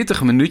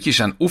 40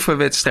 minuutjes aan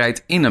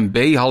oefenwedstrijd in een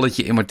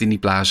B-halletje in Martini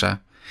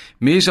Plaza.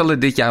 Meer zal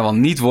het dit jaar wel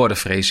niet worden,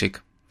 vrees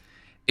ik.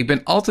 Ik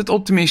ben altijd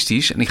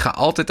optimistisch en ik ga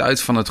altijd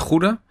uit van het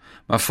goede,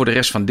 maar voor de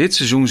rest van dit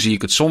seizoen zie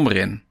ik het somber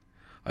in.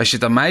 Als je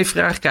het aan mij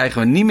vraagt,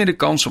 krijgen we niet meer de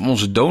kans om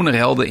onze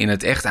donorhelden in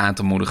het echt aan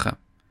te moedigen.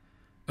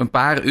 Een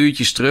paar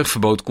uurtjes terug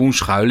verbood Koen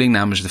Schuiling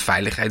namens de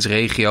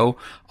veiligheidsregio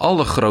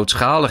alle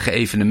grootschalige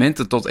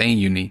evenementen tot 1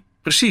 juni.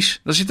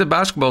 Precies, dan zit het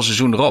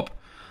basketbalseizoen erop.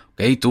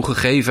 Oké,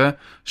 toegegeven,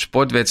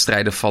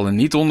 sportwedstrijden vallen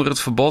niet onder het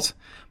verbod.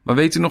 Maar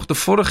weet u nog de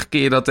vorige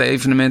keer dat de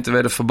evenementen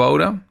werden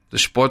verboden? De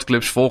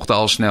sportclubs volgden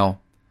al snel.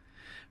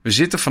 We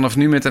zitten vanaf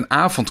nu met een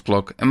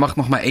avondklok en mag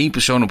nog maar 1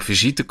 persoon op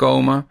visite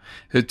komen.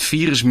 Het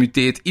virus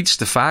muteert iets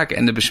te vaak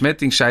en de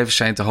besmettingscijfers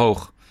zijn te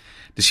hoog.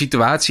 De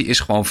situatie is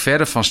gewoon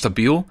verder van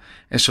stabiel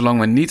en zolang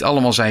we niet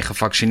allemaal zijn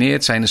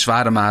gevaccineerd zijn er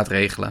zware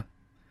maatregelen.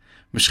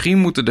 Misschien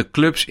moeten de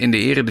clubs in de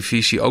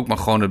eredivisie ook maar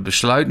gewoon het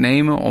besluit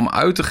nemen om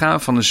uit te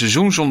gaan van een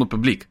seizoen zonder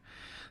publiek.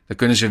 Dan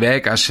kunnen ze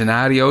werken aan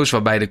scenario's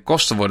waarbij de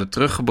kosten worden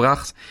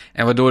teruggebracht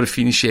en waardoor de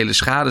financiële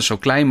schade zo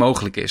klein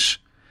mogelijk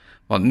is.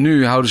 Want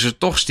nu houden ze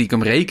toch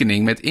stiekem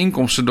rekening met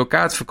inkomsten door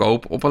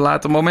kaartverkoop op een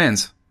later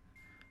moment.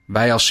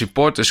 Wij als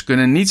supporters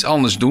kunnen niets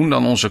anders doen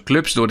dan onze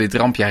clubs door dit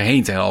rampjaar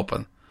heen te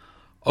helpen.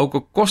 Ook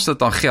al kost het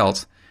dan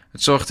geld,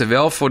 het zorgt er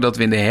wel voor dat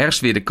we in de herfst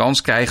weer de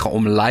kans krijgen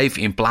om live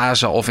in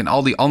Plaza of in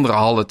al die andere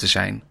hallen te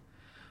zijn.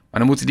 Maar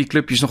dan moeten die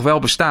clubjes nog wel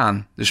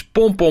bestaan. Dus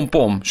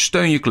pom,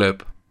 steun je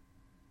club.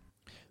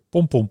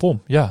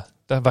 Pom, ja.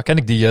 Waar ken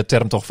ik die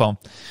term toch van?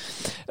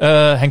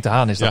 Henk de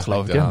Haan is dat, Ja,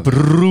 geloof ik. Henk de Hè?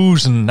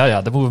 Broezen. Nou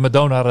ja, dat moeten we met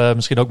Donar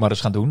misschien ook maar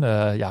eens gaan doen.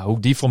 Hoe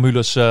die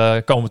formules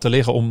komen te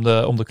liggen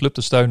om de club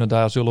te steunen,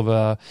 daar zullen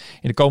we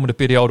in de komende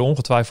periode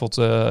ongetwijfeld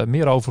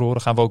meer over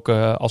horen. Gaan we ook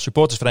als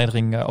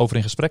supportersvereniging over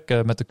in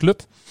gesprek met de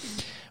club.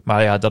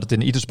 Maar ja, dat het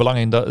in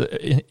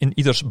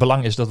ieders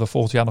belang is dat we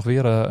volgend jaar nog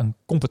weer een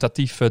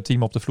competitief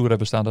team op de vloer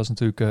hebben staan. Dat is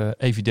natuurlijk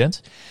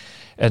evident.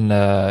 En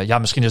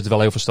misschien is het wel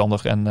heel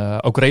verstandig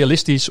en ook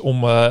realistisch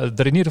om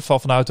er in ieder geval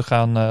vanuit te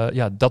gaan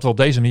dat we op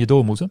deze manier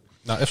door moeten.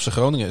 Nou, FC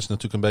Groningen is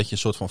natuurlijk een beetje een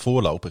soort van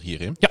voorloper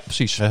hierin. Ja,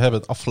 precies. We hebben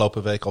het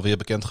afgelopen week alweer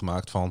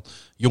bekendgemaakt van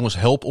jongens,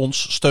 help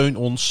ons, steun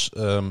ons.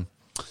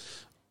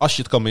 Als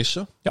je het kan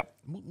missen. Ja.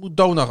 Moet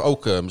Donar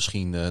ook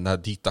misschien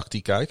naar die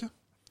tactiek kijken?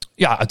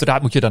 Ja,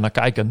 uiteraard moet je daar naar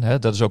kijken. Hè.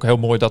 Dat is ook heel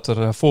mooi dat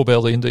er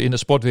voorbeelden in de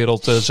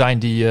sportwereld zijn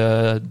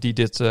die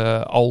dit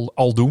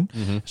al doen.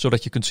 Mm-hmm.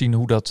 Zodat je kunt zien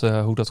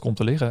hoe dat komt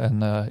te liggen. En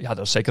dat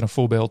is zeker een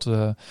voorbeeld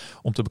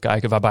om te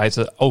bekijken. Waarbij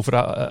het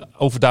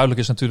overduidelijk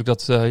is natuurlijk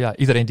dat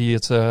iedereen die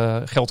het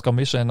geld kan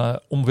missen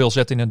en om wil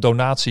zetten in een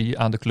donatie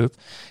aan de club,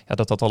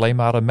 dat alleen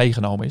maar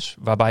meegenomen is.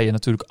 Waarbij je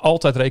natuurlijk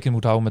altijd rekening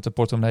moet houden met de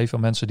portemonnee van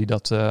mensen die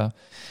dat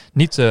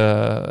niet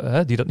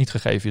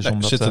gegeven is. Nee,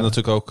 er zitten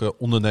natuurlijk ook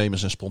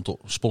ondernemers en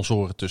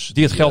sponsoren tussen.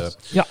 Die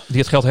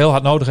het geld heel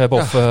hard nodig hebben.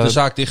 Of de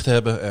zaak dicht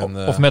hebben.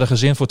 En, of met een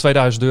gezin voor €2000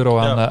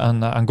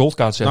 aan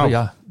goldcards hebben.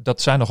 Nou. Ja,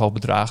 dat zijn nogal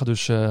bedragen.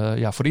 Dus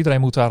voor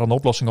iedereen moet daar een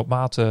oplossing op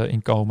maat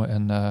in komen.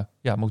 En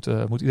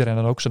moet iedereen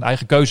dan ook zijn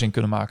eigen keuze in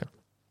kunnen maken.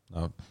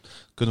 Nou,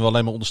 kunnen we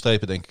alleen maar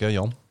onderstrepen, denk ik, hè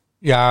Jan?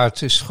 Ja,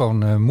 het is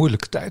gewoon een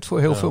moeilijke tijd voor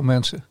heel veel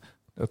mensen.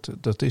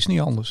 Dat is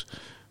niet anders.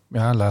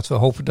 Ja, laten we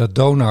hopen dat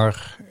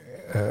Donar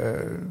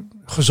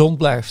gezond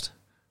blijft.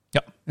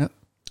 Ja.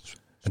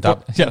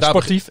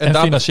 Sportief en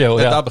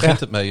financieel. En daar begint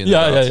het mee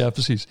inderdaad. Ja,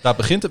 precies. Daar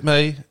begint het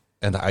mee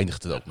en daar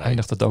eindigt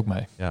het ook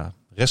mee. Ja.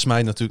 Rest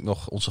mij natuurlijk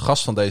nog onze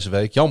gast van deze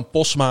week, Jan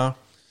Posma.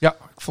 Ja,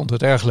 ik vond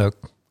het erg leuk.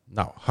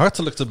 Nou,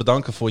 hartelijk te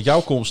bedanken voor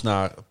jouw komst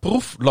naar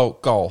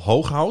Proeflokaal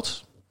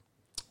Hooghout.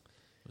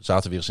 We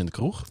zaten weer eens in de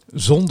kroeg.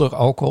 Zonder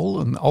alcohol,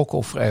 een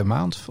alcoholvrije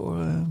maand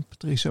voor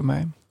Patrice en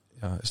mij.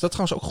 Ja, is dat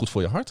trouwens ook goed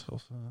voor je hart?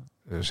 Of?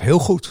 Dat is heel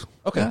goed.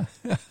 Oké.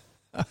 Ja.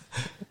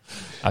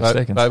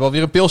 Uitstekend. Wij hebben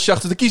alweer een pilsje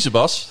achter te kiezen,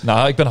 Bas.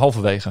 Nou, ik ben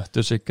halverwege.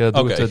 Dus ik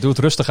doe het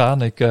rustig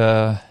aan. Ik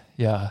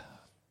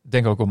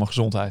denk ook om mijn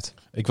gezondheid.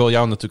 Ik wil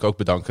jou natuurlijk ook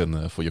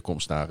bedanken voor je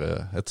komst naar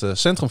het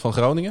centrum van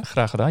Groningen.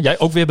 Graag gedaan. Jij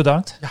ook weer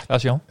bedankt. Ja,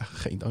 Jan.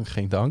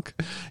 Geen dank.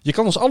 Je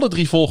kan ons alle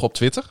 3 volgen op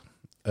Twitter.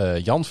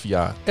 Jan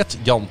via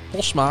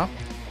 @JanPosma.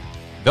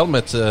 Wel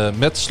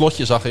met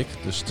slotje, zag ik.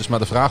 Dus het is maar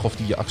de vraag of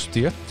die je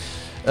accepteert.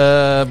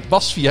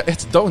 Bas via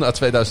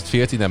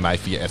 @Donar2014 en mij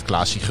via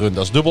 @KlaasieGrun.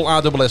 Dat is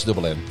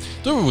 @ASSN.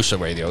 De Rooster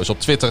Radio is op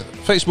Twitter,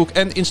 Facebook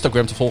en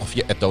Instagram te volgen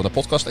via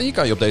 @DonarPodcast. En je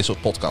kan je op deze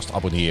podcast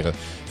abonneren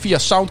via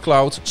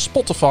Soundcloud,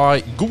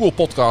 Spotify, Google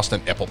Podcast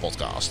en Apple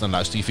Podcast. En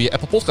luister je via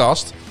Apple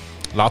Podcast?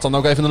 Laat dan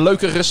ook even een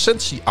leuke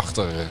recensie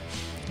achter.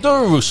 De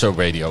Rooster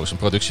Radio is een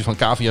productie van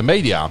KVM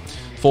Media.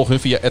 Volg hun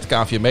via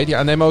 @KVM Media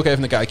en neem ook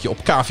even een kijkje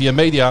op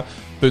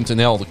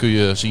kvmmedia.nl. Dan kun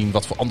je zien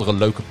wat voor andere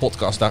leuke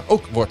podcast daar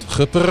ook wordt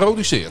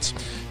geproduceerd.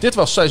 Dit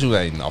was seizoen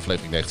 1,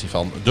 aflevering 19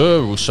 van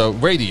The Russo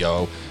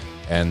Radio.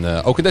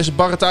 En ook in deze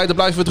barre tijden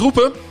blijven we het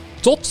roepen.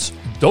 Tot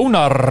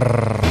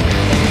Donar!